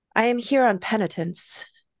 I am here on penitence.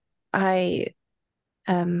 I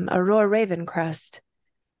am Aurora Ravencrest.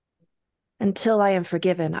 Until I am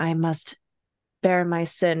forgiven, I must bear my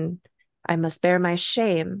sin. I must bear my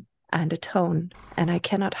shame and atone, and I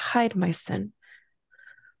cannot hide my sin.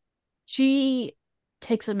 She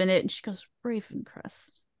takes a minute and she goes,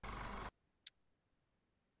 Ravencrest. I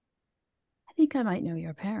think I might know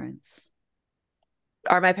your parents.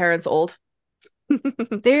 Are my parents old?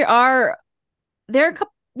 They're a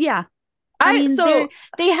couple, yeah. I mean,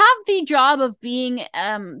 they have the job of being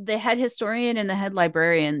the head historian and the head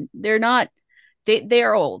librarian. They're not, they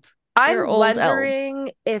are old. They're I'm old wondering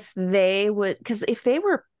elves. if they would, because if they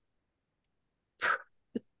were,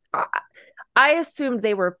 I assumed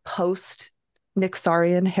they were post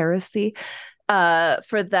Nixarian heresy,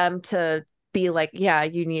 for them to be like, yeah,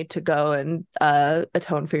 you need to go and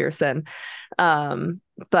atone for your sin.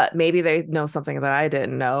 But maybe they know something that I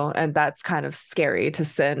didn't know, and that's kind of scary to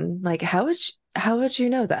Sin. Like, how would you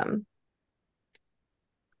know them?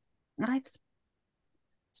 I've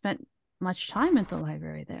spent much time at the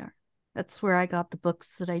library there. That's where I got the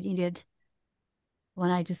books that I needed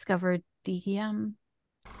when I discovered the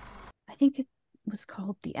I think it was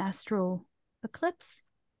called the Astral Eclipse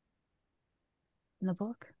in the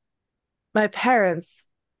book. My parents,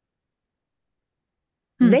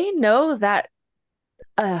 Hmm. they know that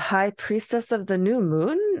a high priestess of the new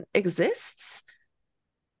moon exists.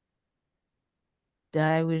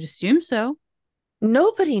 I would assume so.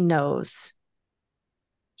 Nobody knows.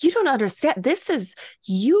 You don't understand. This is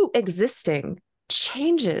you existing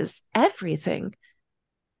changes everything.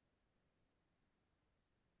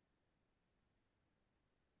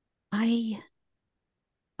 I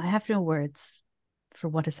have no words for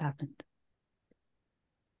what has happened.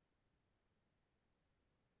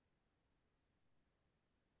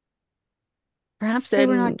 Perhaps they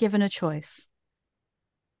were not Sin, given a choice.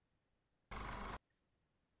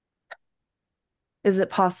 is it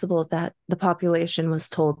possible that the population was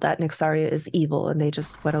told that Nixaria is evil and they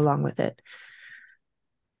just went along with it?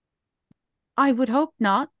 I would hope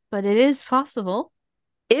not, but it is possible.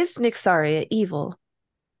 Is Nixaria evil?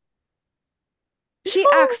 She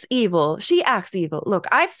People acts evil. She acts evil. Look,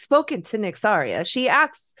 I've spoken to Nixaria. She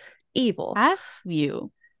acts evil. have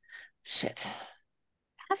you. Shit.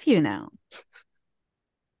 Have you now?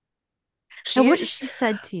 She And what is, has she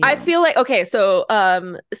said to you? I feel like, okay, so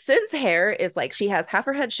Sin's hair is like, she has half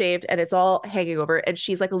her head shaved and it's all hanging over, and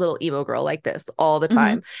she's like a little emo girl like this all the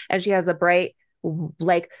time. And she has a bright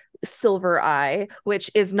like silver eye, which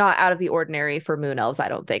is not out of the ordinary for moon elves. I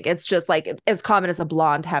don't think it's just like as common as a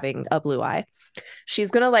blonde having a blue eye. She's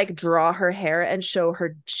gonna like draw her hair and show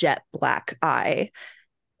her jet black eye,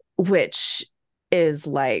 which is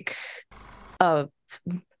like a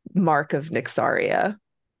mark of Nixaria.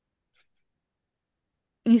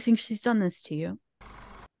 You think she's done this to you?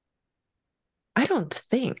 I don't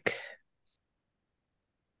think.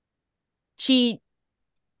 She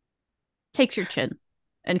takes your chin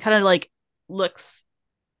and kind of like looks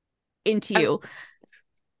into you.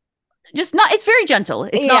 Just not, it's very gentle.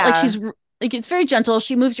 It's not like she's like, it's very gentle.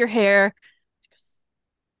 She moves your hair.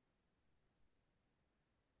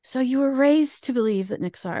 So you were raised to believe that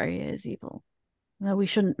Nixaria is evil, that we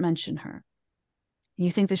shouldn't mention her.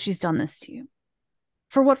 You think that she's done this to you?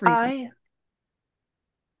 For what reason?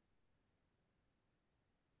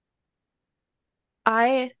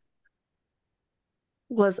 I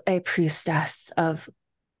was a priestess of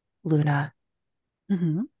Luna.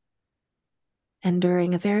 Mm-hmm. And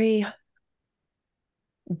during a very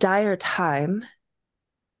dire time,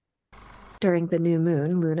 during the new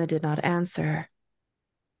moon, Luna did not answer.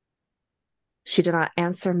 She did not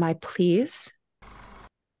answer my pleas,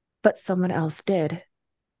 but someone else did.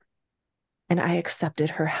 And I accepted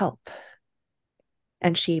her help.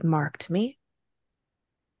 And she marked me.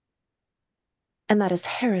 And that is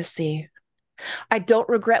heresy. I don't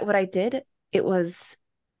regret what I did. It was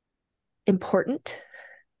important,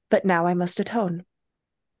 but now I must atone.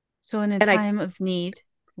 So in a time of need,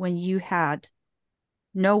 when you had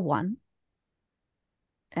no one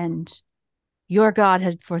and Your god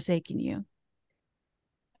had forsaken you.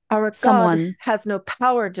 Our Someone. god has no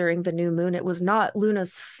power during the new moon. It was not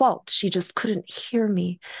Luna's fault. She just couldn't hear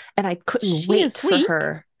me, and I couldn't She wait is for weak.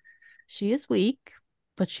 her. She is weak,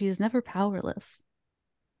 but she is never powerless.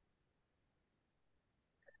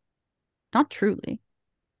 Not truly.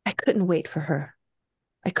 I couldn't wait for her.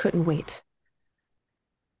 I couldn't wait.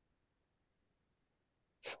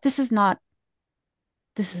 This is not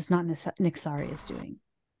Nixaria's doing.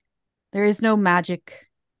 There is no magic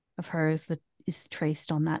of hers that is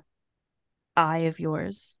traced on that eye of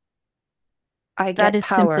yours. I get That is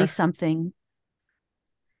power. simply something.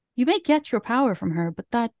 You may get your power from her, but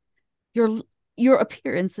that your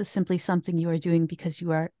appearance is simply something you are doing because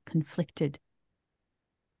you are conflicted.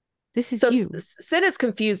 This is So you. Sin is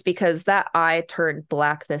confused because that eye turned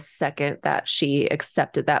black the second that she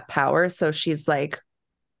accepted that power. So she's like,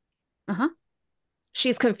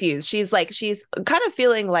 she's confused. She's kind of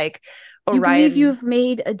feeling like Orion. You believe you've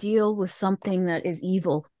made a deal with something that is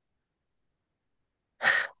evil.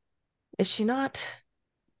 Is she not?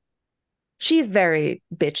 She's very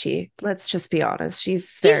bitchy. Let's just be honest.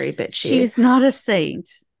 She's very bitchy. She is not a saint.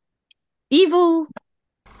 Evil.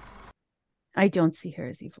 I don't see her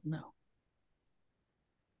as evil, no.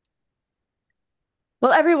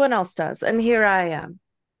 Well, everyone else does. And here I am,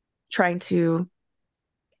 trying to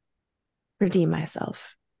redeem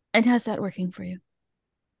myself. And how's that working for you?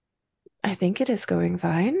 I think it is going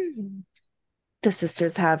fine. The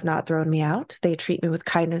sisters have not thrown me out. They treat me with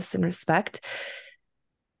kindness and respect.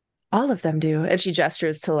 All of them do. And she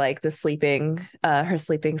gestures to like her sleeping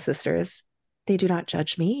sisters. They do not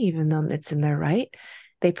judge me, even though it's in their right.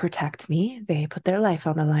 They protect me. They put their life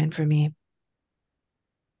on the line for me.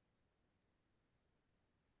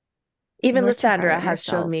 Even Lysandra has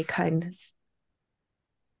shown me kindness.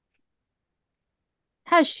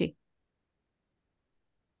 Has she?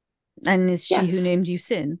 And is she who Yes. named you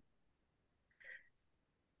Sin?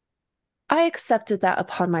 I accepted that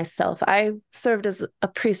upon myself. I served as a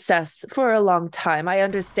priestess for a long time. I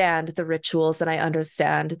understand the rituals and I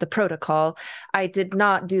understand the protocol. I did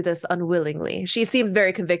not do this unwillingly. She seems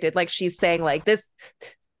very convicted, like she's saying like this.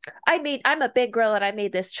 I'm a big girl and I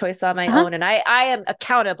made this choice on my own, and I am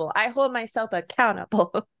accountable. I hold myself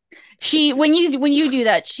accountable. When you do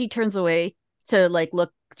that, she turns away to like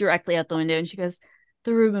look directly out the window and she goes,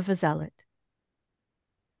 "The room of a zealot."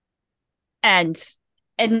 And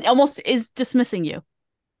almost is dismissing you.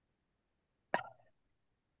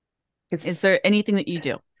 Is there anything that you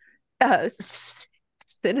do?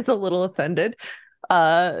 Sin is a little offended.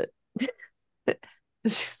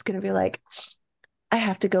 She's gonna be like, I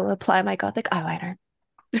have to go apply my gothic eyeliner.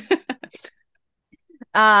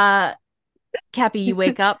 Cappy, you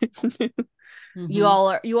wake up. You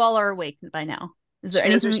all are awake by now. Is there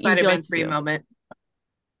anything that you would like to do? Moment.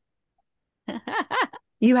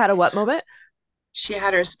 You had a what moment? She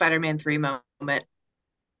had her Spider-Man 3 moment.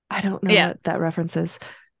 I don't know what that reference is.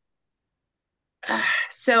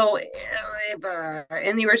 So, in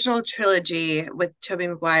the original trilogy with Tobey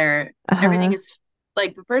Maguire, everything is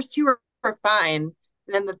like the first two were fine, and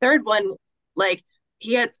then the third one, like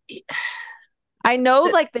I know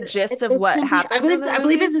like the gist of what happens. I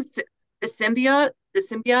believe it's the symbiote.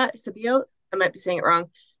 I might be saying it wrong,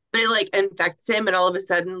 but it like infects him, and all of a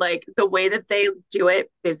sudden, like the way that they do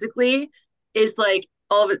it physically is like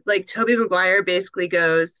all of it. Like Tobey Maguire basically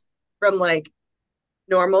goes from like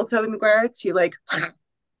normal Tobey Maguire to like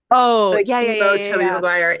emo Tobey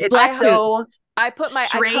Maguire. It's black so I put my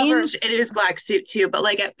strange. It is black suit too, but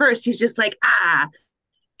like at first he's just like I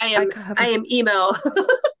am emo.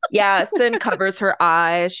 Yeah, Sin covers her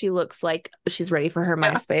eyes. She looks like she's ready for her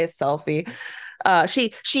MySpace selfie.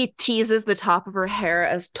 She teases the top of her hair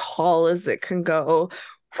as tall as it can go.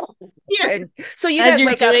 Yeah. And so you guys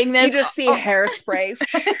wake up, you just see hairspray.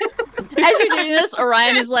 As you're doing this,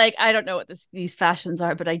 Orion is like, I don't know what these fashions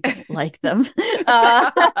are, but I don't like them.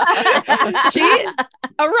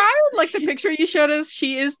 Orion, like the picture you showed us,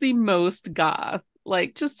 she is the most goth.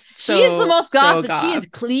 Like she is the most goth, but she is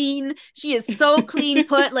clean. She is so clean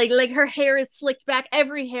put. Like her hair is slicked back.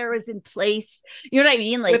 Every hair is in place. You know what I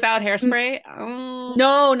mean? Like without hairspray?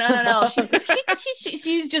 No.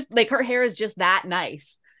 She's just like her hair is just that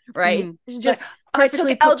nice, right? Just I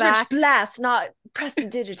took Eldritch Blast, not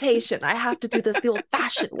prestidigitation. I have to do this the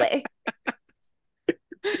old-fashioned way.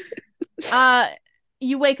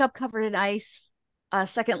 You wake up covered in ice. A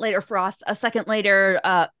second later, frost. A second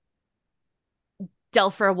later,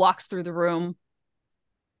 Delphra walks through the room,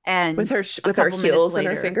 and with her heels and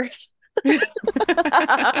her fingers. The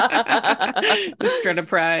strut of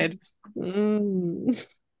pride. And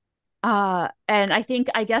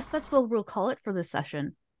I guess that's what we'll call it for this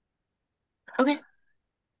session. Okay.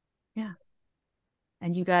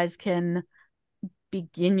 And you guys can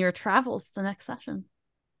begin your travels the next session.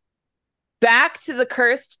 Back to the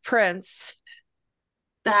cursed prince.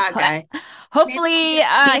 That guy. Hopefully, He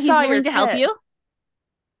he's saw your willing to help tit. you.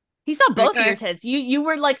 He saw both of Okay. your tits. You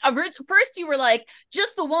were like, first you were like,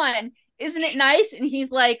 just the one. Isn't it nice? And he's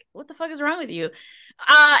like, what the fuck is wrong with you?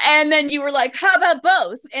 And then you were like, how about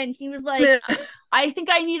both? And he was like, I think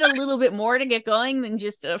I need a little bit more to get going than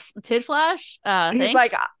just a tit flash. He's Thanks.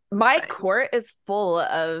 like, my Fine. court is full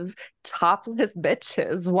of topless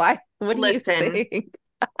bitches. Why? What do Listen, you think?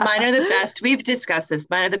 Mine are the best. We've discussed this.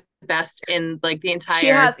 Mine are the best in like the entire. She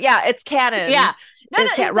has, yeah, it's canon. Yeah. No,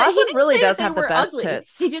 It's he Rosalind didn't really say does they have the were best ugly.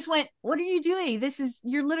 tits. He just went, what are you doing?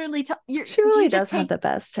 You're literally, She really you're does just have the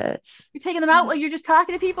best tits. you're taking them out while you're just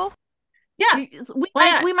talking to people. Yeah. Why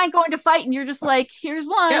not? We might go into fight and you're just like, here's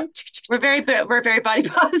one. Yep. We're very body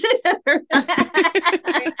positive.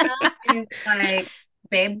 Right now is like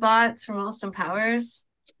babe bots from Austin Powers.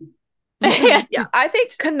 Yeah, I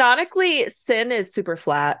think canonically, Sin is super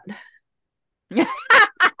flat.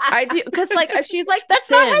 I do, because like she's like That's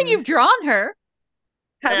thin. not how you've drawn her.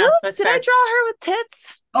 Yeah, that's Did I fair. draw her with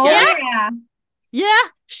tits? Oh Yeah. Yeah,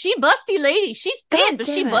 she busty lady. She's thin, God but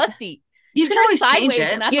she damn it. busty. You She can turns always change sideways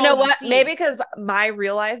it. and that's You know all what? see. Maybe because my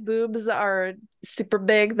real life boobs are super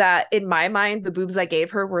big, that in my mind the boobs I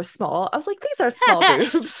gave her were small. I was like, these are small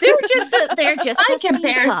boobs. they're just By a C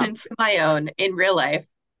comparison cup. to my own in real life.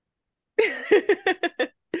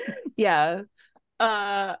 Yeah.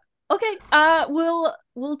 Okay.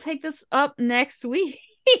 We'll take this up next week.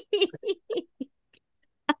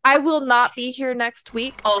 I will not be here next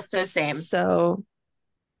week. Also same.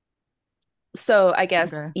 So I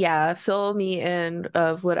guess, Okay. yeah, fill me in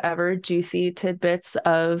of whatever juicy tidbits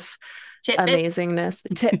of Tidbits. amazingness.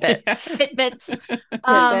 Tidbits. Tidbits.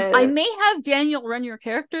 I may have Daniel run your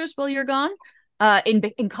characters while you're gone.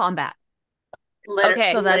 In combat.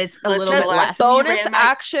 Okay, so that it's a little the bit last less. time you bonus ran my-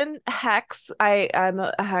 action hex. I'm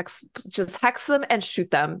a hex. Just hex them and shoot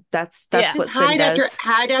them. That's Yeah. what Just Sin does.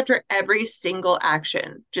 hide after every single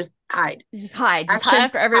action. Just hide. Just hide. Just Action, hide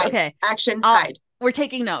after every. hide. Okay. Action, I'll- hide. We're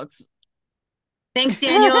taking notes. Thanks,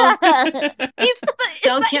 Daniel. He's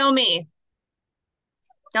Don't kill me.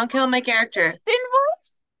 Don't kill my character. Thin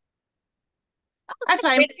voice. That's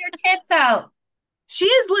fine. Get your tits out. She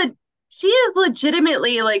is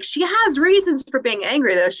legitimately like, she has reasons for being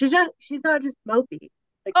angry though. She's not just mopey.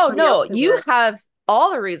 Like Oh so many no, elves you are. have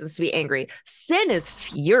all the reasons to be angry. Sin is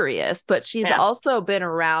furious, but she's Yeah. also been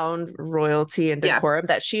around royalty and Yeah. decorum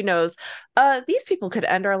that she knows these people could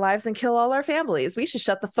end our lives and kill all our families. We should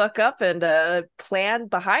shut the fuck up and plan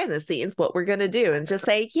behind the scenes what we're gonna do and just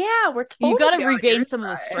say, yeah, we're totally You got to on regain your some of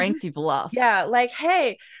the side. strength you've lost. Yeah, like,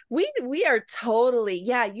 hey, we are totally,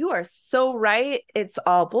 yeah, you are so right. It's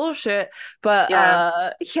all bullshit. But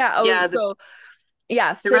Yeah. so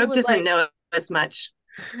yeah, The Sin rogue was doesn't like, know as much.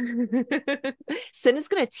 Sin is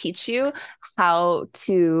going to teach you how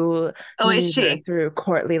to Oh, is maneuver she? through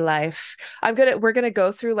courtly life. We're gonna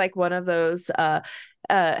go through like one of those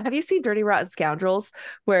have you seen Dirty Rotten Scoundrels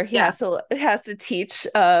where he Yeah. has to teach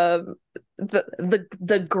the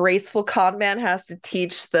graceful con man has to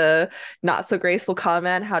teach the not so graceful con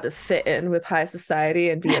man how to fit in with high society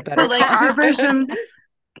and be a better But like con our man.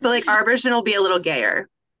 version will be a little gayer.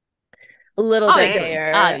 A little bit Obviously,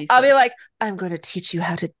 gayer. obviously. I'll be like, I'm going to teach you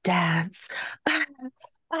how to dance.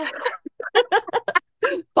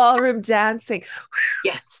 Ballroom dancing.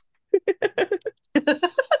 Yes.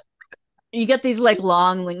 You get these like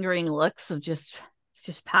long lingering looks of just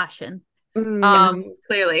passion.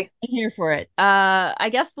 Clearly. I'm here for it. I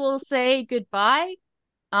guess we'll say goodbye.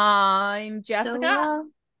 I'm Jessica,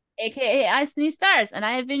 aka I Sneeze Stars, and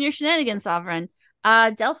I have been your shenanigans sovereign.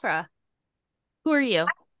 Delphra, who are you?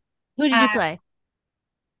 Who did you play?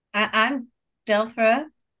 I'm Delphra,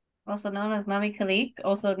 also known as Mommy Khalik,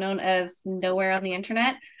 also known as Nowhere on the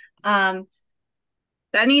Internet. That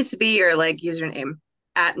needs to be your like username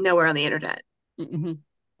at Nowhere on the Internet. Mm-hmm.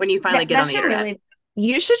 When you finally get on the internet. Really,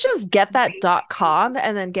 You should just get that .com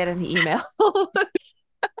and then get an email.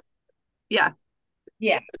 Yeah.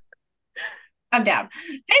 I'm down.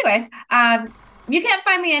 Anyways, you can't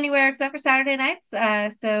find me anywhere except for Saturday nights.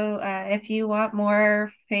 So if you want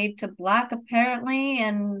more Fade to Black, apparently,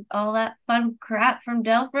 and all that fun crap from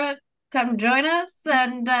Delphra, come join us.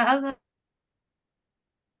 And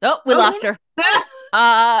Oh, we lost her. Go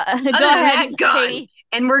Other than ahead, that, gone. Katie.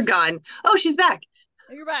 And we're gone. Oh, she's back.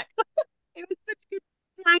 You're back. It was such good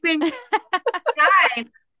timing. Hi.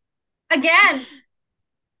 Again.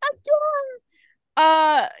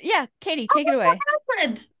 Yeah, Katie, take it away.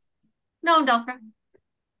 Husband. No, Delphra.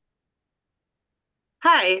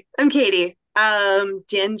 Hi, I'm Katie.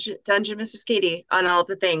 Dungeon Mistress Katie on all of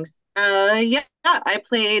the things. Yeah, I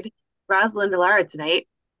played Rosalind Alara tonight,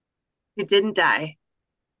 who didn't die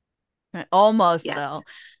Almost yet. though.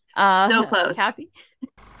 So close. Happy.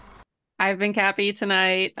 I've been Cappy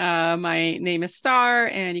tonight. My name is Star,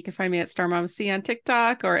 and you can find me at StarMomC on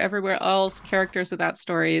TikTok or everywhere else. Characters Without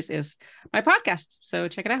Stories is my podcast, so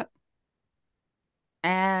check it out.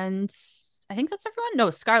 And I think that's everyone. No,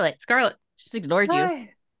 Scarlet. Scarlet. Just ignored you.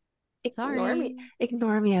 Hi. Ignore me. Sorry.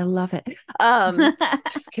 Ignore me. I love it.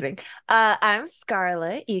 Just kidding. I'm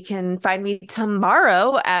Scarlet. You can find me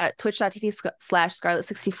tomorrow at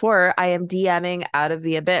twitch.tv/Scarlet64. I am DMing Out of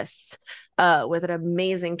the Abyss with an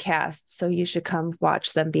amazing cast. So you should come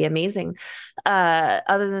watch them be amazing.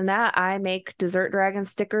 Other than that, I make Desert Dragon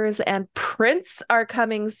stickers and prints are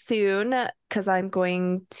coming soon because I'm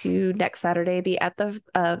going to next Saturday be at the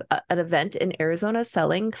an event in Arizona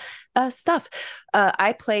selling stuff.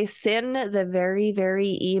 I play Sin, the very,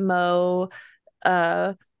 very emo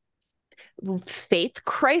faith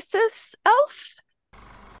crisis elf.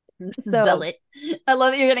 So Zealot. I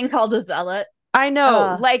love that you're getting called a zealot. I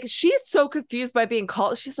know, like she's so confused by being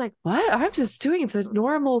called. She's like, "What? I'm just doing the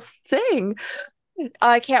normal thing."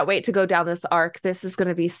 I can't wait to go down this arc. This is going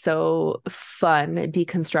to be so fun,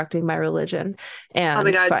 deconstructing my religion and Oh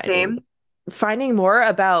my God, same. finding more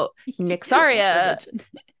about Nixaria. Religion.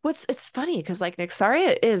 It's funny because like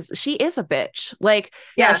Nixaria she is a bitch. Like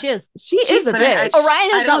Yeah, she is. she is a but bitch.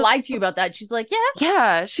 Orion has I not don't- lied to you about that. She's like, yeah.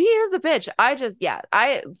 Yeah, she is a bitch.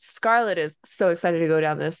 Scarlet is so excited to go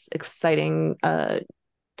down this exciting Yeah,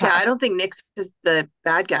 path. I don't think Nyx is the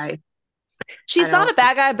bad guy. She's I not don't- a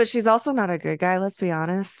bad guy, but she's also not a good guy, let's be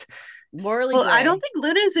honest. Morally Well, I gray. don't think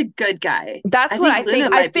Luna is a good guy. That's what I think. Luna I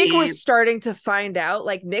might think be- we're starting to find out.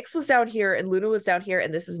 Like Nyx was down here and Luna was down here,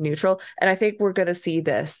 and this is neutral. And I think we're gonna see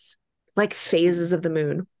this. Like phases of the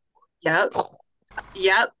moon. Yep.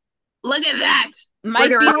 Yep. Look at that. Might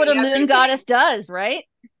be We're what a doing moon everything. goddess does, right?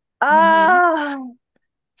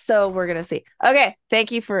 So we're gonna see. Okay,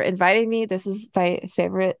 thank you for inviting me. This is my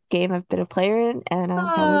favorite game I've been a player in, and I'm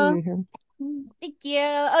happy to be here. Thank you.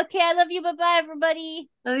 Okay, I love you. Bye-bye, everybody.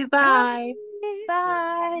 Love you. Bye.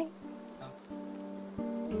 Bye.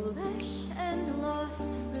 Foolish and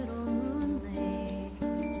lost.